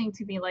interesting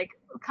to me. Like,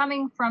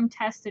 coming from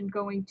Test and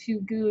going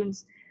to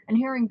Goons and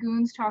hearing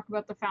Goons talk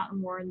about the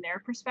Fountain War and their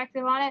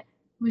perspective on it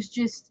was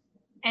just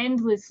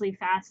endlessly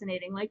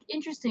fascinating. Like,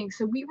 interesting,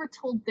 so we were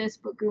told this,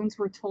 but Goons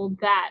were told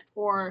that,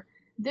 or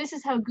this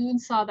is how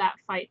Goons saw that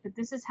fight, but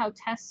this is how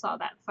Tess saw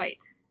that fight.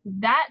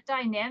 That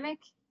dynamic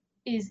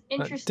is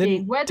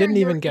interesting, whether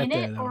you're in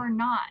it or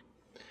not.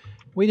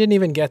 We didn't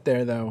even get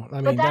there, though. I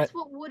mean, but that's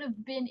what would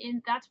have been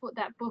that's what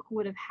that book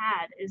would have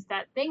had, is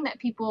that thing that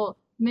people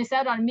miss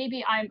out on.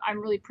 Maybe I'm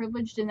really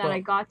privileged in that I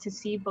got to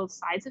see both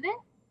sides of it.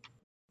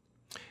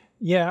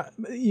 Yeah,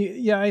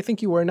 I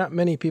think you were. Not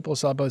many people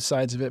saw both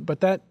sides of it,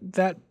 but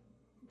that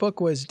book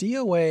was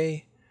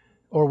DOA,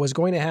 or was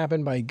going to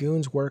happen by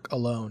Goons' work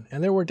alone,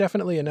 and there were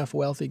definitely enough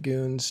wealthy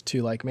Goons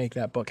to like make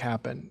that book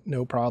happen,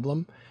 no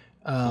problem.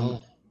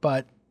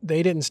 But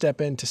they didn't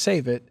step in to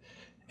save it,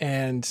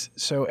 and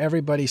so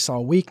everybody saw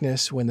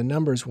weakness when the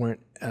numbers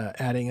weren't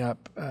adding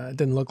up.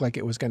 Didn't look like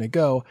it was going to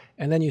go,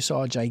 and then you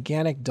saw a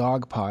gigantic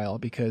dog pile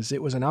because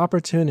it was an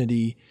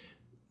opportunity,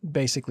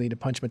 basically, to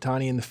punch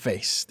Matani in the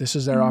face. This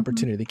is their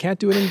opportunity. They can't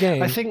do it in game,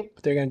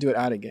 but they're going to do it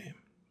out of game.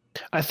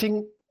 I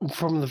think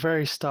from the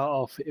very start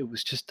off, it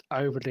was just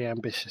overly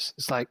ambitious.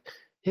 It's like,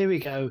 here we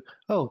go.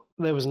 Oh,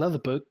 there was another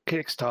book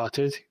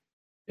kickstarted.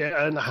 It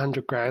earned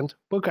 $100,000.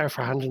 We'll go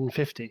for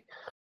 150.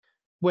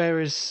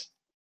 Whereas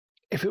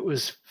if it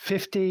was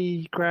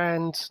 50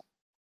 grand,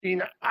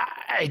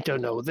 I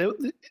don't know.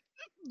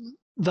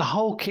 The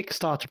whole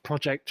Kickstarter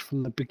project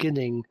from the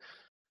beginning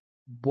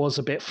was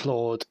a bit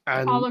flawed,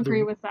 and I'll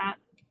agree with that.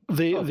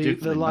 Definitely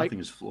like nothing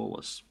is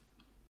flawless.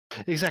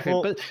 exactly.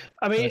 Well, but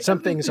I mean, some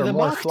things are the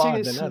more marketing flawed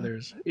is- than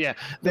others. Yeah,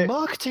 the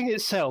marketing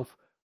itself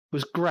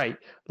was great,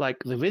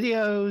 like the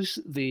videos,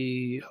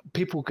 the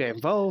people get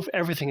involved,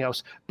 everything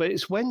else. But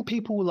it's when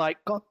people like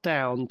got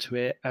down to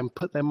it and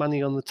put their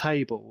money on the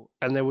table,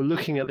 and they were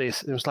looking at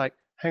this, and it was like,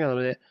 hang on a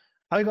minute,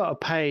 I got to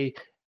pay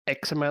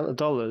X amount of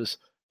dollars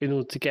in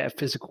order to get a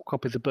physical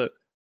copy of the book.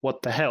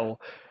 What the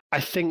hell?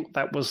 I think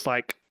that was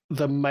like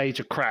the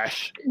major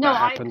crash No,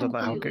 that I happened on the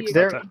whole completely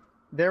Kickstarter. agree.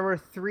 There were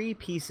 3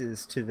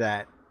 pieces to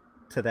that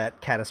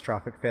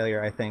catastrophic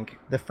failure, I think.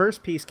 The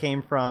first piece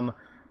came from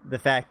the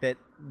fact that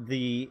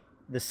the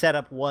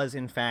setup was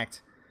in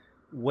fact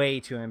way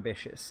too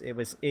ambitious.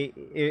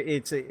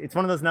 It's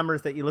one of those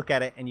numbers that you look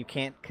at it and you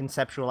can't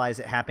conceptualize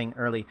it happening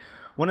early.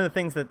 One of the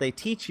things that they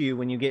teach you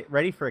when you get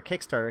ready for a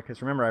Kickstarter,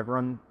 because remember I've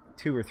run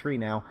 2 or 3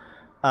 now,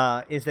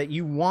 is that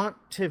you want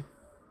to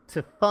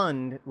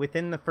fund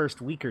within the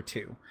first week or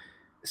 2.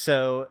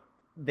 So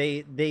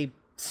they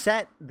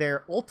set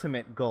their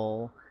ultimate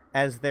goal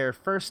as their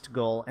first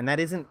goal, and that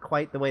isn't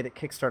quite the way that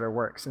Kickstarter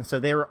works. And so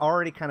they were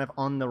already kind of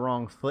on the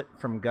wrong foot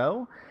from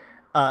go.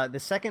 The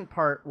second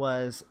part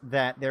was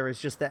that there was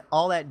just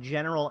all that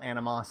general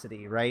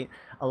animosity, right?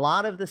 A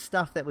lot of the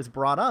stuff that was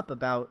brought up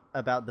about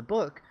the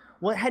book,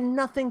 had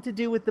nothing to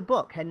do with the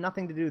book, had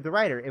nothing to do with the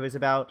writer. It was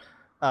about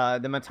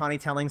the Mittani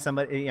telling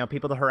somebody,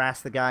 people to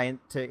harass the guy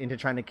into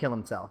trying to kill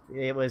himself.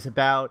 It was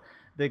about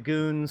the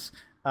goons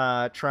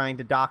trying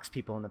to dox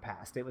people in the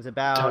past. It was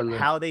about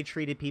how they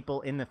treated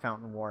people in the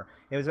Fountain War.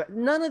 It was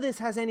none of this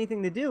has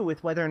anything to do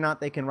with whether or not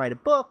they can write a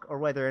book, or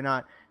whether or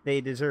not they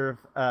deserve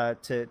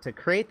to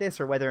create this,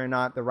 or whether or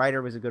not the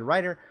writer was a good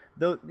writer.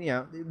 Though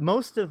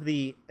most of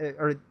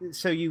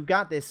so you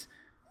got this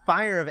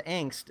fire of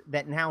angst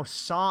that now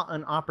saw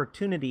an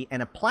opportunity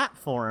and a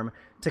platform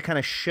to kind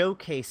of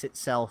showcase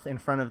itself in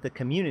front of the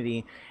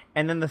community.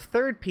 And then the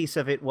third piece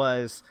of it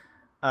was,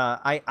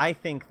 I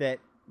think that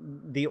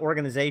the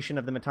organization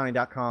of the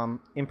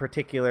Mittani.com, in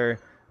particular,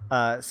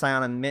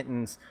 Scion and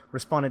Mittens,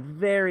 responded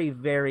very,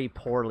 very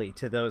poorly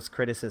to those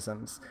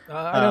criticisms.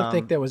 I don't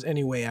think there was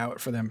any way out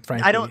for them,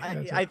 frankly.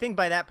 I think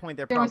by that point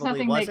there was probably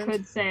nothing wasn't. they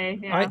could say.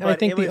 Yeah. I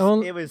think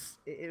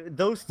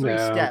those 3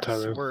 steps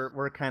totally.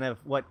 were kind of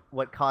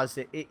what caused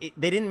it.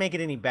 They didn't make it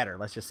any better.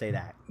 Let's just say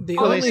that. The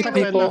Well, they only stuck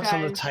their people, nuts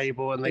on the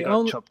table and they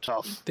got chopped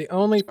off. the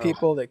only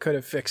people that could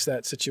have fixed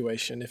that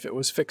situation, if it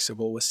was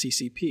fixable, was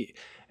CCP,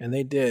 and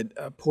they did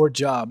a poor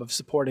job of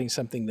supporting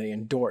something they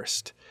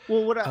endorsed.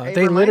 Well,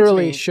 they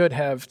literally should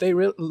have. They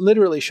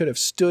literally should have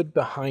stood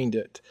behind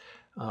it,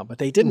 but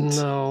they didn't.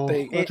 No,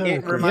 They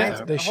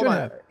should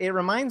have. It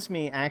reminds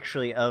me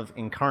actually of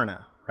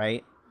Incarna,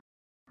 right?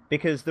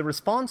 Because the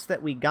response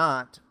that we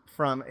got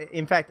from,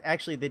 in fact,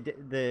 actually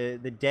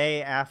the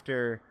day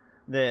after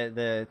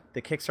the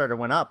Kickstarter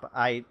went up,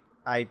 I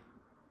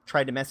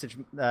tried to message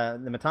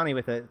the Mittani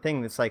with a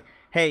thing that's like,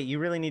 hey, you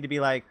really need to be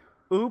like,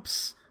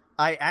 oops,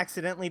 I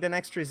accidentally did an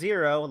extra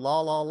 0,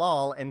 lol, lol,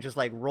 lol, and just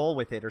like roll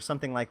with it or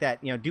something like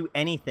that. Do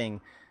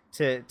anything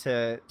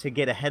to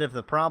get ahead of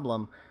the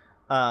problem.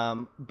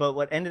 But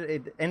what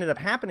ended up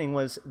happening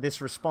was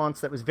this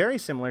response that was very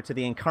similar to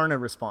the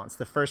Incarna response,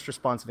 the first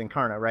response of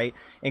Incarna, right?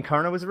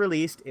 Incarna was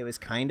released. It was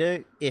kind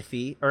of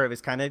iffy, or it was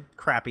kind of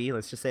crappy.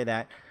 Let's just say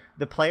that.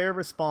 The player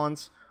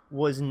response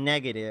was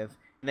negative.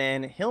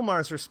 Then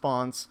Hilmar's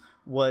response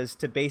was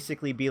to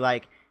basically be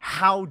like,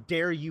 how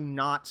dare you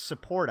not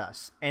support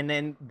us? And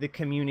then the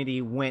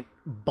community went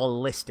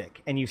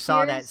ballistic. And you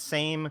saw that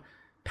same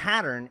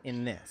pattern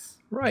in this.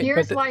 Right.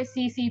 Here's why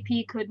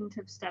CCP couldn't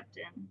have stepped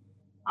in.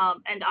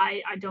 And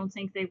I don't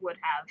think they would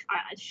have.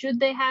 Should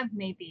they have?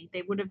 Maybe.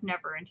 They would have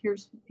never. And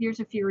here's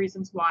a few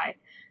reasons why.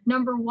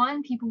 Number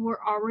one, people were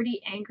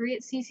already angry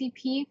at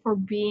CCP for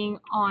being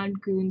on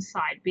Goon's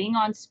side, being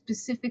on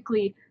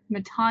specifically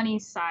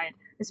Mittani's side,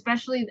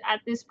 especially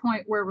at this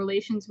point where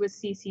relations with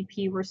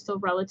CCP were still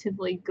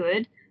relatively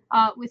good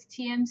with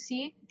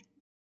TMC.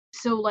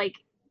 So, like,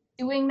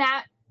 doing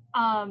that,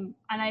 and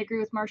I agree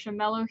with Marcia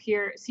Mello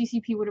here,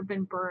 CCP would have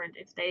been burned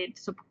if they'd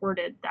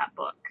supported that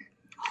book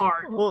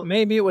hard. Well,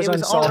 maybe it was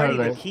already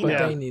unsolvable, the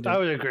but they needed. I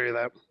would agree with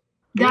that.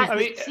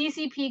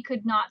 CCP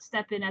could not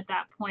step in at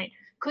that point.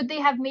 Could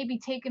they have maybe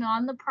taken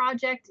on the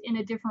project in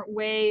a different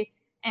way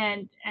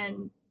and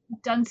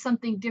done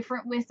something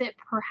different with it?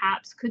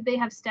 Perhaps. Could they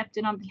have stepped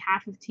in on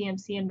behalf of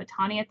TMC and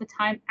Mittani at the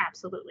time?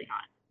 Absolutely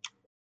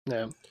not.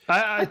 No,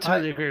 I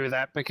totally agree with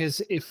that,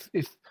 because if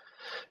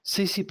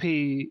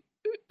CCP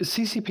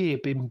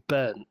had been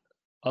burnt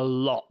a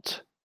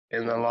lot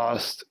in the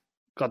last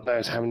God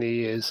knows how many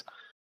years,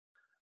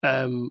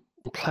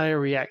 player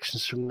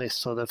reactions from this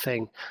sort of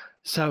thing.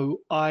 So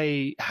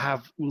I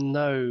have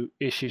no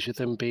issues with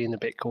them being a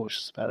bit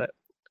cautious about it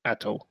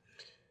at all.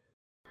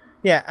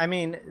 Yeah, I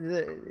mean,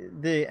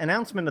 the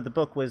announcement of the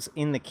book was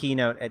in the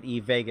keynote at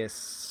eVegas,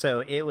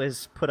 so it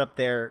was put up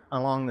there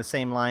along the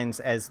same lines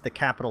as the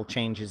capital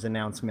changes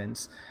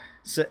announcements.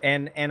 So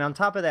and on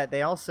top of that,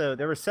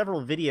 there were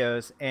several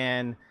videos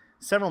and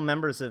several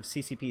members of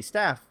CCP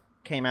staff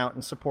came out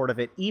in support of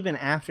it, even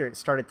after it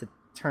started to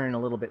turn a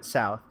little bit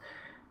south.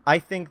 I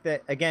think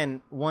that,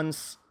 again,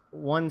 once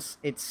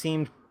it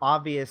seemed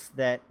obvious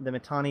that the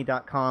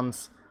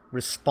Mittani.com's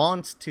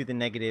response to the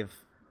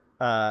negative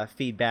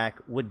feedback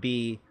would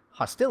be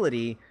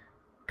hostility,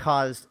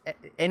 caused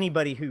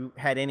anybody who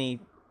had any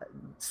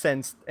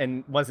sense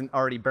and wasn't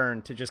already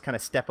burned to just kind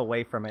of step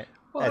away from it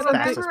as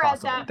fast as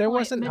possible. There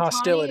wasn't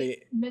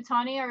hostility.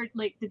 Mittani, or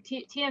like the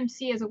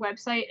TMC as a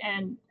website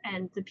and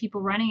the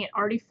people running it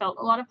already felt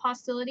a lot of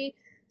hostility.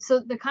 So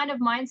the kind of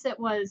mindset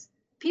was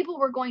people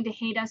were going to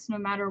hate us no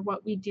matter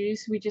what we do.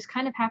 So we just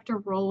kind of have to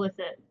roll with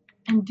it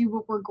and do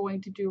what we're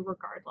going to do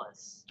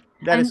regardless.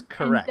 That is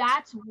correct. And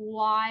that's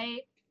why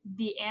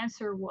the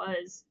answer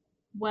was,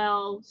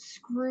 well,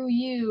 screw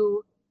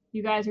you.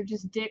 You guys are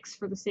just dicks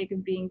for the sake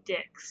of being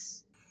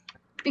dicks.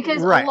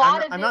 Because right. a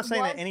lot of I'm not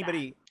saying that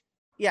anybody.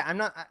 Yeah, I'm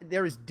not.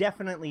 There is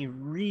definitely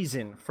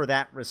reason for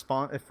that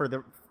response.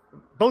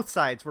 Both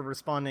sides were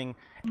responding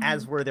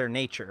as were their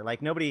nature.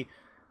 Like nobody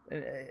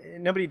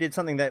did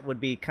something that would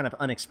be kind of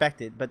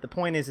unexpected. But the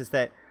point is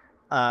that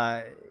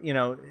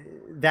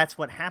that's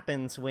what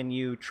happens when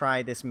you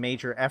try this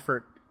major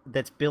effort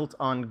that's built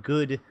on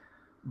good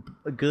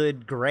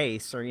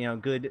grace, or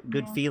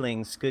good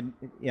feelings,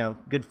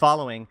 good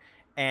following,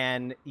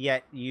 and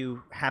yet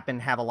you happen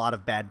to have a lot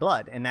of bad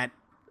blood, and that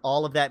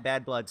all of that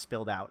bad blood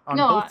spilled out on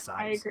both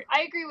sides.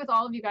 I agree with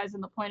all of you guys in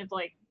the point of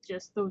like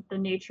just the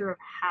nature of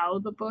how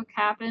the book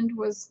happened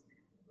was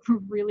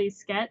really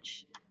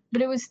sketch,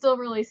 but it was still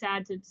really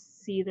sad to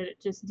see that it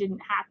just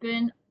didn't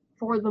happen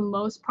for the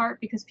most part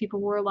because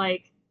people were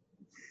like,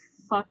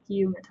 fuck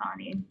you,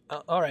 Mittani.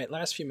 All right,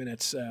 last few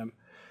minutes.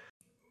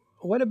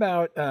 What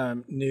about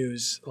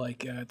news? Like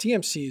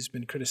TMC has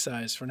been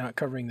criticized for not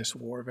covering this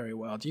war very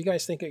well. Do you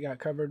guys think it got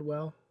covered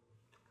well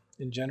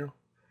in general?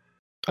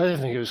 I don't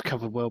think it was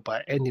covered well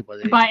by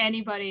anybody. By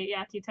anybody,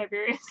 yeah, T.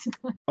 Tiberius.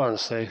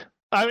 Honestly.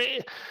 I mean,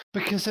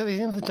 because at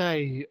the end of the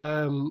day,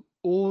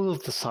 all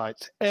of the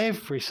sites,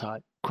 every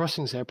site,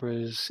 Crossing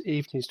Zebras,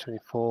 Eve News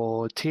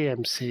 24,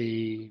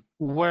 TMC,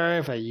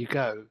 wherever you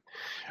go,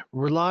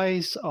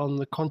 relies on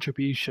the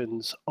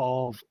contributions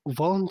of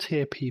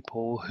volunteer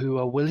people who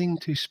are willing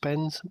to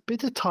spend a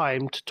bit of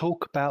time to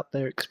talk about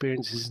their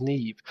experiences in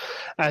Eve.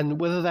 And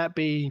whether that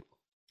be,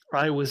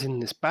 I was in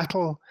this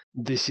battle,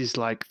 this is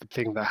like the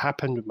thing that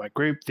happened with my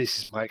group, this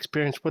is my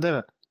experience,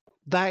 whatever.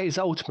 That is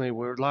ultimately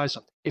what it relies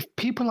on. If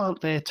people aren't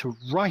there to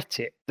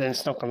write it, then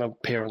it's not going to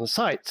appear on the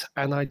site.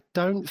 And I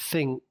don't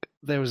think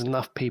there was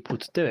enough people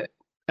to do it.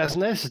 As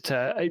an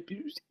editor, it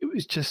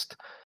was just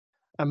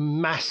a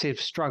massive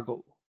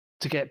struggle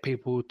to get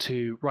people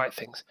to write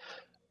things.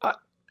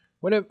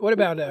 What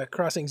about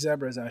Crossing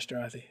Zebras,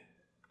 Ashtarothi?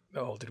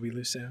 Oh, did we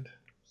lose sound?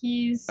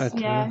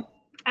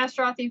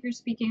 Ashtarothi, if you're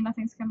speaking,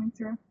 nothing's coming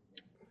through.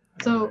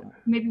 So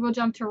maybe we'll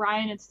jump to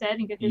Ryan instead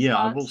and get his thoughts. Yeah,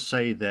 I will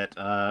say that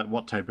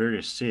what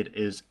Tiberius said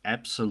is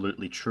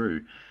absolutely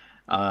true.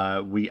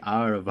 We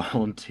are a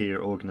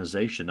volunteer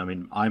organization. I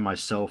mean, I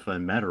myself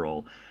and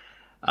Matterall,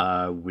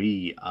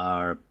 we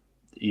are,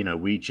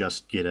 we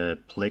just get a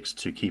Plex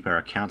to keep our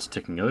accounts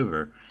ticking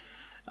over.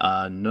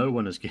 No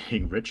one is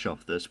getting rich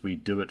off this. We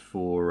do it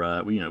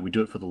for, we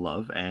do it for the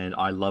love, and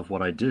I love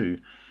what I do.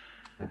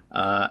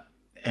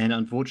 And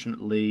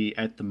unfortunately,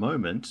 at the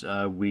moment,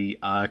 we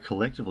are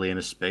collectively in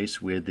a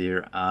space where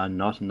there are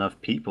not enough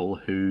people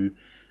who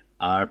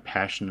are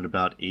passionate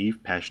about Eve,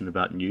 passionate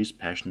about news,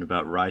 passionate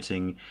about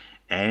writing,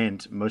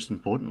 and most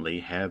importantly,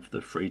 have the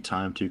free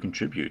time to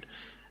contribute.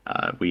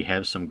 We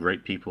have some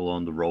great people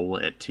on the roll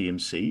at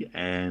TMC,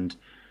 and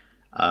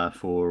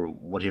for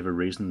whatever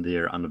reason,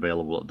 they're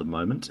unavailable at the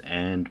moment.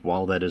 And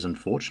while that is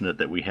unfortunate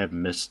that we have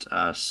missed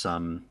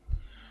some,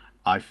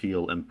 I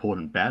feel,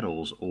 important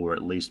battles, or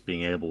at least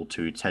being able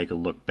to take a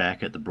look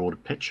back at the broader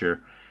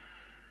picture,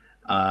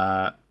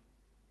 I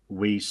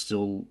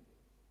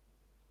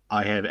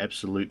have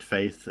absolute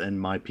faith in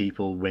my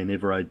people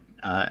whenever I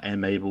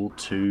am able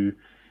to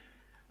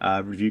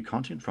review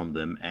content from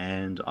them,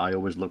 and I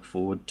always look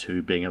forward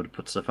to being able to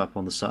put stuff up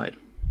on the site.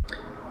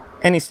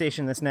 Any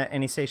station that's net,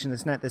 this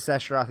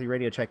Ashtarothi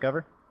radio check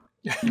over.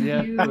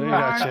 Yeah, you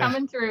are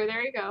coming through.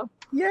 There you go.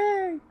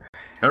 Yay!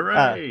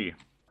 Hooray!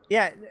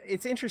 Yeah,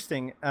 it's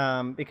interesting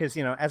because,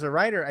 as a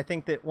writer, I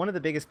think that one of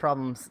the biggest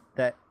problems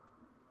that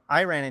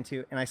I ran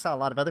into, and I saw a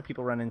lot of other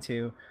people run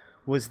into,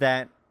 was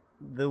that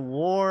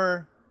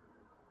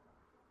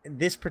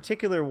this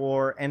particular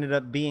war ended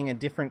up being a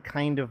different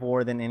kind of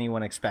war than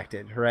anyone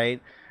expected,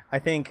 right? I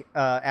think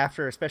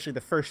after especially the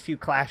first few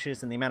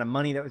clashes and the amount of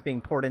money that was being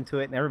poured into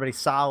it, and everybody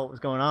saw what was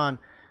going on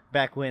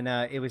back when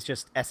it was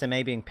just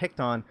SMA being picked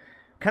on,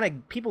 kind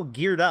of people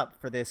geared up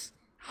for this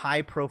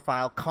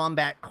high-profile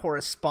combat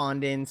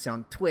correspondence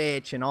on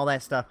Twitch and all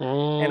that stuff.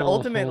 And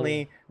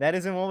ultimately, that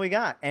isn't what we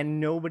got, and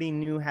nobody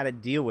knew how to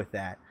deal with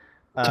that.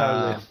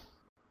 Totally.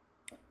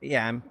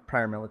 Yeah, I'm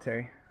prior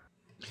military.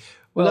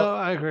 Well, no,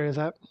 I agree with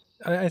that.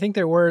 I think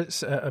there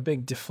was a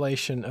big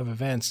deflation of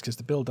events because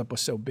the buildup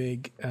was so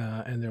big,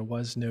 and there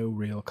was no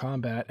real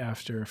combat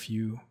after a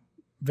few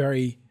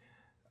very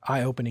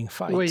eye-opening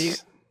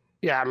fights.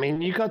 Well, I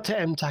mean, you got to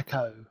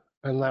MTACO,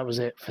 and that was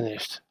it,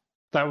 finished.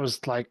 That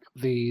was like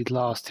the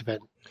last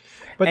event.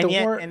 But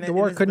And the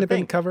war couldn't have been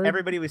thing. covered.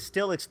 Everybody was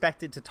still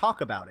expected to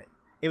talk about it.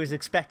 It was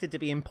expected to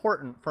be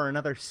important for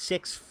another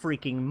 6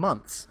 freaking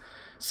months.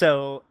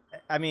 So,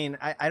 I mean,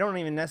 I don't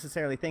even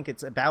necessarily think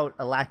it's about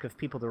a lack of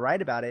people to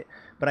write about it,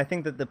 but I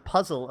think that the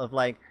puzzle of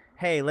like,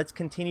 hey, let's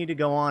continue to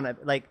go on.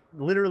 Like,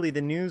 literally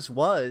the news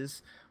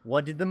was,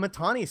 what did the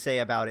Mittani say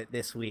about it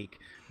this week?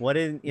 What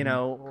did,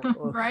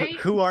 Right?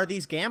 Who are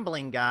these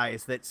gambling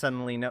guys that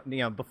suddenly,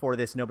 before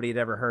this, nobody had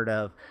ever heard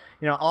of?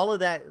 All of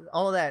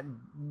that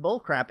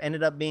bullcrap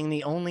ended up being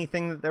the only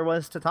thing that there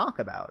was to talk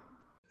about.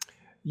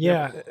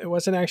 Yeah, it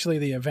wasn't actually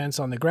the events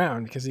on the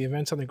ground, because the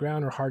events on the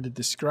ground are hard to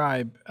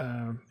describe,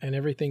 and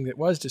everything that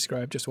was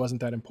described just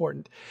wasn't that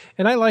important.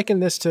 And I liken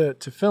this to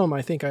film.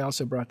 I think I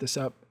also brought this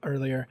up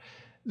earlier,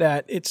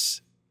 that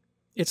it's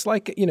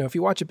like, if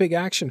you watch a big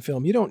action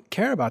film, you don't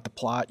care about the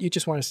plot. You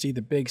just want to see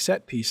the big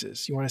set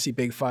pieces. You want to see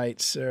big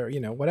fights or,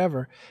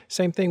 whatever.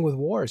 Same thing with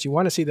wars. You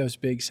want to see those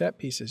big set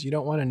pieces. You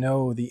don't want to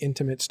know the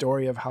intimate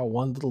story of how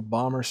one little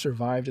bomber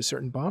survived a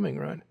certain bombing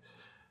run.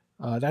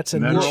 That's a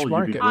niche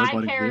market. I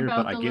care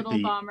about the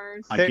little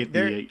bombers.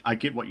 I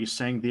get what you're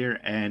saying there,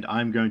 and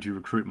I'm going to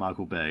recruit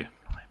Michael Bay.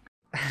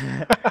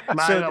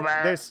 So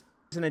there's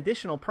an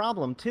additional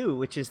problem too,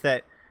 which is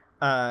that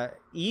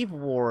EVE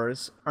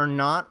wars are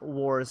not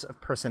wars of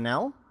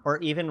personnel or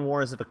even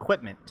wars of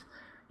equipment.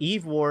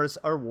 EVE wars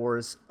are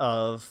wars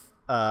of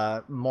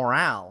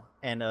morale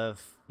and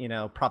of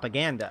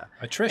propaganda,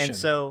 attrition.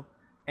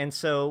 And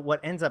so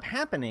what ends up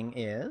happening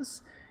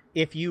is,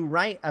 if you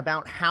write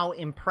about how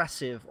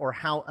impressive or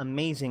how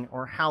amazing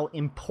or how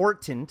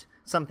important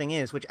something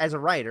is, which as a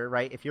writer,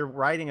 right, if you're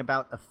writing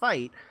about a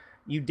fight,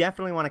 you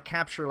definitely want to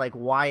capture like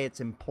why it's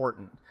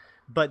important.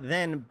 But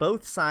then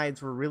both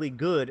sides were really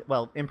good.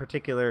 Well, in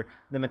particular,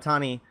 the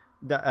Mittani,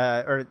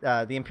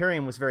 the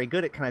Imperium was very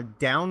good at kind of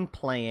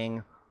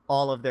downplaying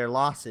all of their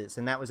losses,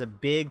 and that was a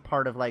big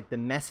part of like the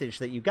message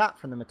that you got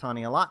from the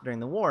Mittani a lot during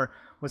the war,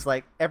 was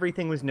like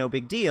everything was no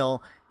big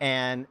deal,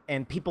 and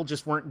people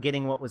just weren't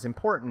getting what was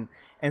important,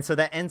 and so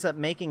that ends up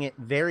making it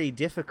very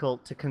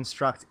difficult to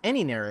construct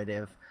any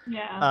narrative.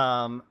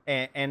 Yeah.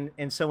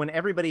 And so when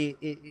everybody,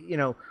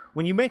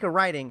 when you make a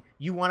writing,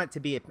 you want it to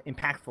be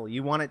impactful,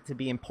 you want it to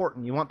be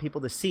important, you want people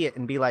to see it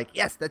and be like,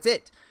 yes, that's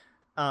it.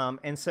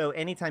 And so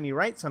anytime you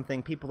write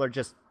something, people are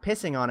just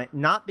pissing on it,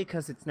 not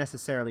because it's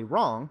necessarily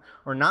wrong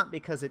or not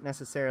because it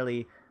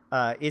necessarily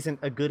isn't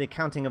a good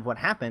accounting of what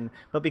happened,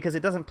 but because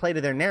it doesn't play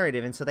to their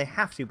narrative. And so they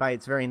have to, by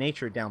its very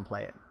nature,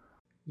 downplay it.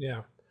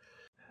 Yeah.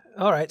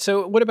 All right.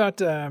 So what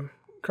about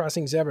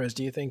Crossing Zebras?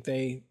 Do you think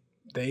they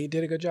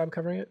did a good job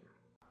covering it?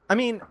 I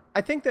mean,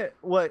 I think that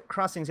what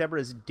Crossing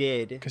Zebras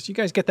did... Because you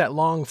guys get that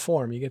long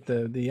form. You get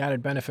the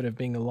added benefit of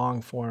being a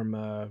long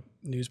form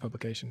news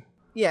publication.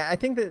 Yeah, I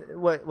think that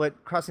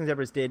what Crossing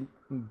Zebras did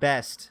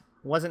best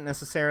wasn't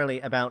necessarily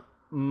about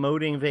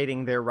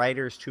motivating their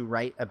writers to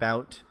write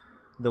about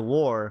the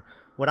war.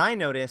 What I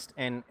noticed,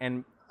 and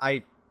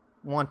I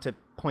want to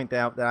point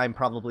out that I'm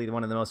probably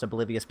one of the most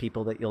oblivious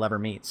people that you'll ever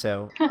meet,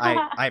 so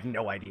I have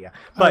no idea.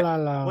 But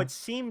what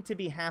seemed to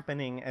be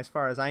happening, as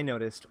far as I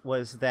noticed,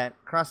 was that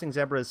Crossing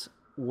Zebras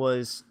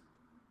was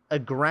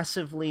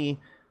aggressively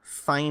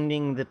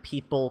finding the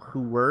people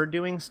who were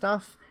doing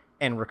stuff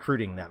and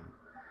recruiting them.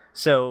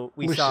 So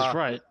we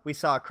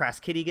saw Crass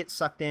Kitty get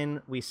sucked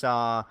in. We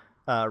saw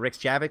Rix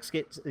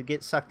Javix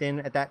get sucked in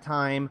at that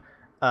time.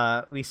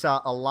 We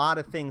saw a lot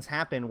of things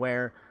happen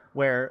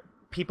where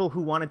people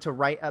who wanted to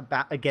write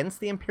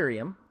against the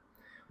Imperium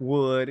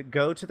would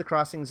go to the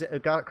Crossing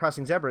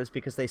Zebras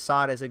because they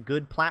saw it as a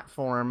good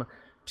platform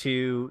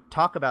to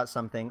talk about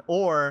something,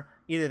 or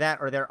either that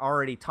or they're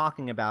already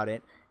talking about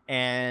it,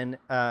 and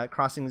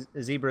Crossing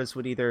Zebras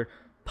would either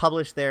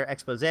publish their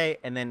expose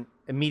and then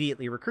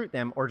immediately recruit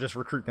them, or just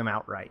recruit them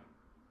outright.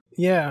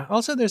 Yeah.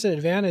 Also, there's an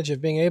advantage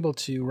of being able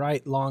to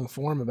write long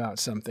form about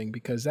something,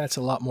 because that's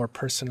a lot more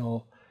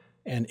personal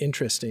and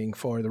interesting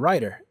for the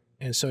writer.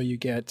 And so you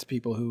get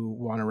people who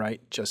want to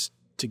write just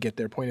to get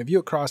their point of view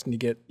across and to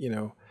get,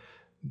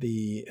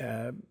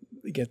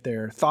 get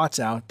their thoughts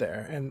out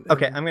there.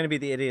 Okay, I'm going to be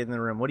the idiot in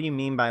the room. What do you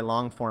mean by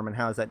long form, and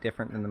how is that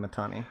different than the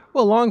Mittani?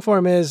 Well, long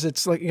form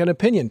it's like an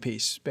opinion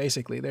piece,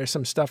 basically. There's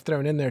some stuff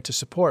thrown in there to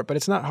support, but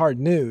it's not hard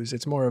news.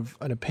 It's more of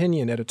an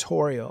opinion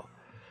editorial.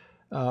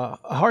 A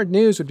hard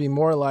news would be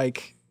more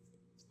like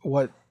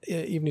what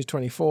Eve News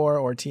 24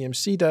 or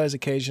TMC does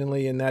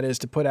occasionally, and that is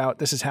to put out,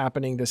 this is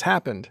happening, this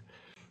happened.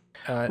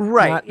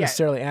 Not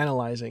necessarily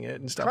analyzing it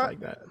and stuff like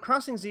that.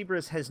 Crossing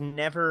Zebras has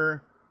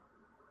never...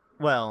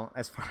 Well,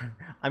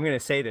 I'm going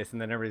to say this,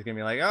 and then everybody's going to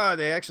be like, "Oh,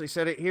 they actually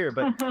said it here."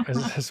 But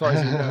as far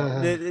as you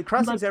know, the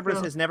Crossing Zebras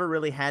has never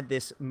really had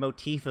this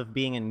motif of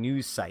being a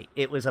news site.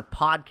 It was a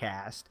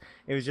podcast.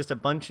 It was just a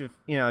bunch of,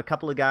 a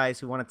couple of guys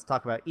who wanted to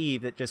talk about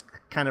Eve that just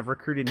kind of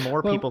recruited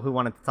more people who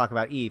wanted to talk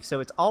about Eve. So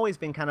it's always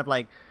been kind of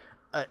like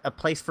a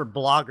place for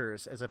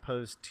bloggers as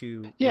opposed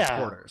to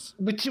reporters.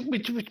 Which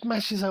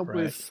matches up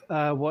with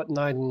what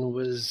Nyden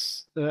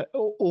was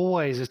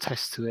always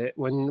attest to it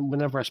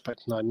whenever I spoke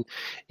to Nyden,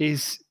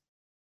 is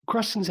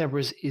Crossing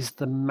Zebras is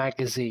the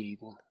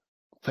magazine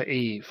for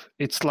EVE.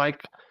 It's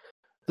like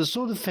the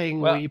sort of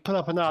thing where you put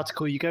up an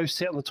article, you go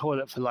sit on the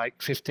toilet for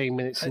like 15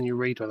 minutes and you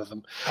read one of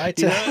them. I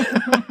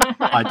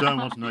don't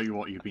want to know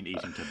what you've been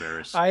eating,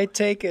 Tiberius. I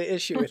take an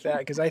issue with that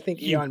because I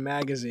think Eon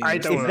Magazine.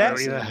 Is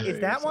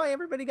that why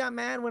everybody got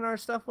mad when our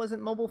stuff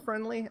wasn't mobile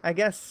friendly? I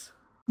guess.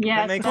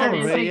 Yes, that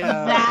is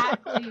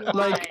exactly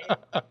why.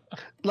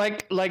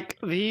 Like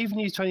the EVE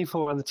News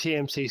 24 and the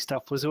TMC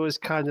stuff was always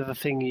kind of the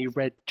thing you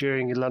read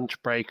during your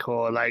lunch break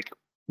or like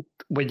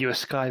when you were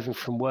skiving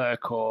from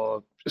work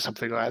or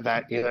something like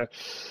that,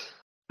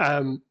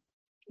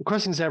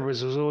 Crossing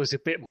Zebras was always a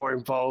bit more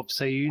involved,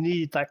 so you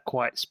need that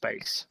quiet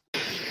space.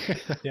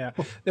 Yeah,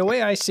 the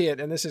way I see it,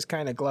 and this is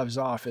kind of gloves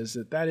off, is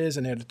that is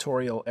an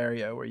editorial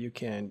area where you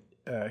can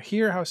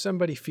hear how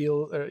somebody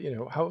feels,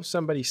 how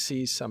somebody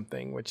sees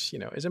something, which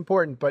is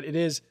important, but it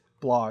is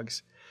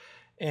blogs,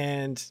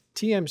 and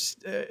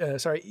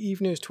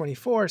EVE News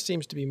 24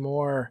 seems to be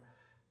more.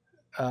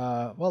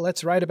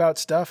 Let's write about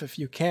stuff if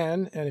you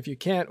can, and if you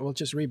can't, we'll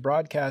just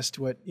rebroadcast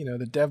what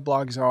the dev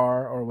blogs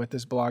are, or what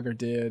this blogger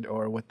did,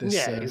 or what this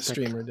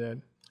streamer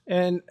did.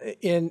 And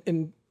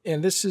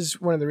this is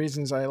one of the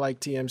reasons I like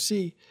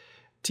TMC.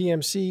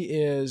 TMC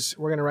is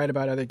we're going to write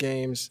about other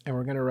games, and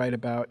we're going to write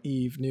about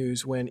EVE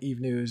News when EVE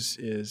News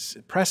is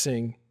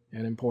pressing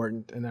and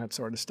important, and that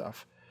sort of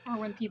stuff. Or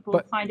when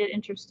people find it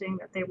interesting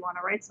that they want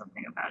to write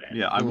something about it.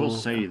 Yeah, I will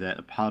say that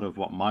a part of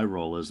what my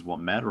role is,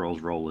 what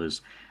Matterall's role is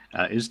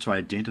to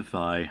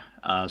identify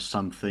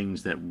some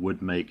things that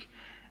would make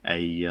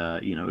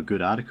a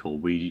good article.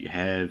 We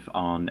have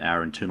on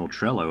our internal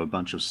Trello a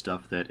bunch of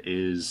stuff that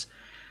is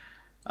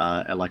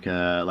like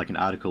an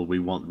article we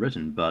want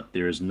written, but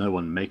there is no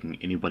one making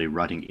anybody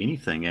writing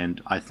anything.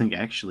 And I think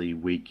actually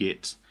we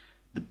get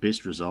the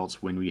best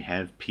results when we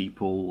have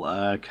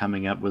people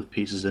coming up with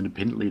pieces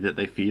independently that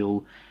they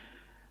feel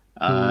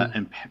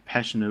and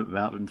passionate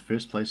about in the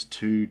first place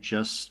to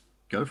just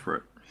go for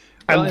it.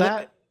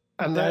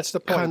 And that's the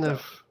point, kind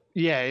of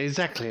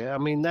exactly. I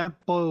mean,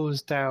 that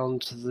boils down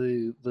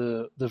to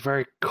the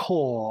very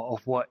core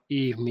of what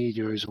EVE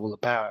Media is all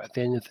about. At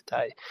the end of the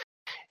day,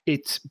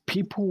 it's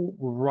people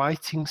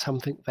writing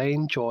something they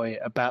enjoy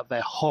about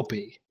their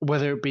hobby,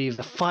 whether it be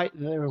the fight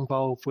that they're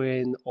involved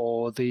in,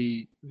 or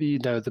the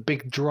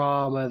big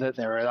drama that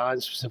their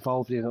alliance was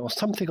involved in, or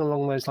something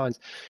along those lines.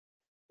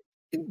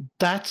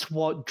 That's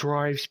what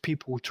drives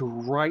people to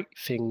write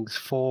things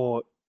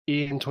for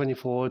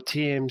EN24,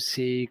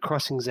 TMC,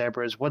 Crossing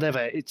Zebras,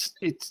 whatever. It's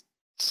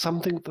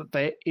something that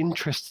they're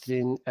interested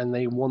in and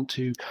they want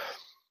to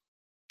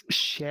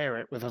share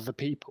it with other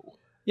people.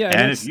 Yeah,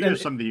 and if you have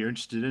something you're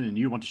interested in and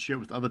you want to share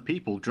with other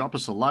people, drop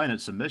us a line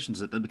at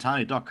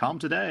submissions@thebatani.com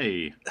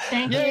today.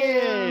 Thank you.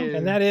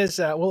 And that is,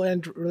 we'll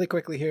end really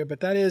quickly here, but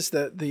that is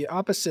the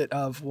opposite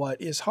of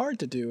what is hard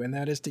to do, and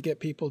that is to get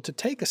people to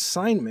take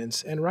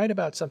assignments and write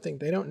about something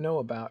they don't know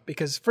about.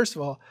 Because first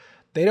of all,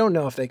 they don't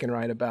know if they can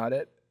write about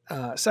it.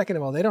 Second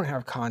of all, they don't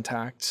have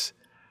contacts.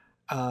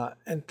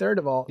 And third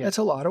of all, that's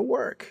a lot of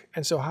work.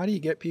 And so how do you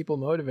get people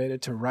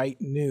motivated to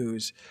write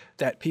news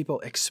that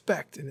people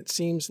expect? And it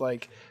seems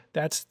like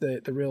that's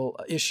the real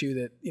issue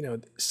that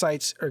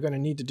sites are going to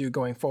need to do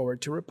going forward,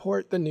 to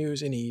report the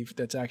news in EVE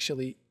that's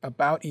actually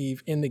about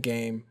EVE in the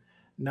game,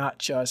 not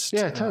just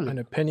an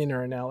opinion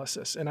or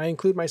analysis. And I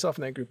include myself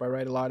in that group. I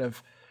write a lot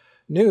of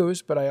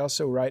news, but I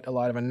also write a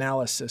lot of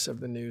analysis of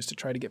the news to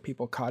try to get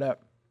people caught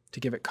up, to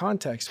give it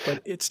context.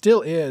 But it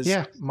still is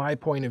my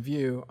point of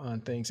view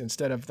on things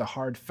instead of the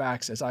hard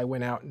facts as I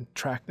went out and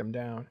tracked them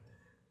down.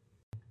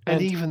 And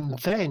even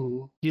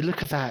then, you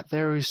look at that,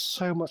 there is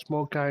so much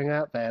more going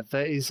out there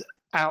that is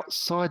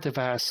outside of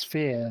our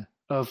sphere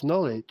of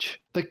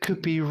knowledge that could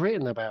be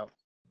written about.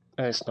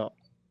 And it's not.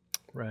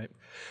 Right.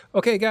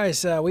 Okay,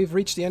 guys, we've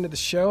reached the end of the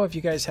show. If you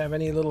guys have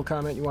any little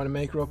comment you want to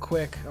make real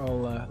quick,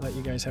 I'll let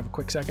you guys have a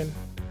quick second.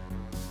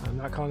 I'm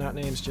not calling out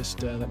names,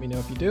 just let me know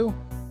if you do.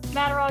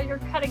 Matterall, you're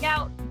cutting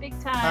out big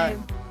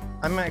time.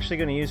 I'm actually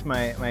going to use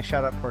my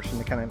shout-out portion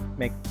to kind of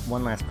make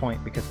one last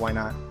point, because why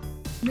not?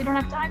 We don't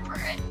have time for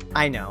it.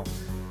 I know.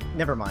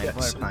 Never mind.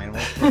 Yes. We're fine.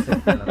 We'll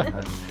sit another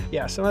time.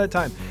 Yeah, some other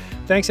time.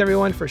 Thanks,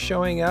 everyone, for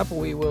showing up.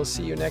 We will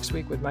see you next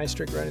week with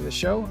Meistrick running the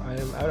show. I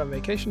am out on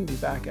vacation. Be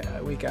back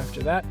a week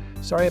after that.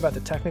 Sorry about the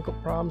technical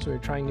problems. We're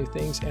trying new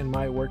things, and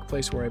my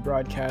workplace where I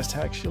broadcast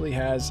actually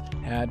has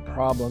had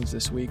problems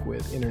this week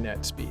with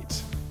internet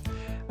speeds.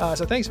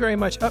 So thanks very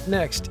much. Up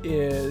next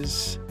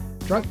is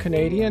Drunk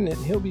Canadian,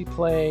 and he'll be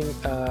playing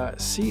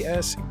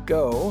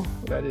CSGO,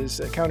 that is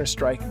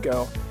Counter-Strike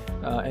Go,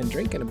 and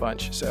drinking a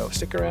bunch. So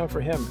stick around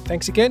for him.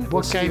 Thanks again.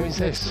 What game is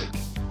this?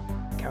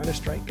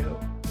 Counter-Strike Go.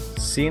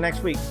 See you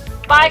next week.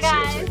 Bye,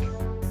 guys.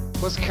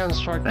 What's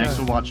Counter-Strike Go? Thanks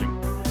for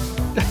watching.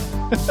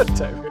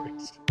 Time.